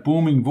Fletcher in a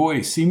booming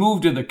voice. He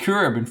moved to the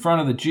curb in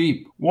front of the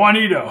Jeep.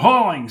 Juanita,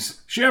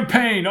 Hollings,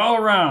 champagne all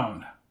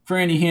around.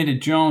 Franny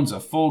handed Jones a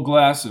full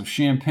glass of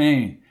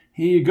champagne.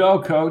 Here you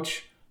go,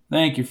 Coach.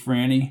 Thank you,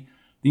 Franny.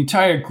 The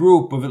entire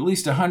group of at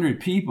least 100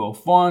 people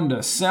formed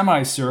a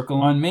semicircle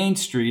on Main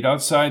Street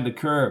outside the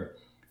curb.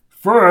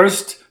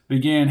 First,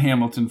 began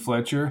Hamilton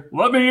Fletcher,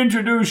 let me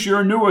introduce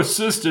your new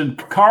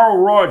assistant, Carl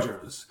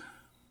Rogers.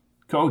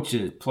 Coach,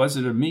 it's a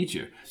pleasure to meet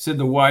you, said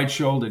the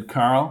wide-shouldered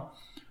Carl.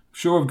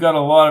 Sure we've got a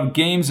lot of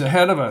games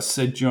ahead of us,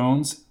 said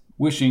Jones,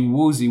 wishing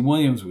Woozy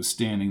Williams was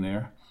standing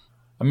there.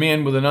 A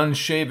man with an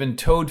unshaven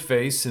toad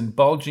face and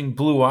bulging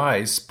blue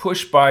eyes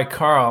pushed by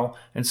Carl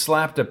and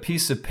slapped a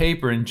piece of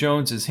paper in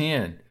Jones's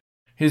hand.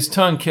 His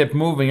tongue kept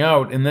moving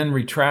out and then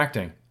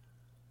retracting.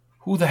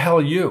 "Who the hell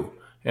are you?"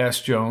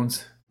 asked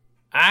Jones.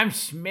 "I'm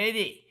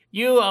Smitty.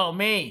 You owe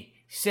me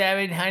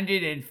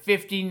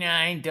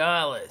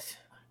 $759.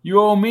 "You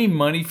owe me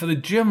money for the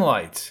gym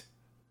lights."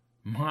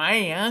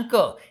 My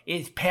uncle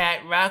is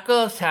Pat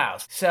Ruckle's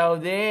house, so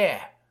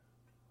there."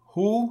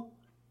 "Who?"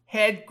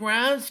 "Head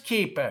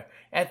groundskeeper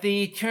at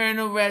the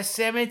Eternal Rest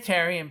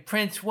Cemetery in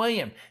Prince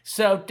William,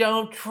 so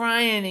don't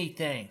try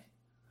anything."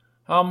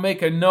 "I'll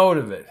make a note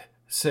of it,"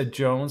 said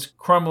Jones,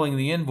 crumbling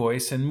the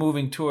invoice and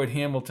moving toward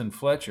Hamilton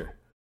Fletcher.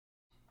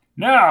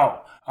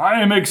 Now,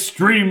 I am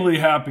extremely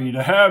happy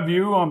to have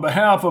you, on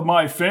behalf of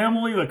my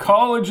family, the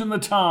college, and the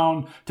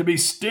town, to be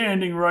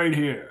standing right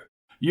here.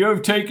 You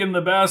have taken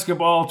the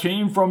basketball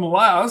team from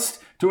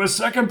last to a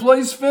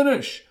second-place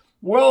finish.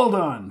 Well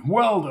done,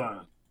 well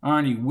done."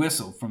 Arnie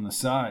whistled from the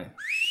side.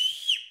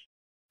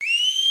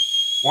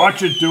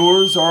 "Watch it,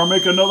 Dewars, or I'll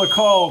make another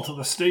call to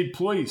the state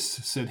police,"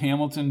 said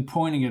Hamilton,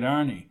 pointing at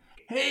Arnie.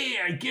 "Hey,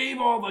 I gave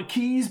all the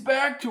keys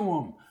back to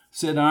him,"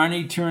 said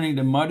Arnie, turning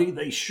to Muddy.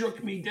 "They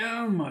shook me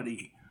down,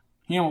 Muddy."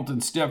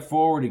 Hamilton stepped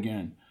forward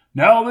again.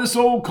 "Now this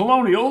old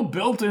colonial,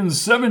 built in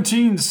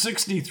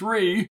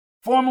 1763,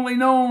 formerly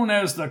known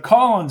as the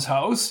Collins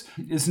House,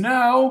 is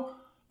now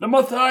the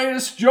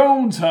Matthias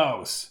Jones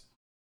House."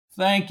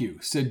 "Thank you,"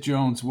 said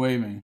Jones,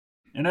 waving.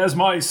 "And as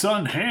my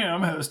son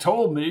Ham has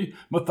told me,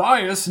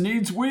 Matthias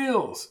needs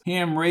wheels."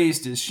 Ham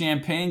raised his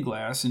champagne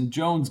glass, and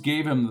Jones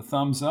gave him the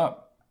thumbs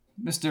up.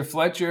 "Mr.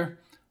 Fletcher,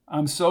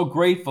 I'm so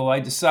grateful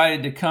I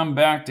decided to come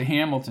back to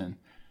Hamilton."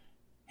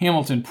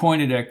 Hamilton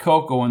pointed at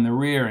Coco in the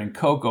rear, and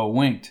Coco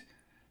winked.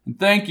 "And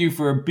thank you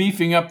for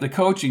beefing up the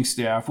coaching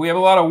staff. We have a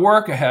lot of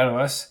work ahead of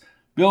us.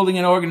 Building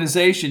an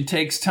organization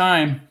takes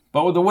time,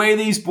 but with the way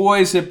these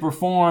boys have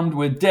performed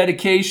with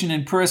dedication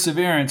and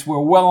perseverance, we're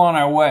well on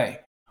our way.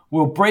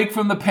 We'll break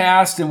from the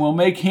past, and we'll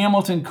make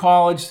Hamilton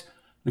College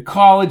the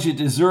college it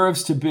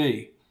deserves to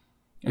be."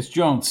 As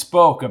Jones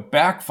spoke, a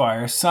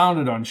backfire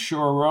sounded on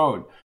Shore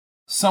Road.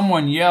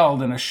 Someone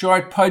yelled, and a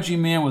short, pudgy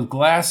man with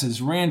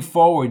glasses ran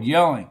forward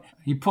yelling.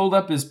 He pulled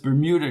up his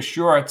Bermuda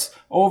shorts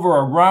over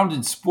a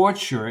rounded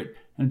sports shirt,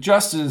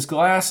 adjusted his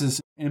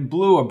glasses, and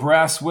blew a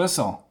brass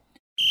whistle.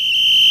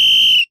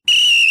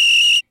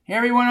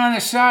 "Everyone on the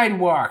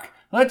sidewalk,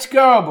 let's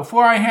go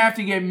before I have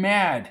to get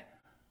mad."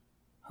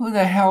 "Who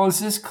the hell is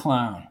this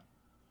clown?"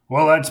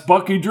 "Well, that's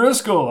Bucky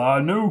Driscoll,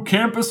 our new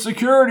campus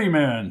security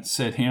man,"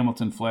 said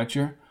Hamilton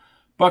Fletcher.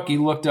 Bucky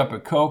looked up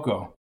at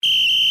Coco.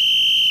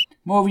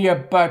 Move your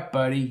butt,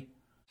 buddy.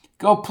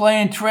 Go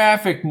play in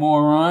traffic,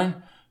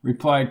 moron,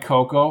 replied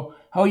Coco.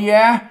 Oh,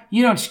 yeah?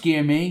 You don't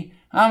scare me.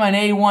 I'm an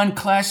A1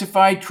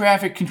 classified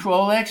traffic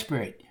control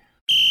expert.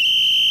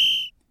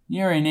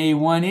 You're an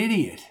A1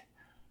 idiot.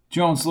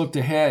 Jones looked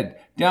ahead.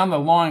 Down the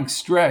long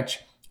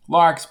stretch,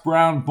 Lark's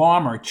brown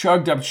bomber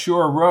chugged up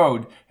Shore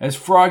Road as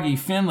Froggy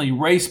Finley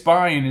raced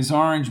by in his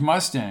orange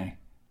Mustang.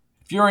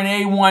 If you're an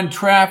A1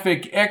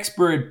 traffic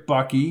expert,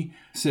 Bucky,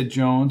 said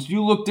Jones,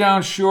 you look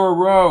down Shore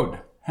Road.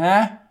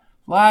 Huh?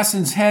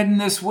 Larson's heading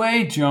this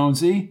way,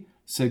 Jonesy,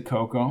 said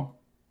Coco.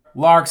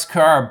 Lark's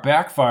car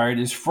backfired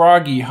as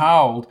Froggy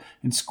howled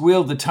and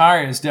squealed the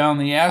tires down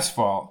the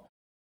asphalt.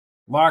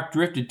 Lark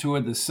drifted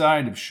toward the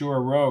side of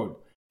Shore Road.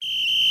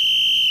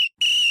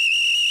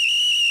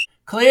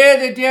 Clear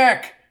the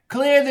deck!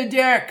 Clear the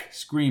deck!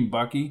 Screamed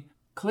Bucky.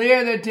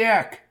 Clear the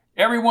deck!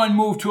 Everyone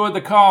move toward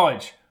the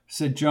college,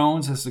 said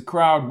Jones as the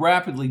crowd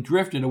rapidly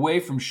drifted away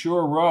from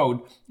Shore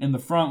Road and the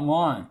front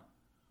lawn.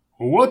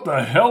 What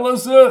the hell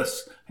is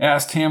this?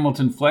 Asked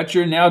Hamilton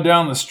Fletcher, now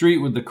down the street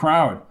with the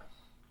crowd.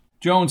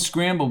 Jones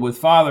scrambled with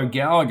Father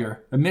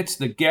Gallagher amidst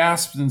the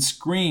gasps and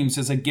screams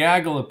as a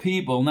gaggle of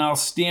people now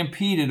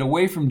stampeded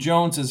away from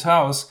Jones's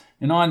house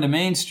and onto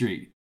Main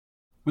Street.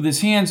 With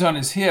his hands on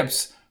his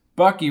hips,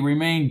 Bucky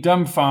remained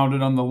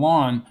dumbfounded on the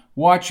lawn,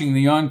 watching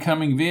the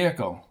oncoming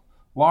vehicle.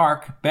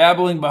 Lark,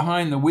 babbling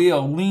behind the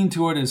wheel, leaned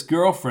toward his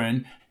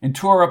girlfriend and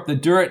tore up the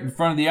dirt in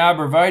front of the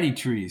arborvitae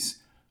trees.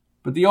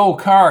 But the old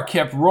car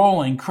kept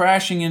rolling,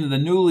 crashing into the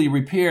newly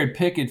repaired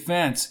picket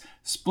fence,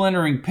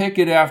 splintering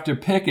picket after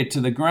picket to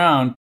the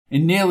ground,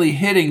 and nearly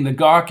hitting the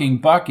gawking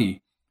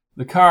Bucky.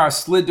 The car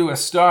slid to a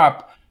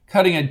stop,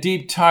 cutting a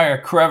deep tire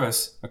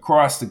crevice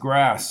across the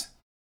grass.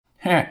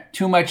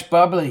 Too much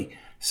bubbly,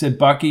 said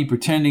Bucky,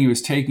 pretending he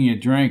was taking a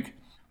drink.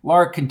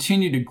 Lark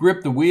continued to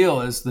grip the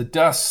wheel as the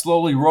dust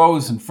slowly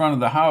rose in front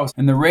of the house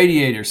and the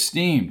radiator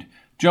steamed.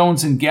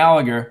 Jones and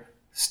Gallagher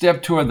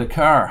stepped toward the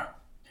car.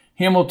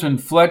 Hamilton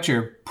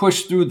Fletcher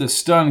pushed through the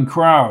stunned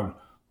crowd.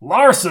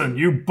 Larson,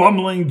 you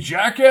bumbling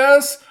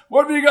jackass!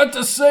 What have you got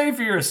to say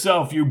for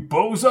yourself, you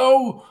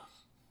bozo?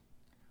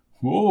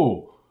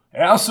 Whoa,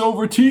 ass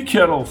over tea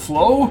kettle,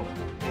 Flo.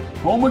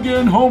 Home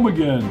again,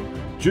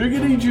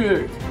 jiggity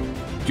jig.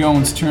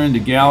 Jones turned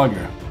to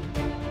Gallagher.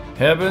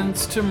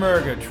 Heavens to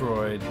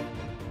Murgatroyd.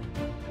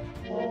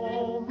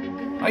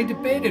 I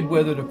debated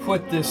whether to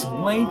put this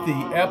lengthy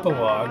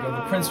epilogue of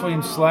the Prince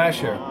William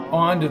slasher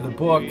onto the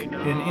book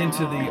and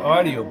into the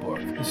audiobook.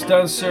 This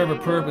does serve a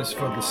purpose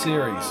for the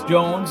series.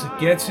 Jones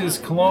gets his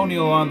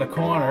colonial on the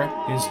corner,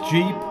 his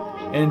Jeep,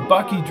 and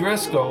Bucky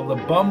Driscoll, the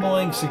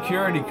bumbling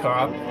security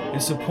cop,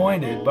 is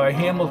appointed by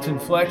Hamilton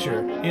Fletcher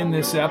in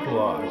this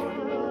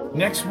epilogue.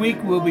 Next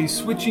week, we'll be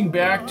switching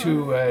back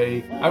to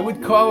I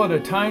would call it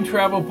a time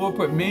travel book,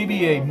 but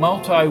maybe a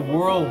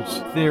multi-worlds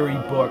theory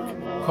book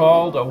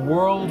called A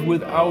World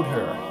Without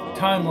Her.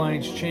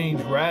 Timelines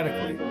change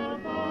radically.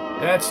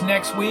 That's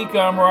next week.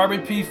 I'm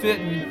Robert P.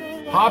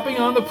 Fitton, hopping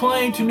on the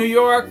plane to New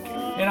York,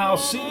 and I'll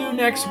see you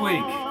next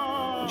week.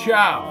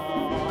 Ciao.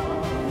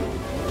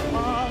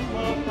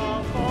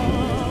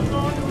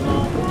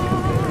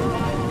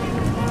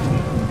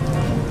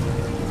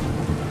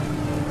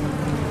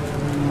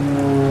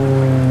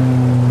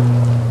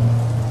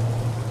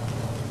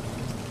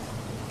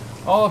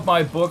 All of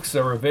my books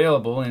are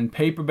available in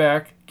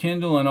paperback,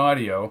 Kindle, and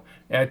audio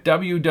at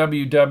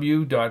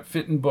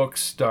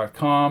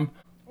www.fittonbooks.com,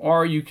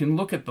 or you can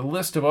look at the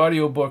list of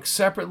audiobooks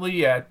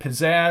separately at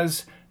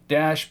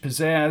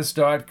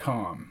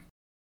pizzazz-pizzazz.com.